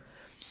transpired.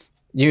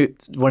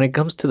 When it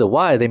comes to the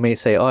why, they may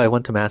say, oh, I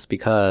went to mass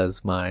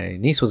because my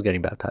niece was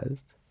getting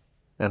baptized,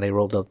 and they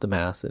rolled up the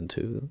mass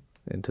into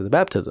the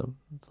baptism.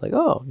 It's like,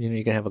 oh, you know,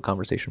 you can have a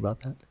conversation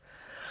about that.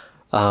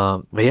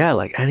 But yeah,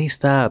 like any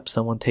step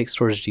someone takes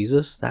towards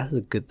Jesus, that is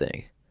a good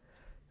thing.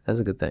 That's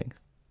a good thing.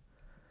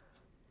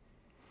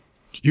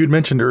 You had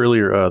mentioned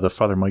earlier the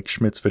Father Mike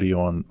Schmidt's video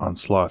on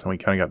sloth, and we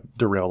kind of got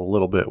derailed a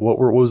little bit. What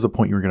was the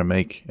point you were going to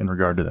make in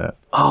regard to that?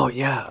 Oh,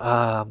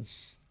 yeah.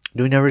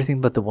 Doing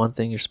everything but the one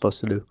thing you're supposed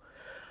to do.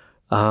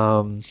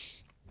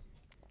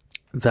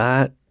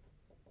 That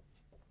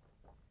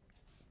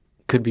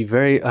could be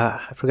very...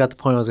 I forgot the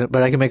point I was going to...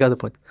 But I can make other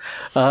points.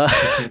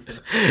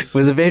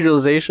 With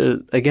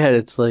evangelization, again,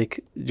 it's like,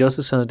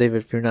 Joseph, son of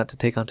David, fear not to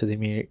take on to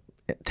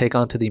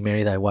thee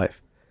Mary thy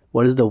wife.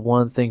 What is the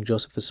one thing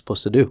Joseph is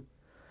supposed to do?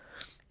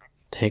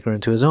 Take her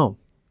into his home.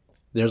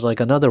 There's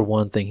like another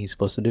one thing he's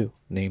supposed to do.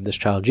 Name this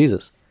child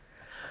Jesus.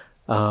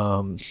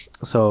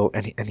 So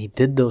he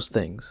did those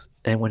things.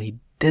 And when he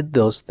did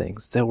those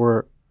things, there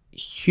were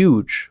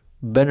huge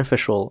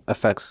beneficial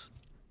effects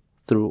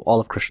through all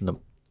of Christendom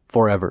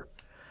forever.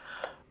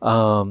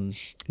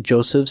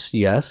 Joseph's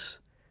yes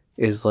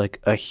is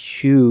like a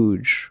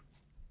huge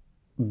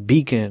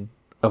beacon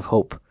of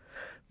hope,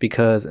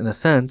 because in a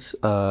sense,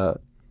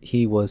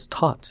 he was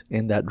taught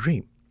in that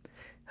dream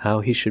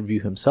how he should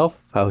view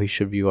himself, how he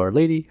should view Our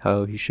Lady,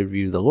 how he should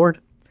view the Lord.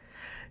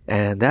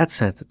 And in that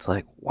sense, it's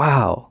like,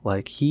 wow,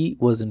 like he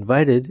was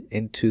invited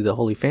into the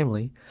Holy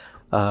Family,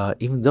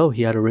 even though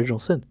he had original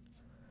sin.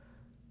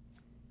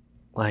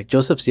 Like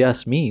Joseph's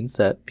yes means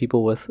that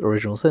people with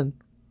original sin,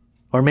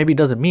 or maybe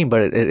doesn't mean,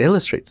 but it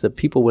illustrates that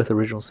people with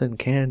original sin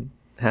can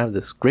have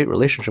this great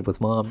relationship with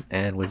mom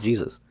and with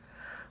Jesus,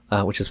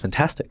 which is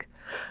fantastic.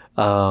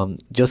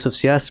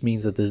 Joseph's yes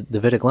means that the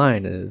Davidic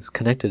line is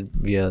connected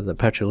via the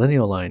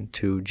patrilineal line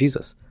to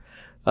Jesus,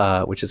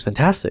 which is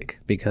fantastic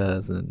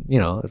because, you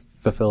know, it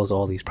fulfills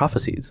all these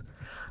prophecies.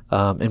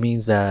 It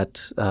means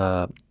that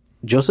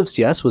Joseph's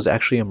yes was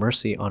actually a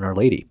mercy on Our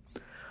Lady,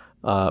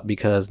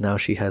 because now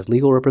she has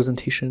legal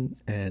representation,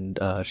 and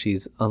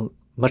she's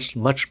much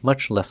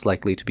less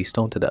likely to be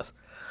stoned to death,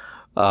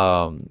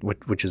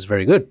 which is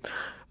very good.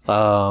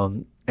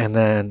 And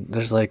then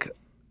there's like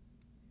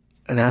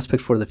an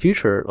aspect for the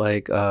future,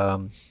 like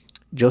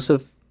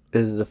Joseph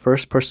is the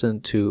first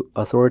person to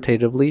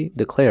authoritatively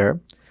declare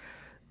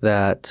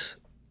that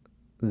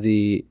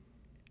the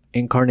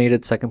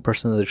incarnated second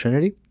person of the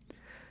Trinity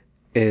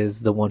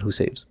is the one who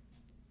saves.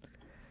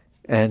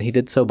 And he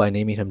did so by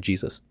naming him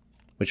Jesus,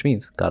 which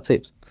means God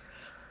saves.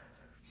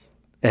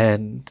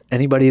 And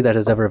anybody that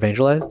has ever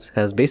evangelized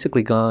has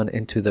basically gone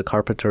into the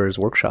carpenter's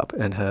workshop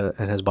and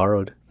has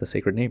borrowed the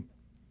sacred name.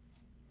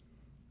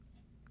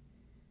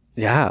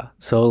 Yeah.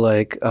 So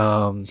like,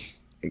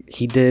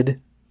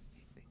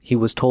 he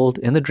was told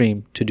in the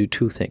dream to do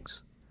two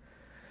things.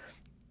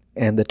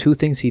 And the two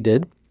things he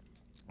did,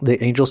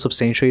 the angel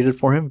substantiated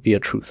for him via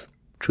truth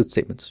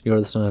statements. You are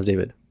the son of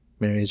David.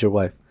 Mary is your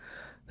wife.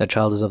 That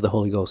child is of the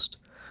Holy Ghost.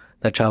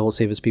 That child will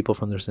save his people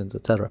from their sins,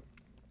 etc.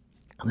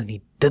 And then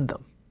he did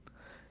them.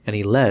 And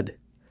he led.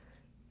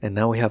 And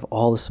now we have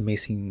all this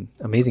amazing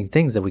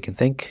things that we can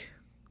think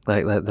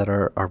like that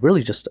are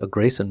really just a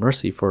grace and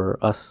mercy for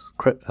us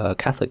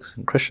Catholics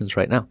and Christians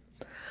right now.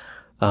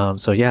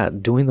 So yeah,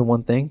 doing the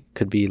one thing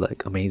could be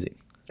like amazing.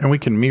 And we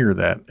can mirror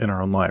that in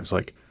our own lives.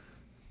 Like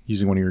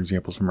using one of your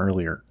examples from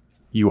earlier,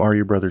 you are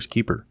your brother's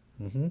keeper.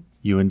 Mm-hmm.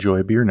 You enjoy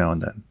a beer now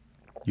and then.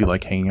 You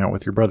like hanging out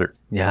with your brother.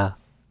 Yeah.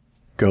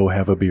 Go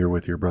have a beer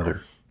with your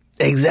brother.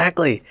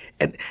 Exactly.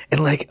 And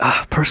like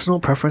personal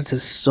preference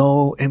is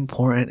so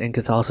important in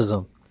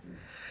Catholicism.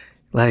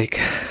 Like,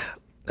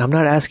 I'm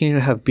not asking you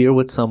to have beer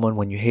with someone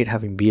when you hate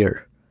having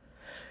beer.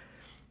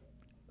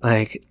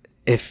 Like,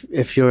 if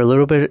you're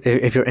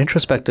if you're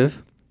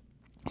introspective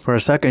for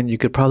a second, you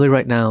could probably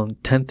write down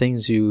 10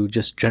 things you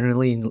just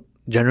generally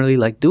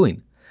like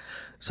doing.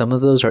 Some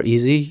of those are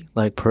easy,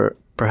 like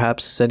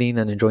perhaps sitting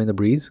and enjoying the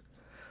breeze.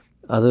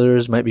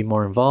 Others might be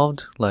more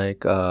involved,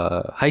 like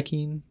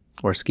hiking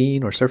or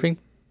skiing or surfing.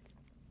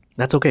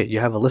 That's okay. You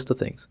have a list of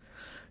things.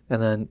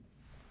 And then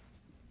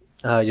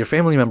your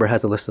family member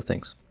has a list of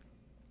things.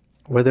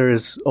 Where there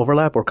is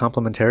overlap or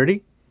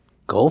complementarity,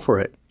 go for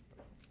it.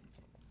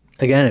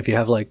 Again, if you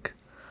have like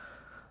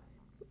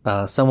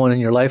someone in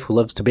your life who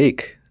loves to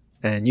bake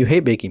and you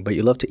hate baking, but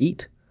you love to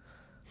eat,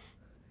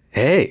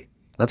 hey,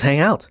 let's hang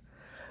out.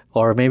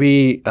 Or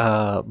maybe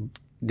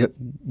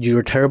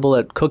you're terrible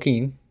at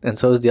cooking and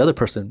so is the other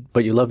person,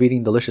 but you love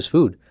eating delicious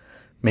food.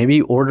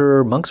 Maybe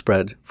order monk's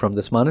bread from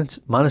this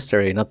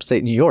monastery in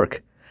upstate New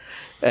York,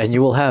 and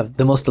you will have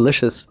the most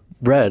delicious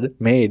bread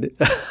made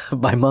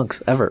by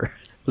monks ever.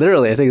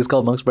 Literally, I think it's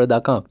called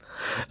monksbread.com.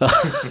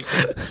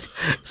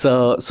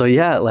 So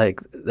yeah, like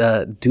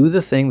do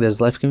the thing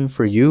that's life-giving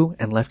for you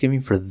and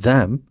life-giving for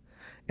them,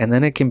 and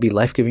then it can be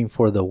life-giving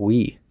for the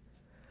we.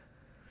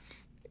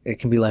 It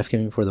can be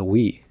life-giving for the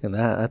we, and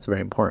that's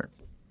very important.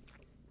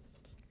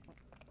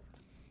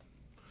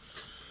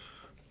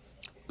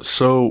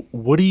 So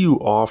what do you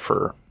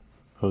offer,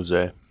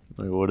 Jose?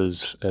 Like, what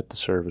does At the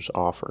Service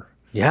offer?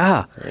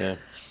 Yeah.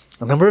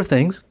 A number of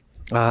things.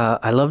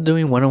 I love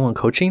doing one-on-one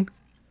coaching.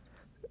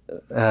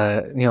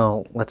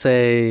 Let's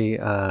say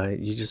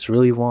you just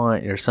really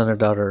want your son or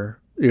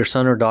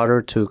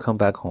daughter to come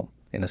back home,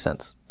 in a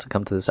sense, to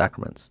come to the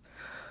sacraments,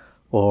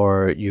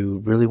 or you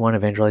really want to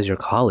evangelize your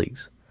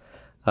colleagues,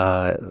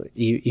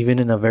 even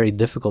in a very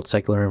difficult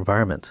secular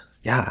environment.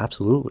 Yeah,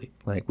 absolutely.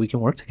 Like, we can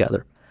work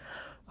together.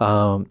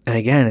 And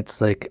again,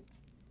 it's like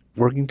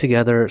working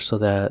together so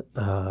that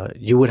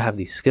you would have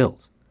these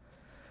skills.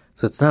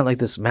 So it's not like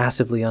this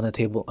massively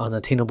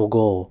unattainable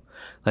goal.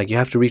 Like, you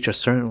have to reach a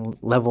certain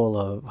level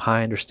of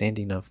high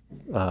understanding of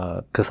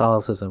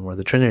Catholicism or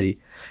the Trinity.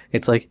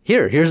 It's like,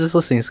 here's this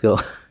listening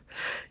skill.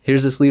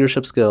 Here's this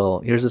leadership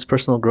skill. Here's this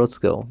personal growth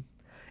skill.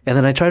 And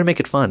then I try to make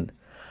it fun.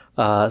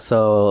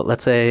 So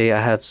let's say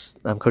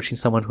I'm coaching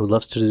someone who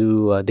loves to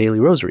do a daily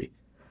rosary.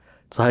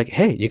 It's like,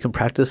 hey, you can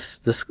practice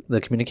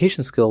the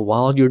communication skill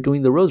while you're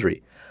doing the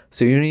rosary.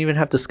 So you don't even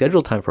have to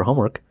schedule time for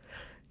homework.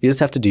 You just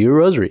have to do your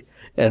rosary.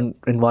 And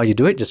while you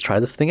do it, just try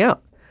this thing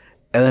out.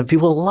 And then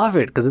people love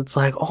it because it's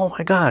like, oh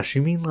my gosh,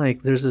 you mean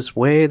like there's this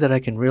way that I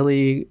can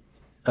really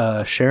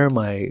share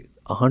my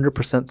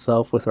 100%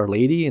 self with Our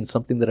Lady and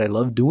something that I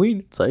love doing?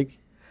 It's like,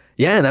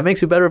 yeah, and that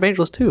makes you a better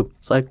evangelist too.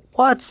 It's like,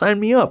 what? Sign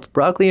me up.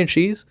 Broccoli and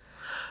cheese.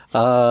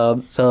 So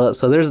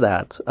there's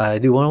that. I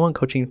do one-on-one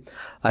coaching.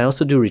 I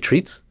also do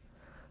retreats.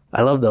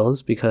 I love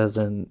those because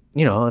then,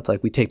 it's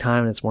like we take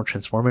time and it's more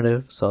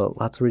transformative. So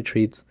lots of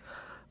retreats.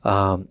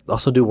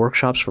 Also do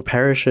workshops for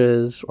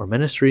parishes or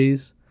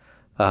ministries.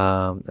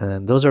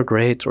 And those are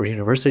great, or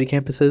university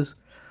campuses.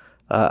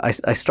 I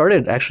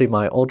started actually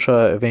my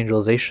ultra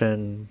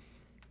evangelization,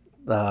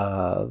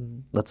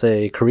 let's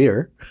say,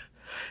 career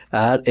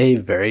at a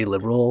very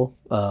liberal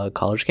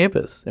college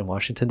campus in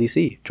Washington,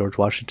 D.C., George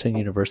Washington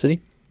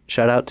University.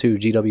 Shout out to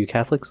GW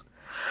Catholics.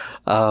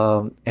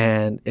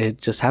 And it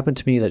just happened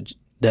to me that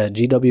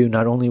GW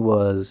not only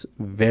was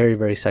very,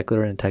 very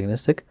secular and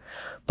antagonistic,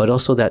 but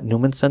also that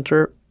Newman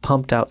Center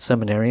pumped out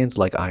seminarians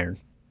like iron.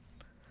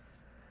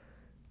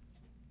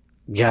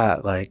 Yeah,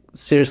 like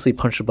seriously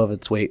punched above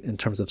its weight in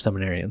terms of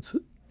seminarians.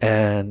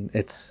 And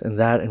it's in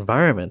that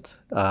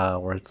environment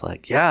where it's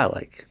like, yeah,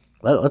 like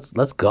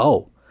let's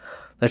go.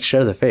 Let's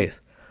share the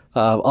faith.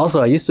 Also,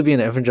 I used to be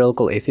an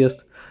evangelical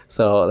atheist,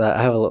 so that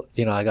I have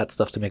I got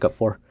stuff to make up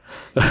for.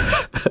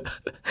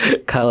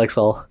 Kind of like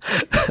Saul.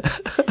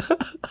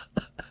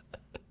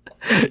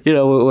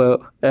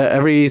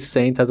 Every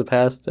saint has a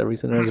past, every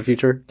sinner has a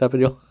future type of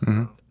deal.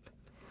 Mm-hmm.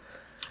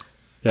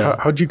 Yeah.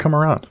 How'd you come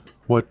around?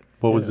 What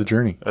was the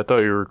journey? I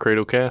thought you were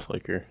cradle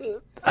Catholic.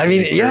 I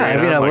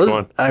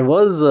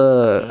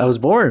was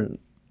born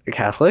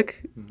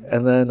Catholic,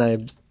 and then I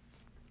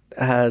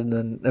had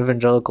an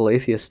evangelical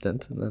atheist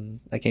stint, and then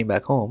I came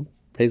back home.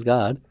 Praise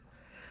God.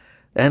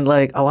 And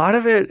like a lot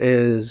of it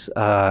is,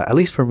 at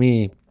least for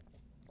me,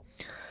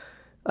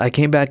 I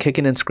came back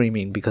kicking and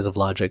screaming because of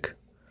logic.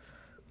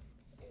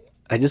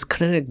 I just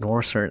couldn't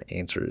ignore certain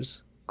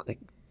answers. Like,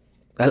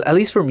 at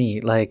least for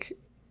me, like,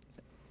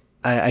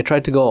 I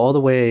tried to go all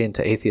the way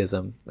into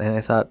atheism, and I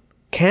thought,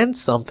 can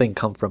something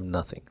come from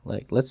nothing?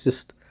 Like,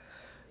 let's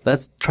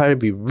try to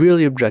be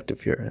really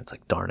objective here. And it's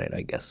like, darn it,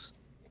 I guess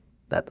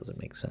that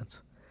doesn't make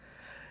sense.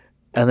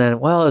 And then,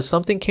 well, if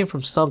something came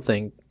from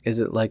something, is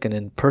it like an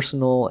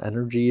impersonal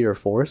energy or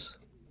force?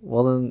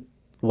 Well, then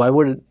why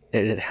would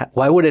it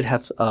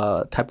have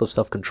a type of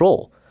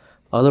self-control?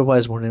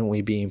 Otherwise, wouldn't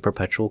we be in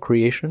perpetual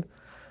creation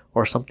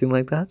or something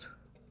like that?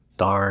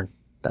 Darn,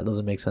 that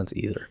doesn't make sense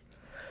either.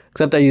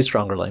 Except I used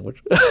stronger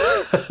language.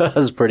 I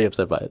was pretty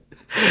upset by it.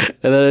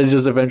 And then I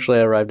just eventually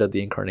arrived at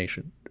the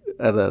incarnation.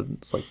 And then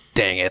it's like,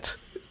 dang it,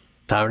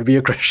 time to be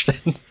a Christian.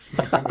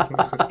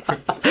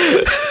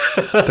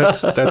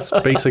 That's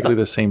basically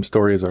the same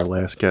story as our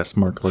last guest,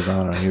 Mark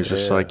Lozano. He was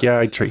just like,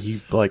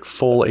 he like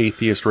full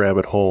atheist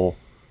rabbit hole,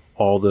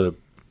 all the,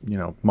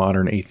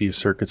 modern atheist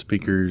circuit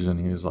speakers. And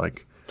he was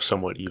like,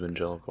 somewhat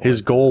evangelical.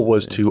 His goal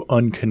was to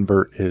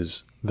unconvert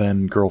his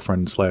then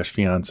girlfriend /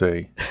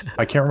 fiance.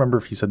 I can't remember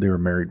if he said they were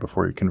married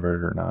before he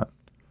converted or not,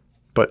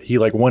 but he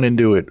like went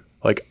into it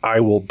like, I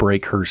will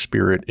break her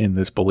spirit in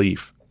this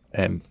belief,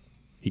 and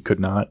he could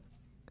not.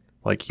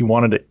 Like, he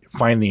wanted to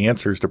find the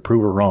answers to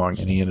prove her wrong,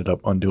 and he ended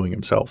up undoing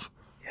himself.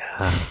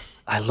 Yeah,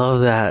 I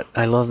love that.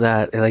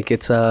 Like,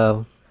 it's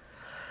I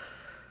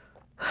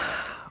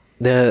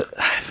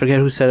forget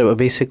who said it, but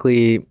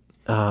basically,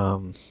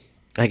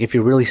 like, if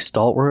you're really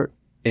stalwart,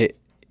 it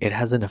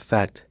has an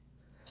effect.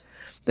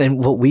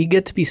 And what we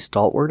get to be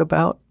stalwart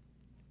about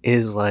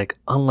is like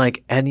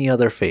unlike any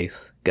other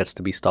faith gets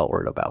to be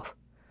stalwart about.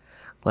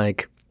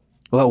 Like,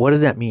 well, what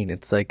does that mean?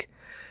 It's like,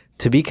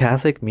 to be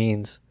Catholic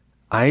means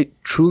I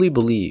truly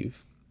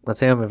believe, let's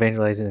say I'm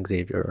evangelizing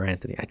Xavier or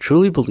Anthony, I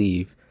truly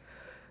believe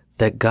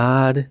that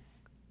God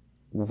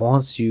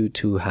wants you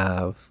to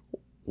have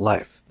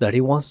life, that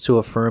he wants to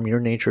affirm your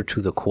nature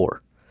to the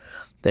core,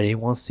 that he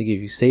wants to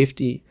give you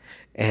safety,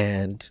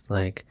 and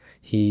like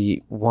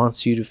he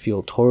wants you to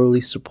feel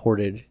totally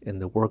supported in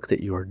the work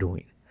that you are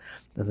doing.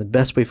 And the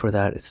best way for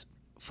that is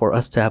for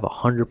us to have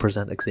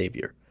 100%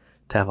 Xavier,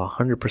 to have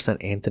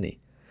 100% Anthony.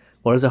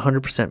 What does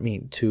 100%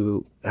 mean?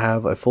 To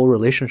have a full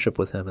relationship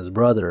with him as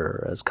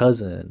brother, as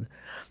cousin,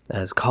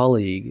 as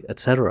colleague,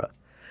 etc.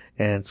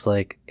 And it's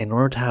like, in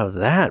order to have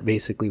that,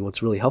 basically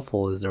what's really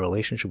helpful is the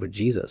relationship with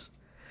Jesus.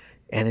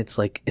 And it's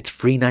like, it's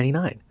free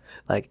 99.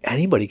 Like,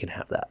 anybody can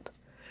have that.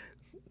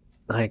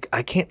 Like,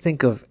 I can't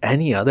think of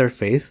any other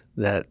faith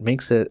that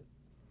makes it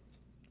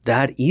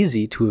that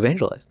easy to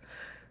evangelize.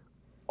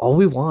 All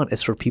we want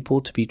is for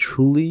people to be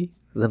truly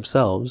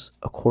themselves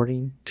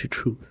according to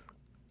truth.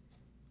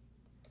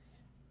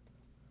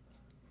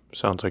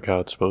 Sounds like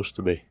how it's supposed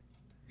to be.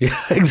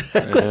 Yeah,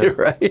 exactly,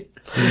 right?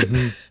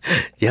 Mm-hmm.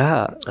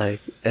 Yeah, like,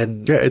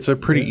 and yeah, it's a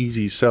pretty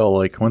easy sell.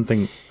 Like, one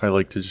thing I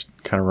like to just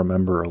kind of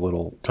remember a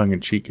little tongue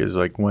in cheek is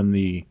like when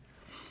the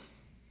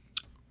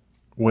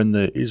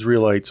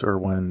Israelites, or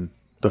when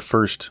the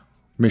first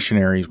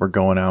missionaries were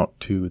going out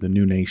to the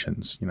new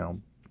nations, you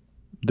know,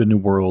 the new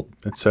world,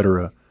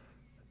 etc.,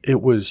 it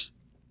was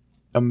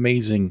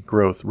amazing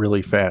growth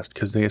really fast,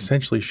 because they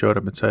essentially showed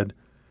up and said,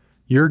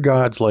 your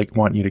gods like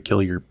want you to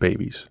kill your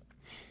babies.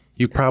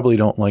 You probably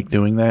don't like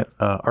doing that.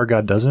 Our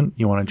God doesn't.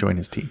 You want to join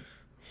his team.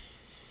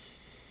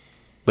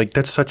 Like,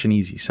 that's such an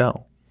easy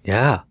sell.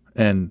 yeah,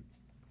 And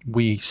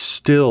we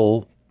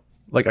still,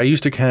 like, I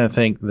used to kind of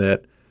think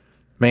that,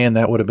 man,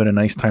 that would have been a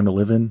nice time to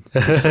live in.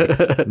 Just,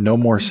 like, no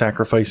more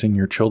sacrificing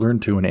your children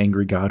to an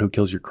angry God who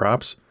kills your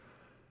crops.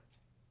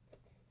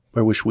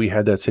 I wish we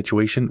had that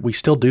situation. We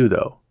still do,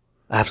 though.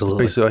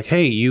 absolutely. It's basically like,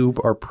 hey, you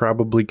are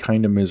probably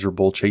kind of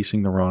miserable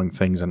chasing the wrong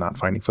things and not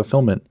finding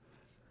fulfillment.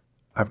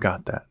 I've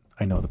got that.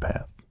 I know the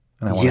path.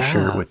 And I want to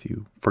share it with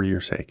you for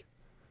your sake.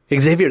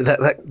 Xavier,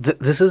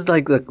 this is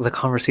like the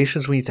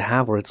conversations we need to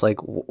have, where it's like,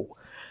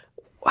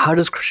 how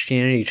does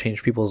Christianity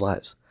change people's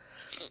lives?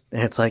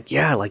 And it's like,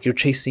 yeah, like you're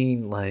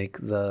chasing like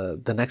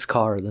the next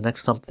car, the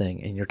next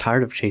something, and you're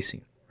tired of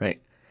chasing,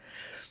 right?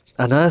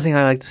 Another thing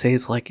I like to say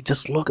is like,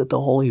 just look at the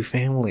Holy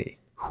Family.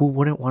 Who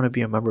wouldn't want to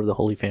be a member of the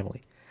Holy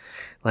Family?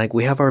 Like,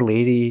 we have Our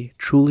Lady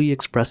truly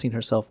expressing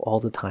herself all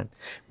the time.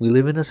 We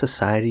live in a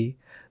society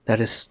that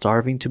is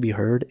starving to be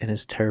heard and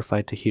is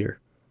terrified to hear.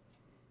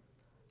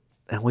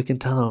 And we can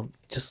tell them,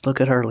 just look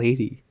at Our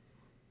Lady.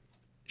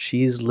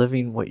 She's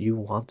living what you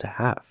want to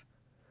have.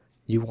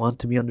 You want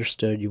to be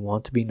understood, you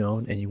want to be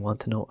known, and you want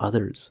to know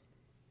others.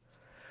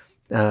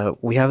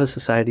 We have a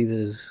society that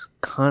is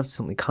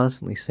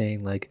constantly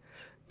saying, like,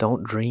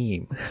 don't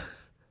dream.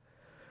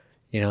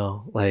 You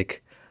know,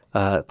 like,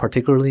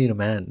 particularly to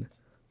men.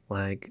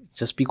 Like,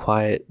 just be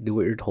quiet, do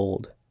what you're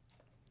told.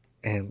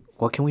 And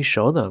what can we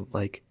show them?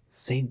 Like,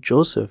 Saint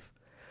Joseph,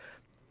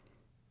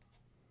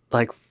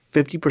 like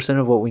 50%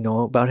 of what we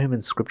know about him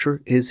in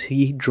scripture is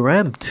he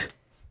dreamt.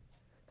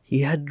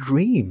 He had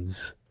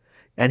dreams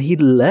and he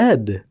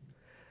led,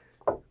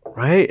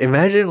 right?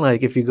 Imagine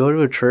like if you go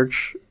to a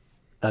church,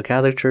 a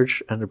Catholic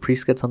church, and the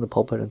priest gets on the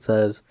pulpit and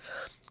says,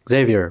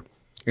 Xavier,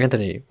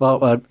 Anthony,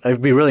 well,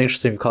 it'd be really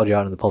interesting if he called you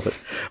out in the pulpit.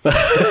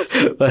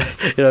 but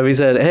you know, if he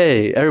said,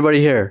 hey, everybody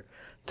here,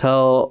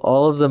 tell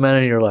all of the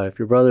men in your life,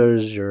 your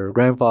brothers, your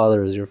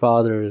grandfathers, your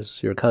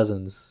fathers, your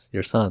cousins,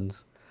 your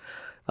sons,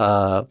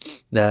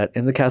 that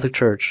in the Catholic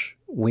Church,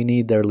 we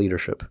need their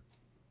leadership.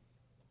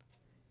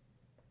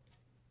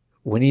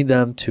 We need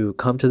them to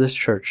come to this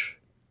church,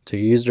 to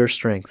use their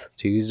strength,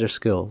 to use their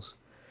skills,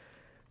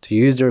 to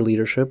use their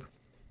leadership,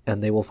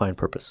 and they will find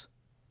purpose.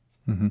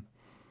 Mm-hmm.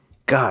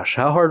 Gosh,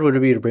 how hard would it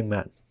be to bring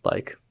men?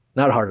 Like,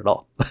 not hard at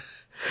all.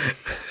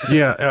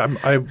 Yeah,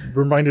 I'm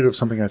reminded of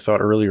something I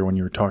thought earlier when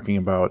you were talking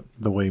about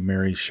the way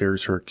Mary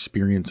shares her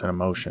experience and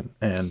emotion.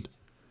 And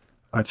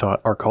I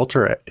thought our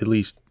culture, at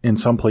least in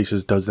some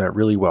places, does that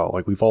really well.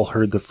 Like, we've all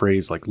heard the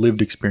phrase, like,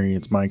 lived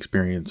experience, my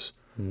experience.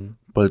 Mm.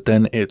 But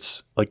then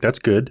it's like, that's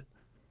good.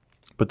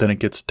 But then it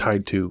gets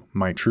tied to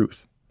my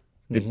truth.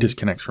 It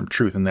disconnects from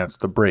truth, and that's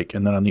the break.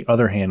 And then on the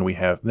other hand, we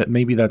have that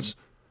maybe that's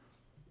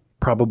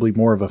probably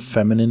more of a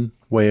feminine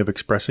way of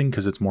expressing,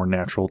 because it's more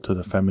natural to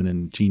the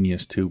feminine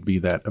genius to be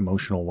that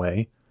emotional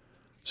way.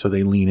 So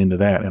they lean into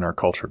that in our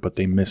culture, but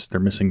they're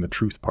missing the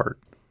truth part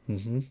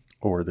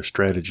or the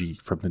strategy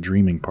from the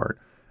dreaming part.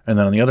 And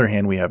then on the other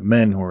hand, we have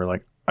men who are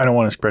like, I don't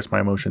want to express my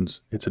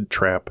emotions. It's a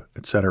trap,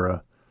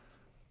 etc.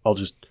 I'll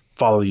just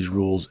follow these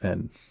rules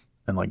and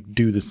like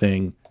do the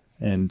thing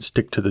and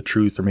stick to the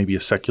truth, or maybe a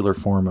secular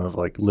form of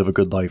like live a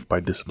good life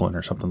by discipline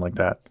or something like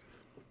that.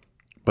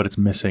 But it's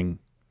missing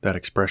that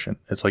expression.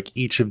 It's like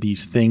each of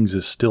these things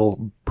is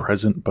still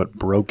present but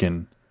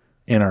broken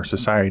in our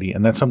society.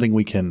 And that's something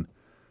we can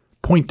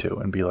point to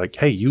and be like,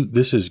 hey,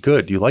 this is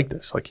good. You like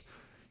this. Like,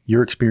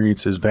 your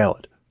experience is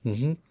valid.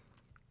 Mm-hmm.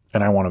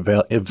 And I want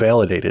to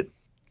validate it,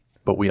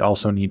 but we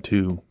also need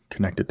to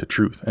connect it to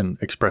truth and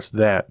express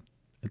that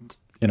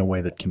in a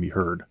way that can be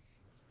heard,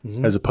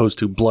 as opposed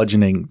to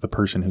bludgeoning the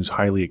person who's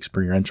highly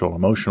experiential and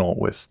emotional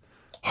with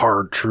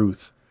hard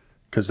truth,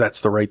 because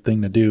that's the right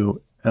thing to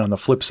do. And on the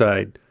flip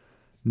side,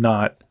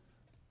 not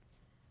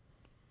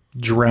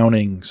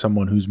drowning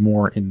someone who's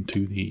more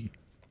into the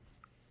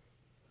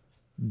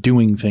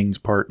doing things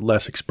part,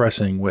 less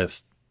expressing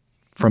with,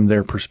 from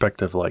their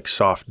perspective, like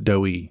soft,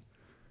 doughy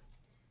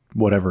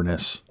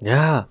whateverness.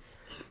 Yeah.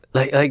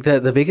 Like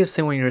the biggest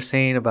thing when you're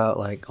saying about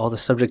like all the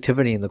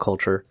subjectivity in the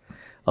culture,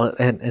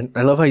 and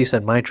I love how you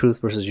said my truth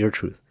versus your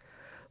truth,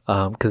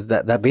 because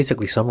that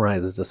basically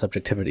summarizes the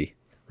subjectivity,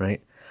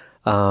 right?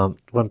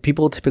 When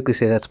people typically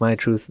say that's my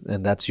truth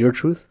and that's your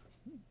truth,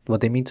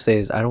 what they mean to say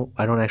is I don't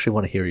actually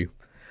want to hear you.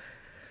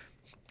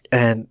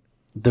 And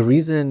the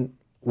reason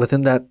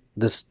within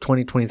this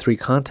 2023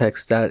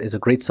 context that is a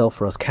great sell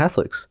for us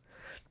Catholics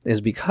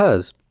is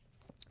because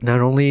not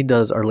only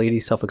does Our Lady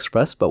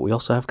self-express, but we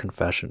also have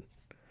confession.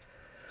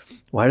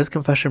 Why does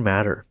confession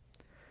matter?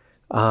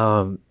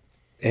 And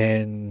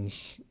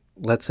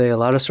let's say a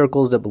lot of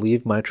circles that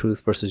believe my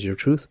truth versus your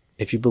truth,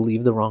 if you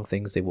believe the wrong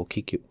things, they will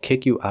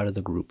kick you out of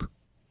the group.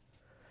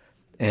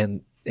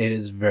 And it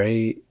is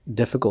very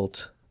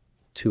difficult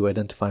to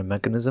identify a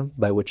mechanism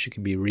by which you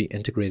can be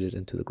reintegrated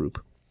into the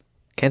group.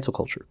 Cancel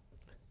culture.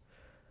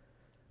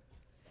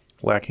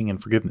 Lacking in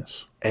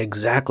forgiveness.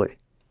 Exactly.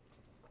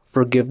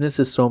 Forgiveness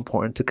is so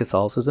important to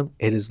Catholicism.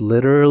 It is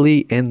literally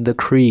in the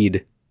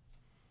creed.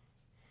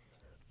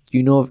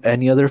 You know of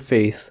any other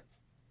faith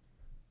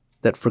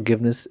that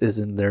forgiveness is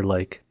in their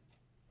like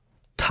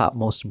top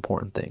most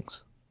important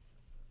things?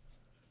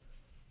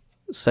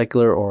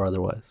 Secular or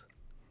otherwise.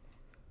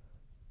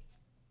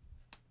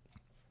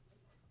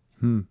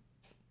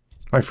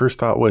 My first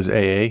thought was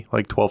AA,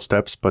 like 12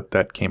 steps, but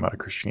that came out of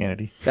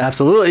Christianity.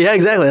 Absolutely. Yeah,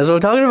 exactly. That's what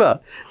I'm talking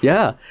about.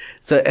 Yeah.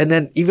 So, and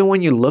then even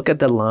when you look at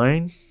the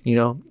line, you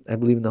know, I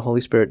believe in the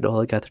Holy Spirit, the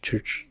Holy Catholic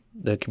Church,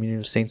 the communion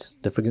of saints,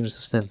 the forgiveness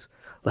of sins.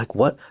 Like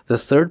what? The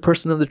third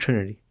person of the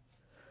Trinity,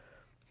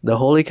 the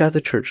Holy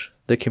Catholic Church,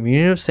 the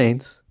communion of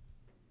saints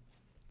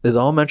is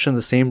all mentioned in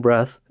the same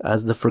breath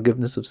as the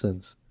forgiveness of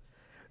sins.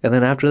 And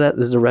then after that,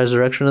 there's the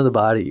resurrection of the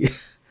body.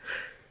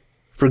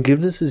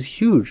 Forgiveness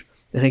is huge.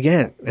 And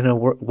again,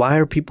 why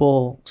are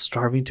people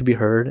starving to be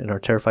heard and are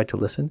terrified to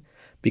listen?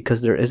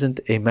 Because there isn't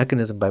a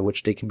mechanism by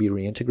which they can be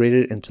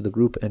reintegrated into the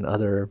group and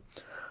other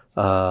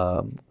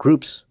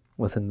groups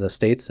within the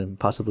states and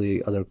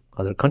possibly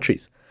other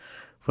countries.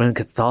 When in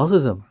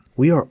Catholicism,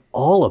 we are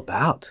all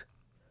about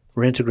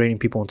reintegrating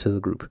people into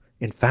the group.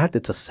 In fact,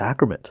 it's a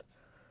sacrament.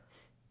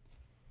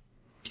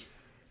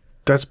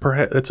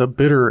 That's a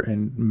bitter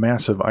and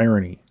massive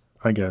irony,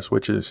 I guess,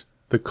 which is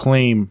the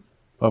claim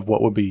of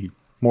what would be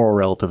moral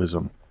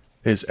relativism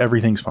is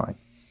everything's fine.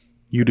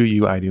 You do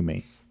you, I do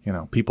me. You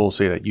know, people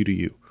say that you do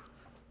you.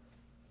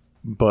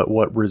 But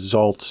what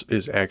results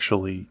is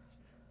actually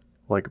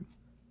like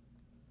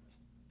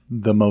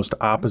the most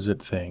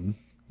opposite thing,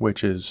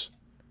 which is,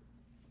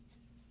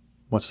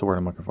 what's the word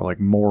I'm looking for? Like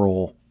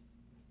moral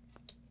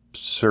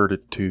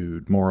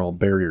certitude, moral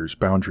barriers,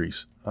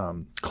 boundaries,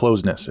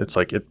 closedness. It's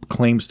like it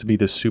claims to be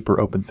this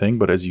super open thing,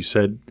 but as you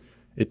said,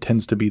 it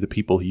tends to be the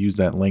people who use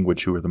that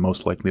language who are the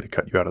most likely to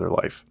cut you out of their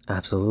life.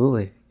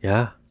 Absolutely.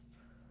 Yeah.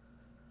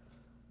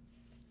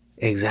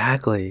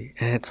 Exactly.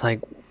 And it's like,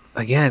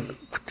 again,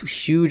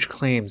 huge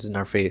claims in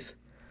our faith.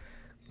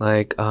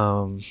 Like,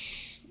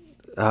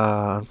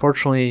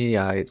 unfortunately,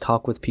 I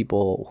talk with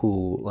people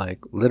who like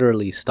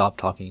literally stop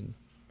talking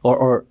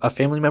or a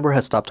family member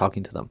has stopped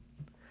talking to them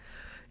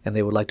and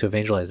they would like to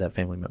evangelize that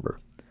family member.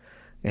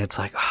 And it's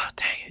like, oh,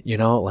 dang it. You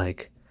know,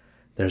 like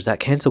there's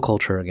that cancel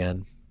culture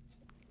again.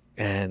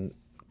 And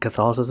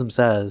Catholicism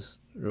says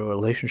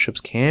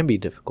relationships can be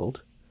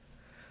difficult.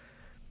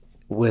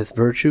 With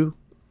virtue,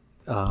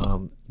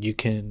 you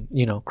can,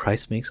 you know,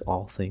 Christ makes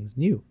all things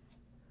new.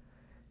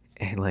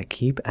 And like,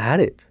 keep at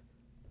it.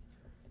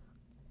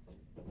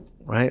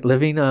 Right?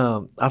 Living,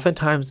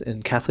 oftentimes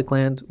in Catholic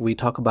land, we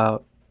talk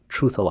about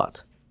truth a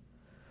lot.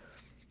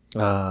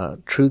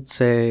 Truth,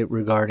 say,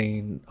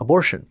 regarding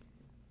abortion.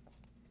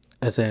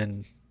 As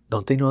in,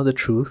 don't they know the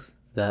truth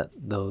that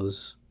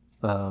those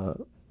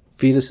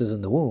fetuses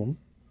in the womb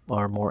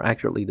are more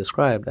accurately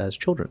described as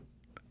children?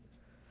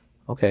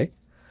 Okay.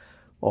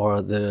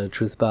 Or the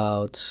truth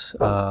about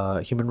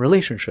human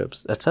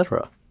relationships,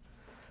 etc.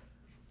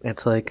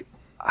 It's like,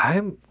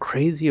 I'm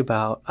crazy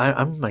about,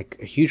 I'm like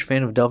a huge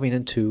fan of delving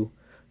into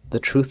the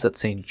truth that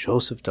St.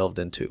 Joseph delved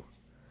into,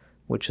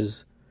 which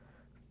is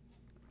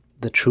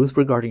the truth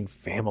regarding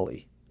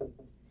family.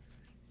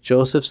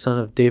 Joseph, son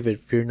of David,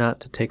 fear not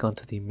to take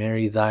unto thee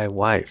Mary thy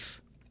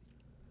wife.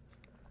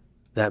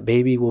 That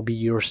baby will be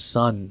your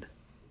son.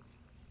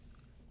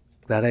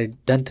 That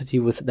identity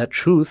with that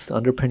truth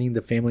underpinning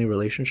the family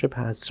relationship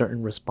has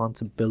certain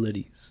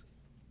responsibilities.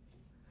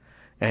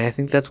 And I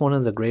think that's one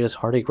of the greatest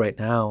heartache right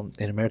now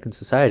in American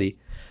society,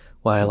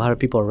 why a lot of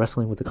people are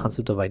wrestling with the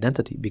concept of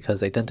identity,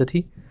 because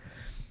identity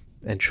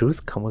and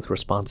truth come with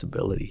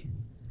responsibility.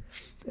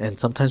 And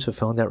sometimes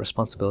fulfilling that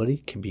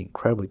responsibility can be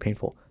incredibly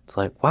painful. It's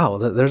like, wow,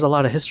 there's a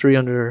lot of history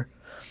under,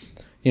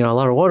 a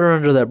lot of water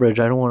under that bridge.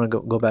 I don't want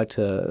to go back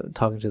to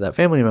talking to that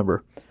family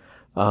member.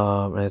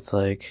 And it's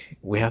like,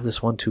 we have this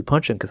 1-2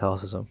 punch in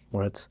Catholicism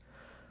where it's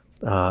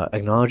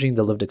acknowledging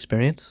the lived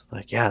experience.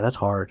 Like, yeah, that's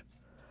hard.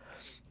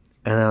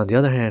 And then on the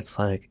other hand, it's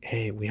like,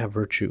 hey, we have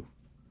virtue.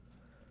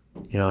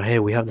 Hey,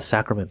 we have the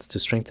sacraments to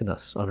strengthen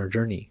us on our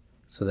journey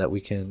so that we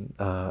can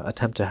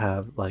attempt to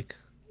have like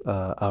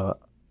a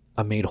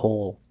made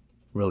whole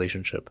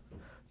relationship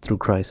through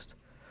Christ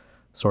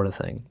sort of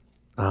thing.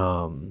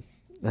 And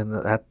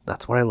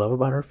that's what I love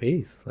about our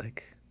faith.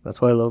 Like, that's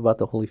what I love about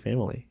the Holy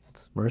Family.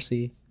 It's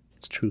mercy,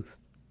 it's truth.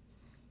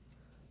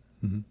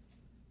 Mm-hmm.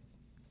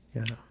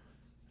 Yeah.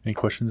 Any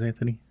questions,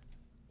 Anthony?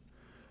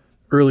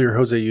 Earlier,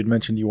 Jose, you'd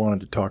mentioned you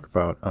wanted to talk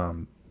about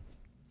kind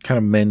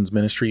of men's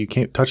ministry.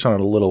 You touched on it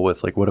a little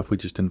with like, what if we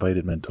just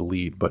invited men to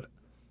lead? But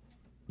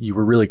you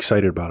were really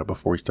excited about it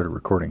before we started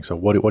recording. So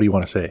what do you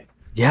want to say?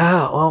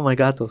 Yeah. Oh my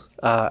God.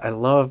 I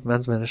love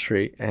men's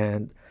ministry.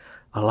 And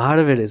a lot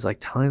of it is like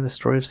telling the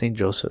story of St.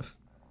 Joseph.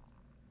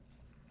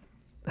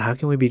 How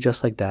can we be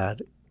just like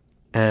Dad?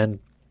 And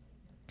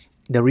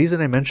the reason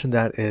I mentioned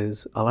that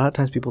is a lot of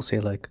times people say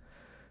like,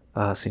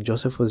 St.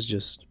 Joseph was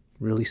just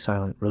really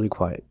silent, really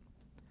quiet.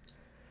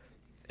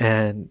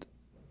 And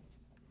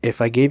if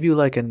I gave you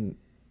like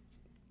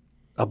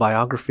a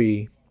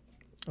biography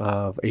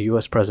of a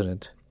U.S.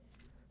 president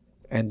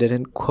and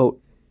didn't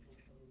quote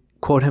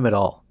him at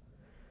all,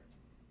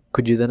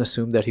 could you then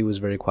assume that he was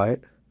very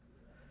quiet?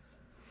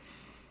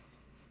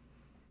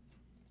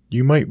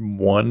 You might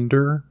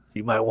wonder.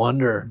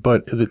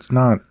 But it's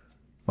not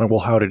like,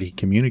 well, how did he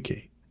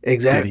communicate?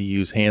 Exactly. Did he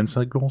use hand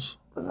signals?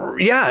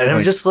 Yeah, and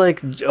I'm just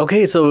like,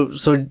 okay, so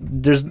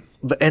there's,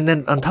 and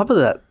then on top of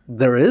that,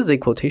 there is a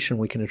quotation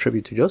we can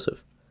attribute to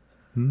Joseph.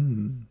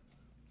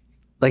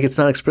 Like, it's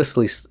not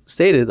explicitly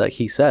stated like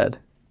he said,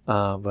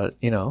 but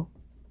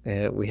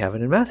we have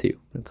it in Matthew.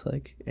 It's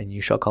like, and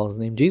you shall call his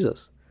name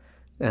Jesus,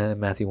 and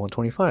Matthew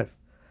 1:25.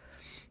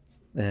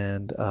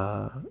 And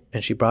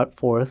she brought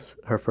forth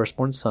her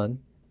firstborn son,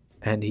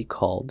 and he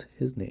called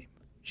his name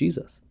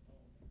Jesus.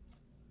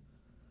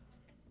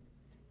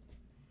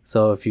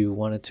 So if you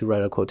wanted to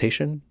write a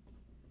quotation,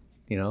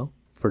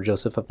 for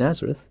Joseph of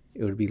Nazareth,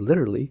 it would be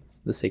literally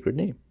the sacred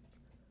name.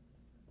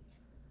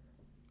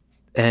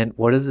 And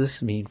what does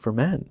this mean for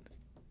men?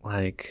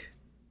 Like,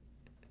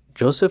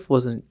 Joseph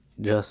wasn't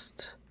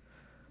just,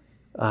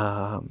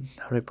 how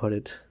do I put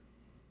it?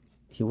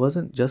 He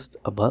wasn't just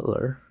a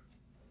butler.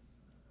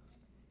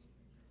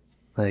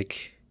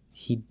 Like,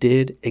 he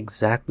did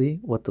exactly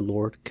what the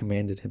Lord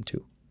commanded him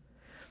to.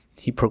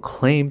 He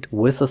proclaimed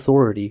with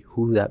authority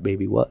who that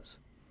baby was.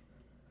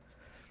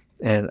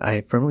 And I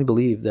firmly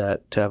believe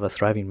that to have a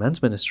thriving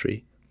men's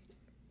ministry,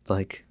 it's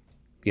like,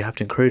 you have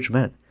to encourage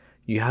men.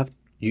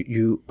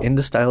 You in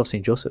the style of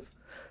St. Joseph,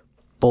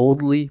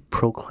 boldly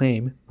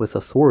proclaim with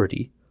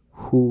authority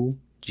who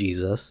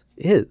Jesus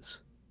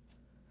is.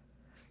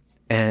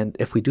 And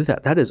if we do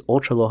that, that is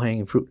ultra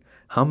low-hanging fruit.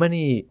 How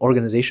many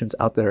organizations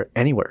out there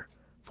anywhere,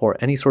 for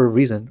any sort of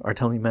reason, are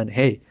telling men,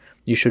 hey,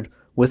 you should,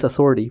 with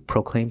authority,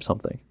 proclaim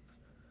something?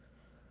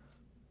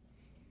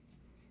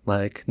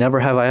 Like, never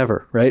have I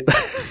ever, right?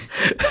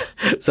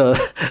 So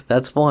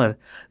that's one.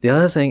 The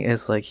other thing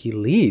is, like, he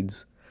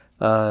leads.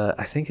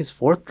 I think his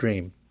fourth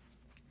dream,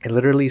 it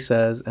literally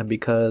says, and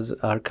because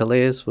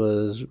Archelaus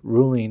was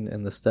ruling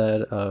in the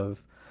stead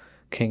of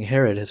King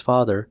Herod, his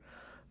father,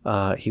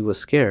 he was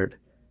scared.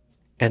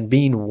 And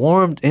being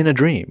warned in a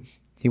dream,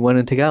 he went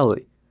into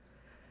Galilee.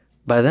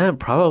 By then,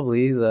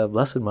 probably the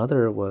Blessed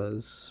Mother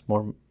was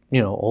more,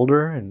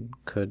 older and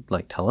could,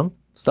 like, tell him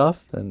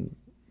stuff, and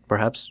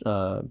perhaps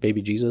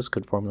baby Jesus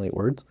could formulate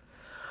words.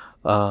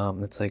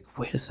 It's like,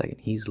 wait a second,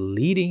 he's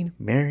leading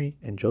Mary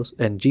and Joseph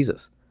and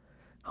Jesus.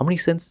 How many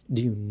saints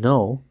do you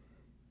know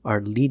are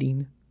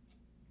leading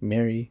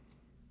Mary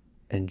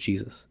and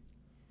Jesus?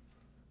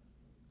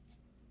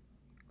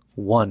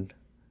 One.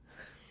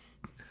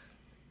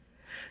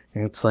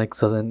 And it's like,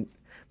 so then,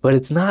 but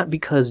it's not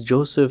because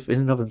Joseph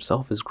in and of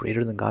himself is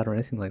greater than God or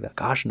anything like that.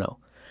 Gosh, no.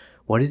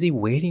 What is he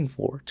waiting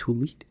for to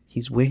lead?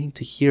 He's waiting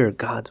to hear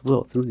God's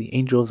will through the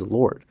angel of the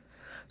Lord.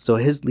 So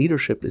his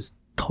leadership is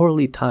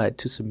totally tied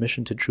to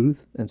submission to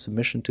truth and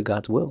submission to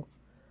God's will.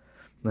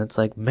 And it's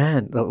like,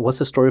 man, what's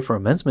the story for a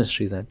men's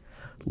ministry then?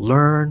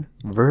 Learn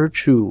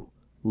virtue.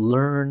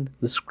 Learn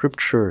the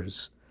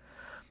scriptures.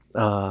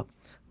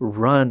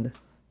 Run.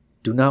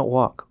 Do not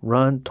walk.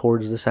 Run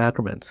towards the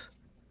sacraments.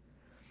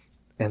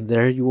 And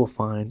there you will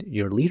find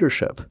your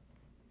leadership.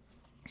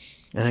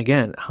 And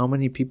again, how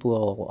many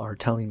people are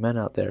telling men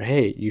out there,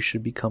 hey, you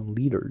should become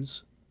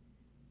leaders?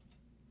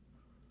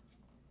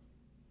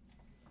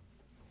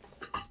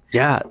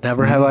 Yeah,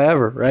 never have I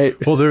ever, right?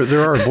 Well,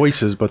 there are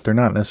voices, but they're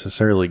not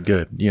necessarily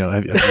good.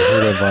 Have you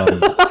heard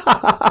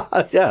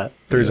of... yeah.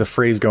 There's a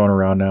phrase going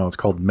around now. It's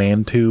called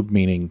man-tube,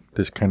 meaning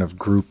this kind of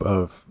group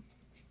of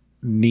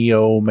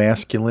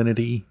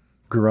neo-masculinity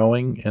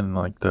growing in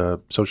like the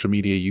social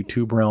media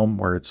YouTube realm,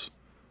 where it's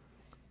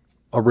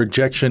a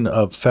rejection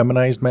of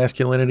feminized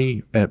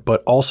masculinity,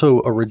 but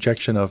also a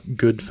rejection of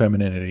good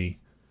femininity,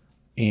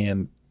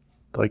 and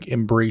like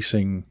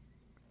embracing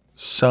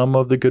some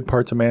of the good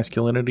parts of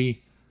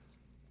masculinity,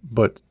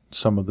 but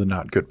some of the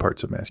not good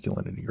parts of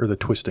masculinity, or the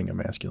twisting of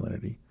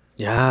masculinity.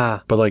 Yeah.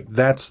 But like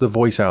that's the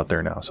voice out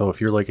there now. So if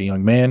you're like a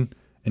young man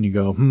and you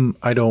go,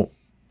 I don't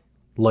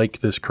like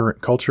this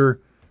current culture,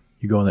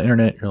 you go on the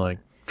internet, you're like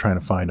trying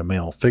to find a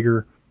male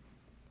figure.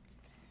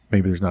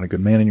 Maybe there's not a good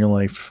man in your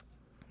life.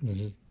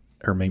 Mm-hmm.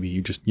 Or maybe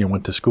you just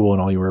went to school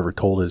and all you were ever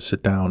told is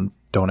sit down,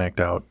 don't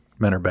act out,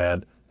 men are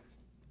bad.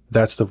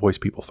 That's the voice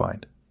people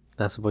find.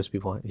 That's the voice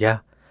people find. Yeah.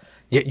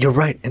 Yeah, you're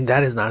right. And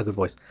that is not a good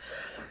voice.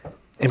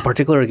 In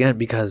particular, again,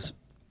 because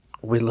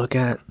we look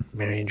at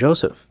Mary and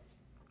Joseph.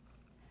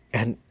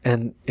 And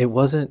it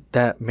wasn't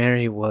that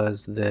Mary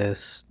was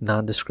this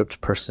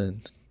nondescript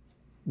person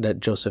that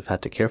Joseph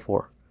had to care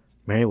for.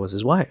 Mary was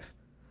his wife.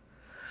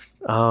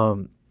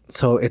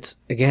 So it's,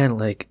 again,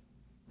 like,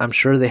 I'm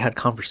sure they had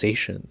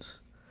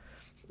conversations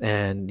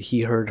and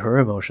he heard her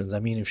emotions. I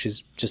mean, if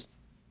she's just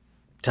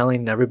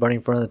telling everybody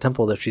in front of the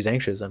temple that she's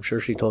anxious, I'm sure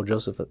she told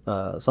Joseph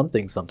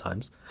something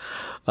sometimes,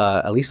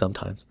 at least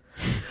sometimes.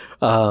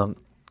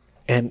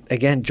 And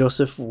again,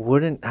 Joseph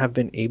wouldn't have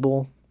been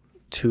able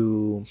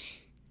to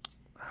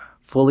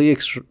fully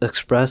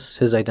express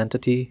his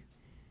identity,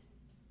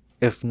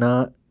 if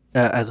not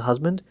as a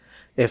husband,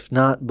 if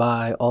not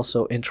by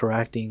also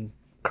interacting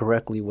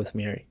correctly with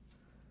Mary.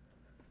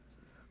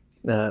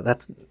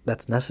 That's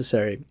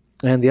necessary.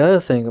 And the other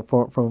thing,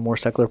 from a more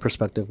secular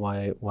perspective,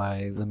 why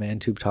the man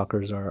tube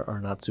talkers are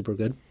not super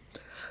good,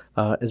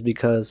 is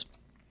because,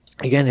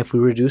 again, if we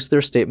reduce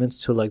their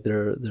statements to like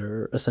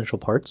their essential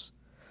parts,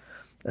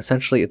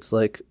 essentially it's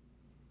like,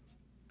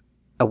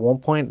 at one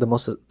point the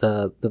most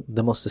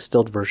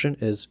distilled version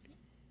is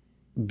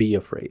be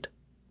afraid.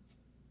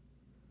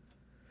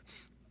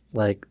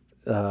 Like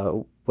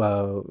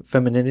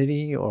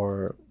femininity,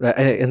 or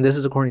and this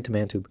is according to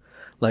ManTube,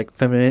 like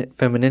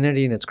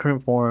femininity in its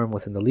current form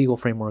within the legal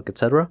framework,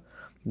 etc.,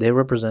 they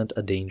represent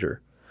a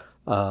danger.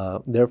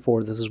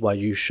 Therefore, this is why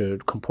you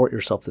should comport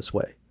yourself this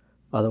way.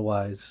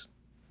 Otherwise,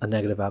 a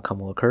negative outcome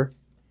will occur.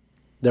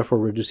 Therefore,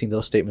 reducing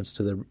those statements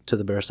to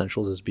the bare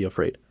essentials is be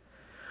afraid.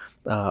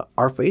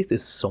 Our faith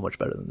is so much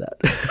better than that.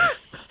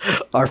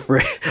 Our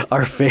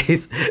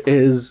faith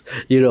is,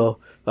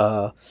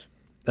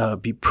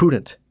 be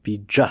prudent, be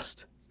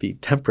just, be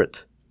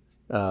temperate,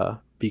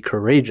 be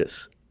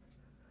courageous.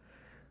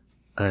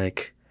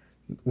 Like,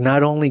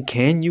 not only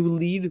can you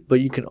lead, but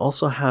you can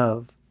also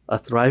have a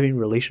thriving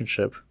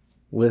relationship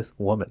with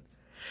woman.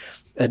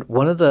 And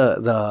one of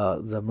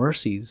the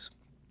mercies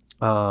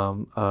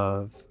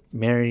of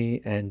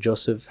Mary and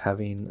Joseph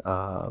having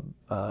a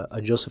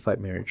Josephite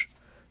marriage,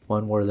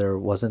 one where there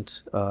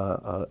wasn't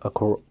a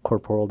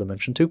corporal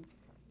dimension to,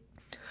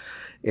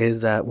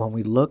 is that when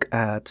we look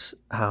at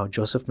how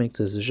Joseph makes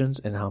decisions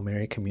and how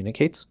Mary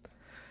communicates,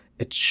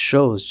 it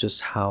shows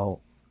just how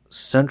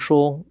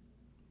central,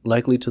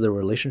 likely to the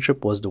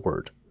relationship, was the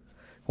word.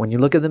 When you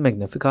look at the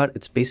Magnificat,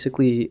 it's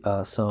basically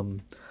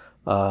some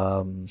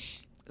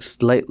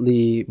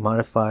slightly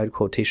modified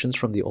quotations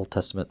from the Old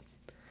Testament.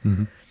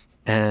 Mm-hmm.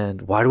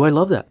 And why do I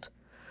love that?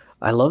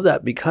 I love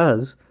that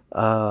because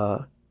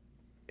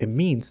it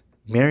means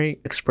Mary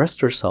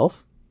expressed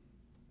herself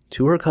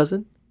to her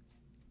cousin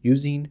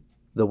using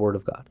the Word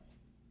of God.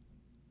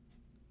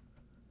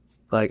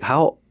 Like,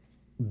 how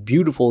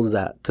beautiful is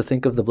that, to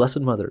think of the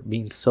Blessed Mother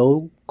being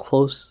so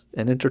close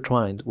and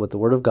intertwined with the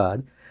Word of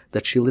God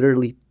that she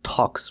literally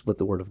talks with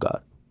the Word of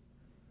God.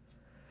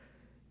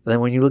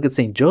 Then when you look at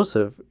St.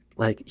 Joseph,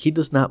 like, he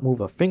does not move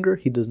a finger,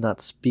 he does not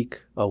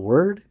speak a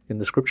word in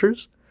the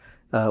scriptures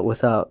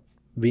without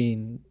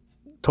being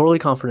totally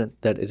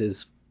confident that it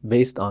is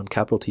based on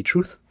capital T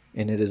truth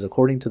and it is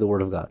according to the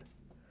Word of God.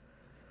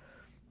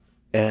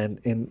 And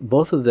in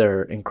both of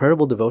their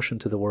incredible devotion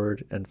to the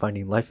Word and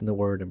finding life in the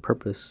Word and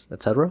purpose,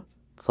 etc.,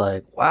 it's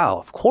like, wow,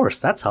 of course,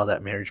 that's how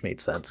that marriage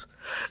made sense.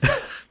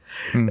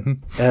 Mm-hmm.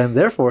 And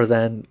therefore,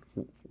 then,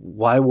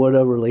 why would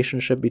a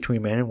relationship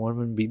between man and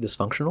woman be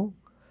dysfunctional?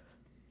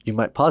 You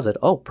might posit,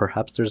 oh,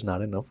 perhaps there's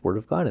not enough Word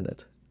of God in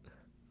it.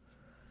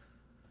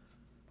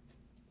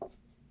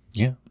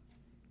 Yeah.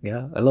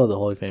 Yeah, I love the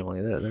Holy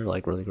Family. They're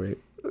like really great.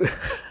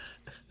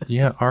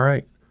 Yeah, all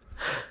right.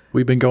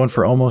 We've been going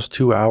for almost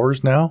 2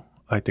 hours now.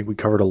 I think we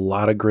covered a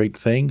lot of great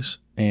things.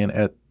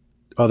 And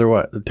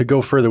otherwise, to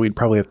go further, we'd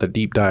probably have to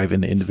deep dive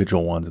into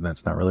individual ones, and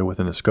that's not really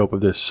within the scope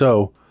of this.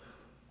 So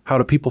how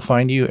do people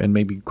find you? And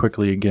maybe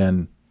quickly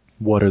again,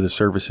 what are the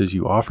services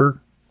you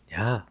offer?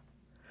 Yeah.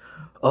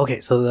 Okay,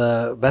 so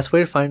the best way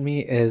to find me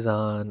is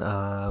on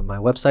my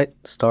website,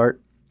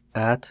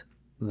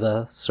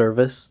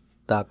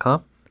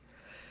 startattheservice.com.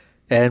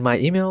 And my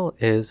email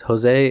is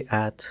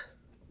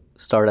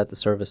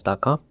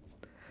jose@startattheservice.com.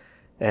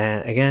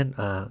 And again,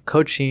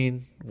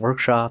 coaching,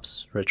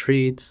 workshops,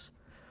 retreats,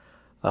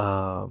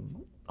 all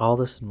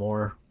this and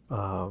more.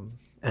 And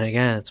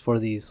again, it's for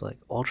these like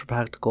ultra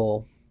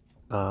practical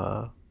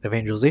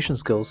evangelization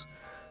skills,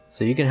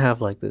 so you can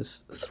have like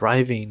this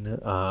thriving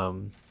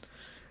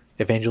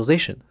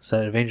evangelization.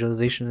 So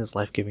evangelization is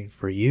life-giving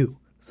for you,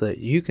 so that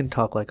you can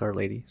talk like Our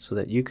Lady, so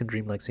that you can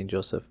dream like St.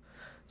 Joseph,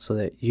 so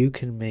that you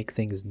can make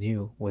things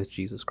new with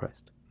Jesus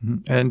Christ.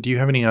 And do you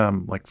have any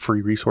like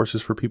free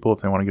resources for people if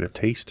they want to get a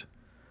taste?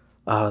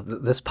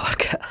 This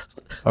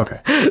podcast. Okay.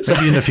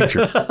 Maybe in the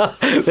future.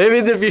 Maybe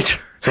in the future.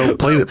 So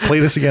play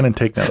this again and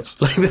take notes.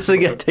 Play this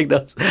again, take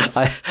notes.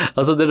 I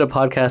also did a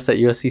podcast at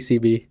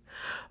USCCB.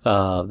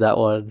 That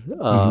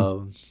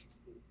one,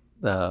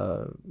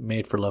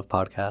 Made for Love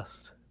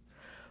podcast,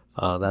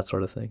 that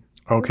sort of thing.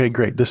 Okay,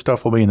 great. This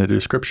stuff will be in the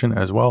description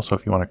as well. So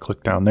if you want to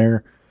click down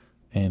there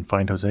and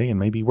find Jose and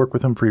maybe work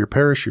with him for your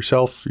parish,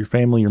 yourself, your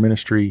family, your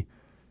ministry,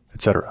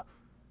 etc.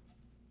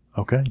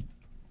 Okay.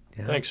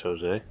 Yeah. Thanks,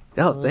 Jose.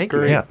 Oh, thank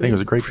you. Yeah, I think it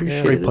was a great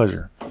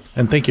pleasure.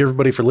 And thank you,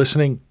 everybody, for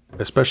listening,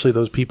 especially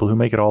those people who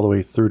make it all the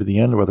way through to the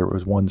end, whether it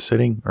was one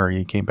sitting or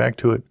you came back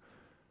to it.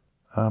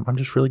 I'm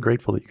just really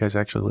grateful that you guys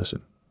actually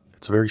listen.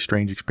 It's a very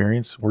strange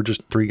experience. We're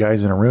just 3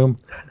 guys in a room,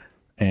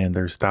 and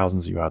there's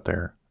thousands of you out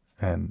there.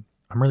 And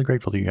I'm really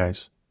grateful to you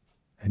guys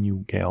and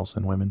you gals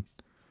and women.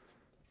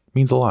 It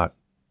means a lot.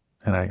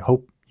 And I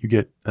hope you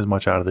get as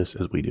much out of this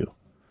as we do.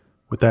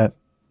 With that,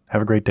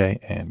 have a great day,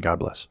 and God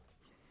bless.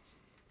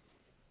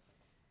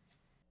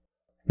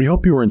 We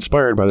hope you were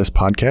inspired by this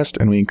podcast,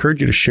 and we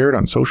encourage you to share it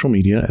on social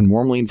media and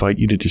warmly invite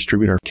you to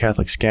distribute our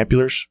Catholic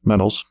scapulars,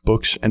 medals,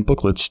 books, and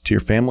booklets to your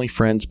family,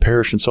 friends,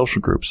 parish, and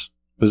social groups.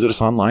 Visit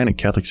us online at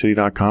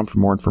CatholicCity.com for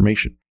more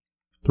information.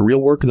 The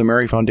real work of the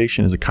Mary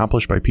Foundation is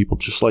accomplished by people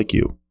just like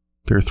you.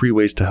 There are 3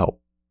 ways to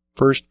help.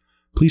 First,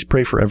 please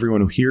pray for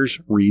everyone who hears,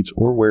 reads,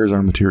 or wears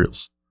our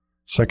materials.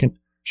 Second,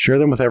 share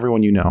them with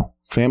everyone you know,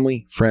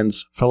 family,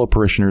 friends, fellow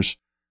parishioners,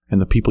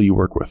 and the people you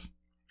work with.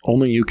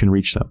 Only you can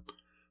reach them.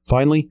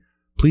 Finally,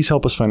 please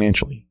help us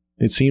financially.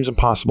 It seems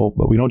impossible,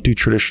 but we don't do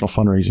traditional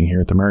fundraising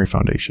here at the Mary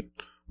Foundation.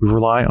 We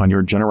rely on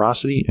your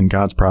generosity and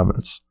God's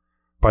providence.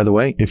 By the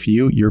way, if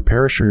you, your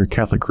parish, or your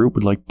Catholic group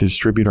would like to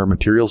distribute our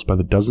materials by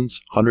the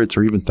dozens, hundreds,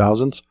 or even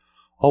thousands,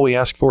 all we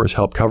ask for is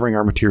help covering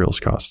our materials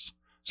costs.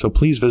 So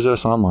please visit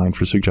us online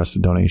for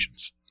suggested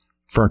donations.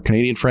 For our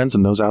Canadian friends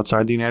and those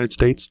outside the United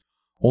States,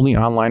 only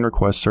online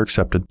requests are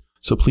accepted,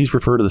 so please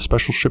refer to the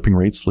special shipping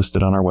rates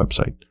listed on our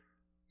website.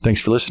 Thanks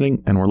for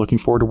listening, and we're looking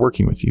forward to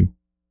working with you.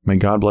 May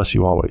God bless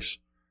you always.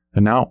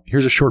 And now,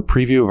 here's a short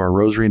preview of our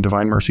Rosary and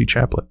Divine Mercy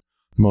Chaplet,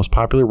 the most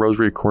popular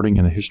rosary recording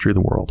in the history of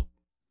the world.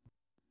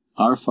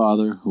 Our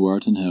Father, who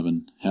art in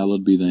heaven,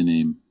 hallowed be thy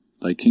name.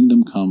 Thy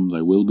kingdom come,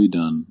 thy will be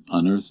done,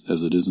 on earth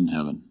as it is in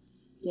heaven.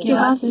 Give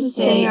us this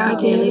day our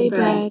daily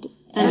bread,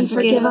 and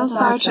forgive us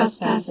our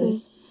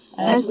trespasses,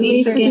 as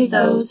we forgive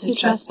those who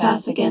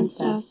trespass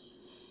against us.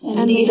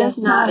 And lead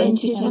us not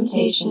into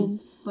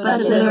temptation, but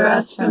deliver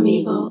us from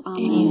evil.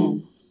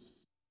 Amen.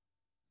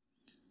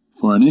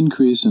 For an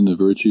increase in the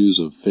virtues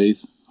of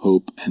faith,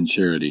 hope, and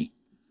charity.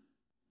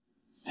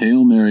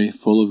 Hail Mary,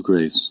 full of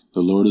grace, the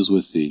Lord is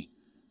with thee.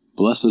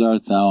 Blessed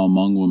art thou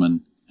among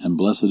women, and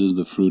blessed is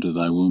the fruit of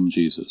thy womb,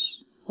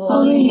 Jesus.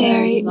 Holy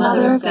Mary,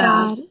 Mother of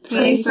God,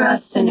 pray for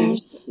us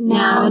sinners,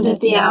 now and at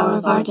the hour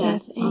of our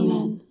death.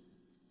 Amen.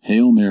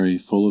 Hail Mary,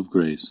 full of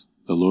grace,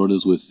 the Lord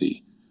is with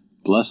thee.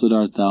 Blessed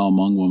art thou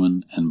among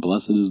women, and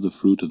blessed is the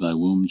fruit of thy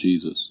womb,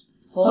 Jesus.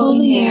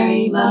 Holy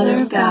Mary, Mother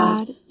of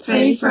God,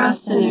 pray for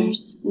us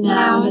sinners,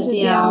 now and at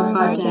the hour of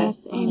our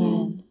death.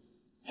 Amen.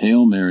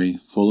 Hail Mary,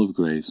 full of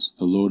grace,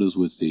 the Lord is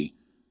with thee.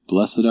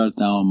 Blessed art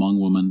thou among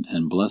women,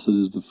 and blessed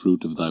is the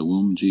fruit of thy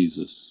womb,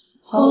 Jesus.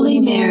 Holy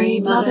Mary,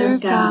 Mother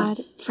of God,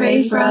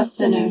 pray for us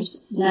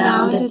sinners,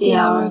 now and at the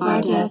hour of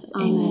our death.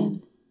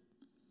 Amen.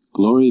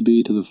 Glory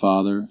be to the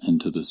Father, and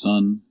to the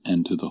Son,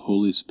 and to the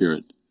Holy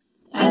Spirit.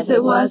 As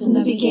it was in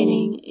the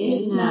beginning,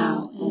 is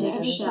now, and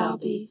ever shall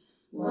be,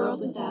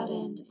 world without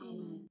end.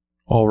 Amen.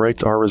 All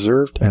rights are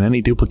reserved, and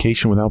any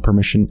duplication without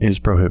permission is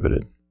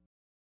prohibited.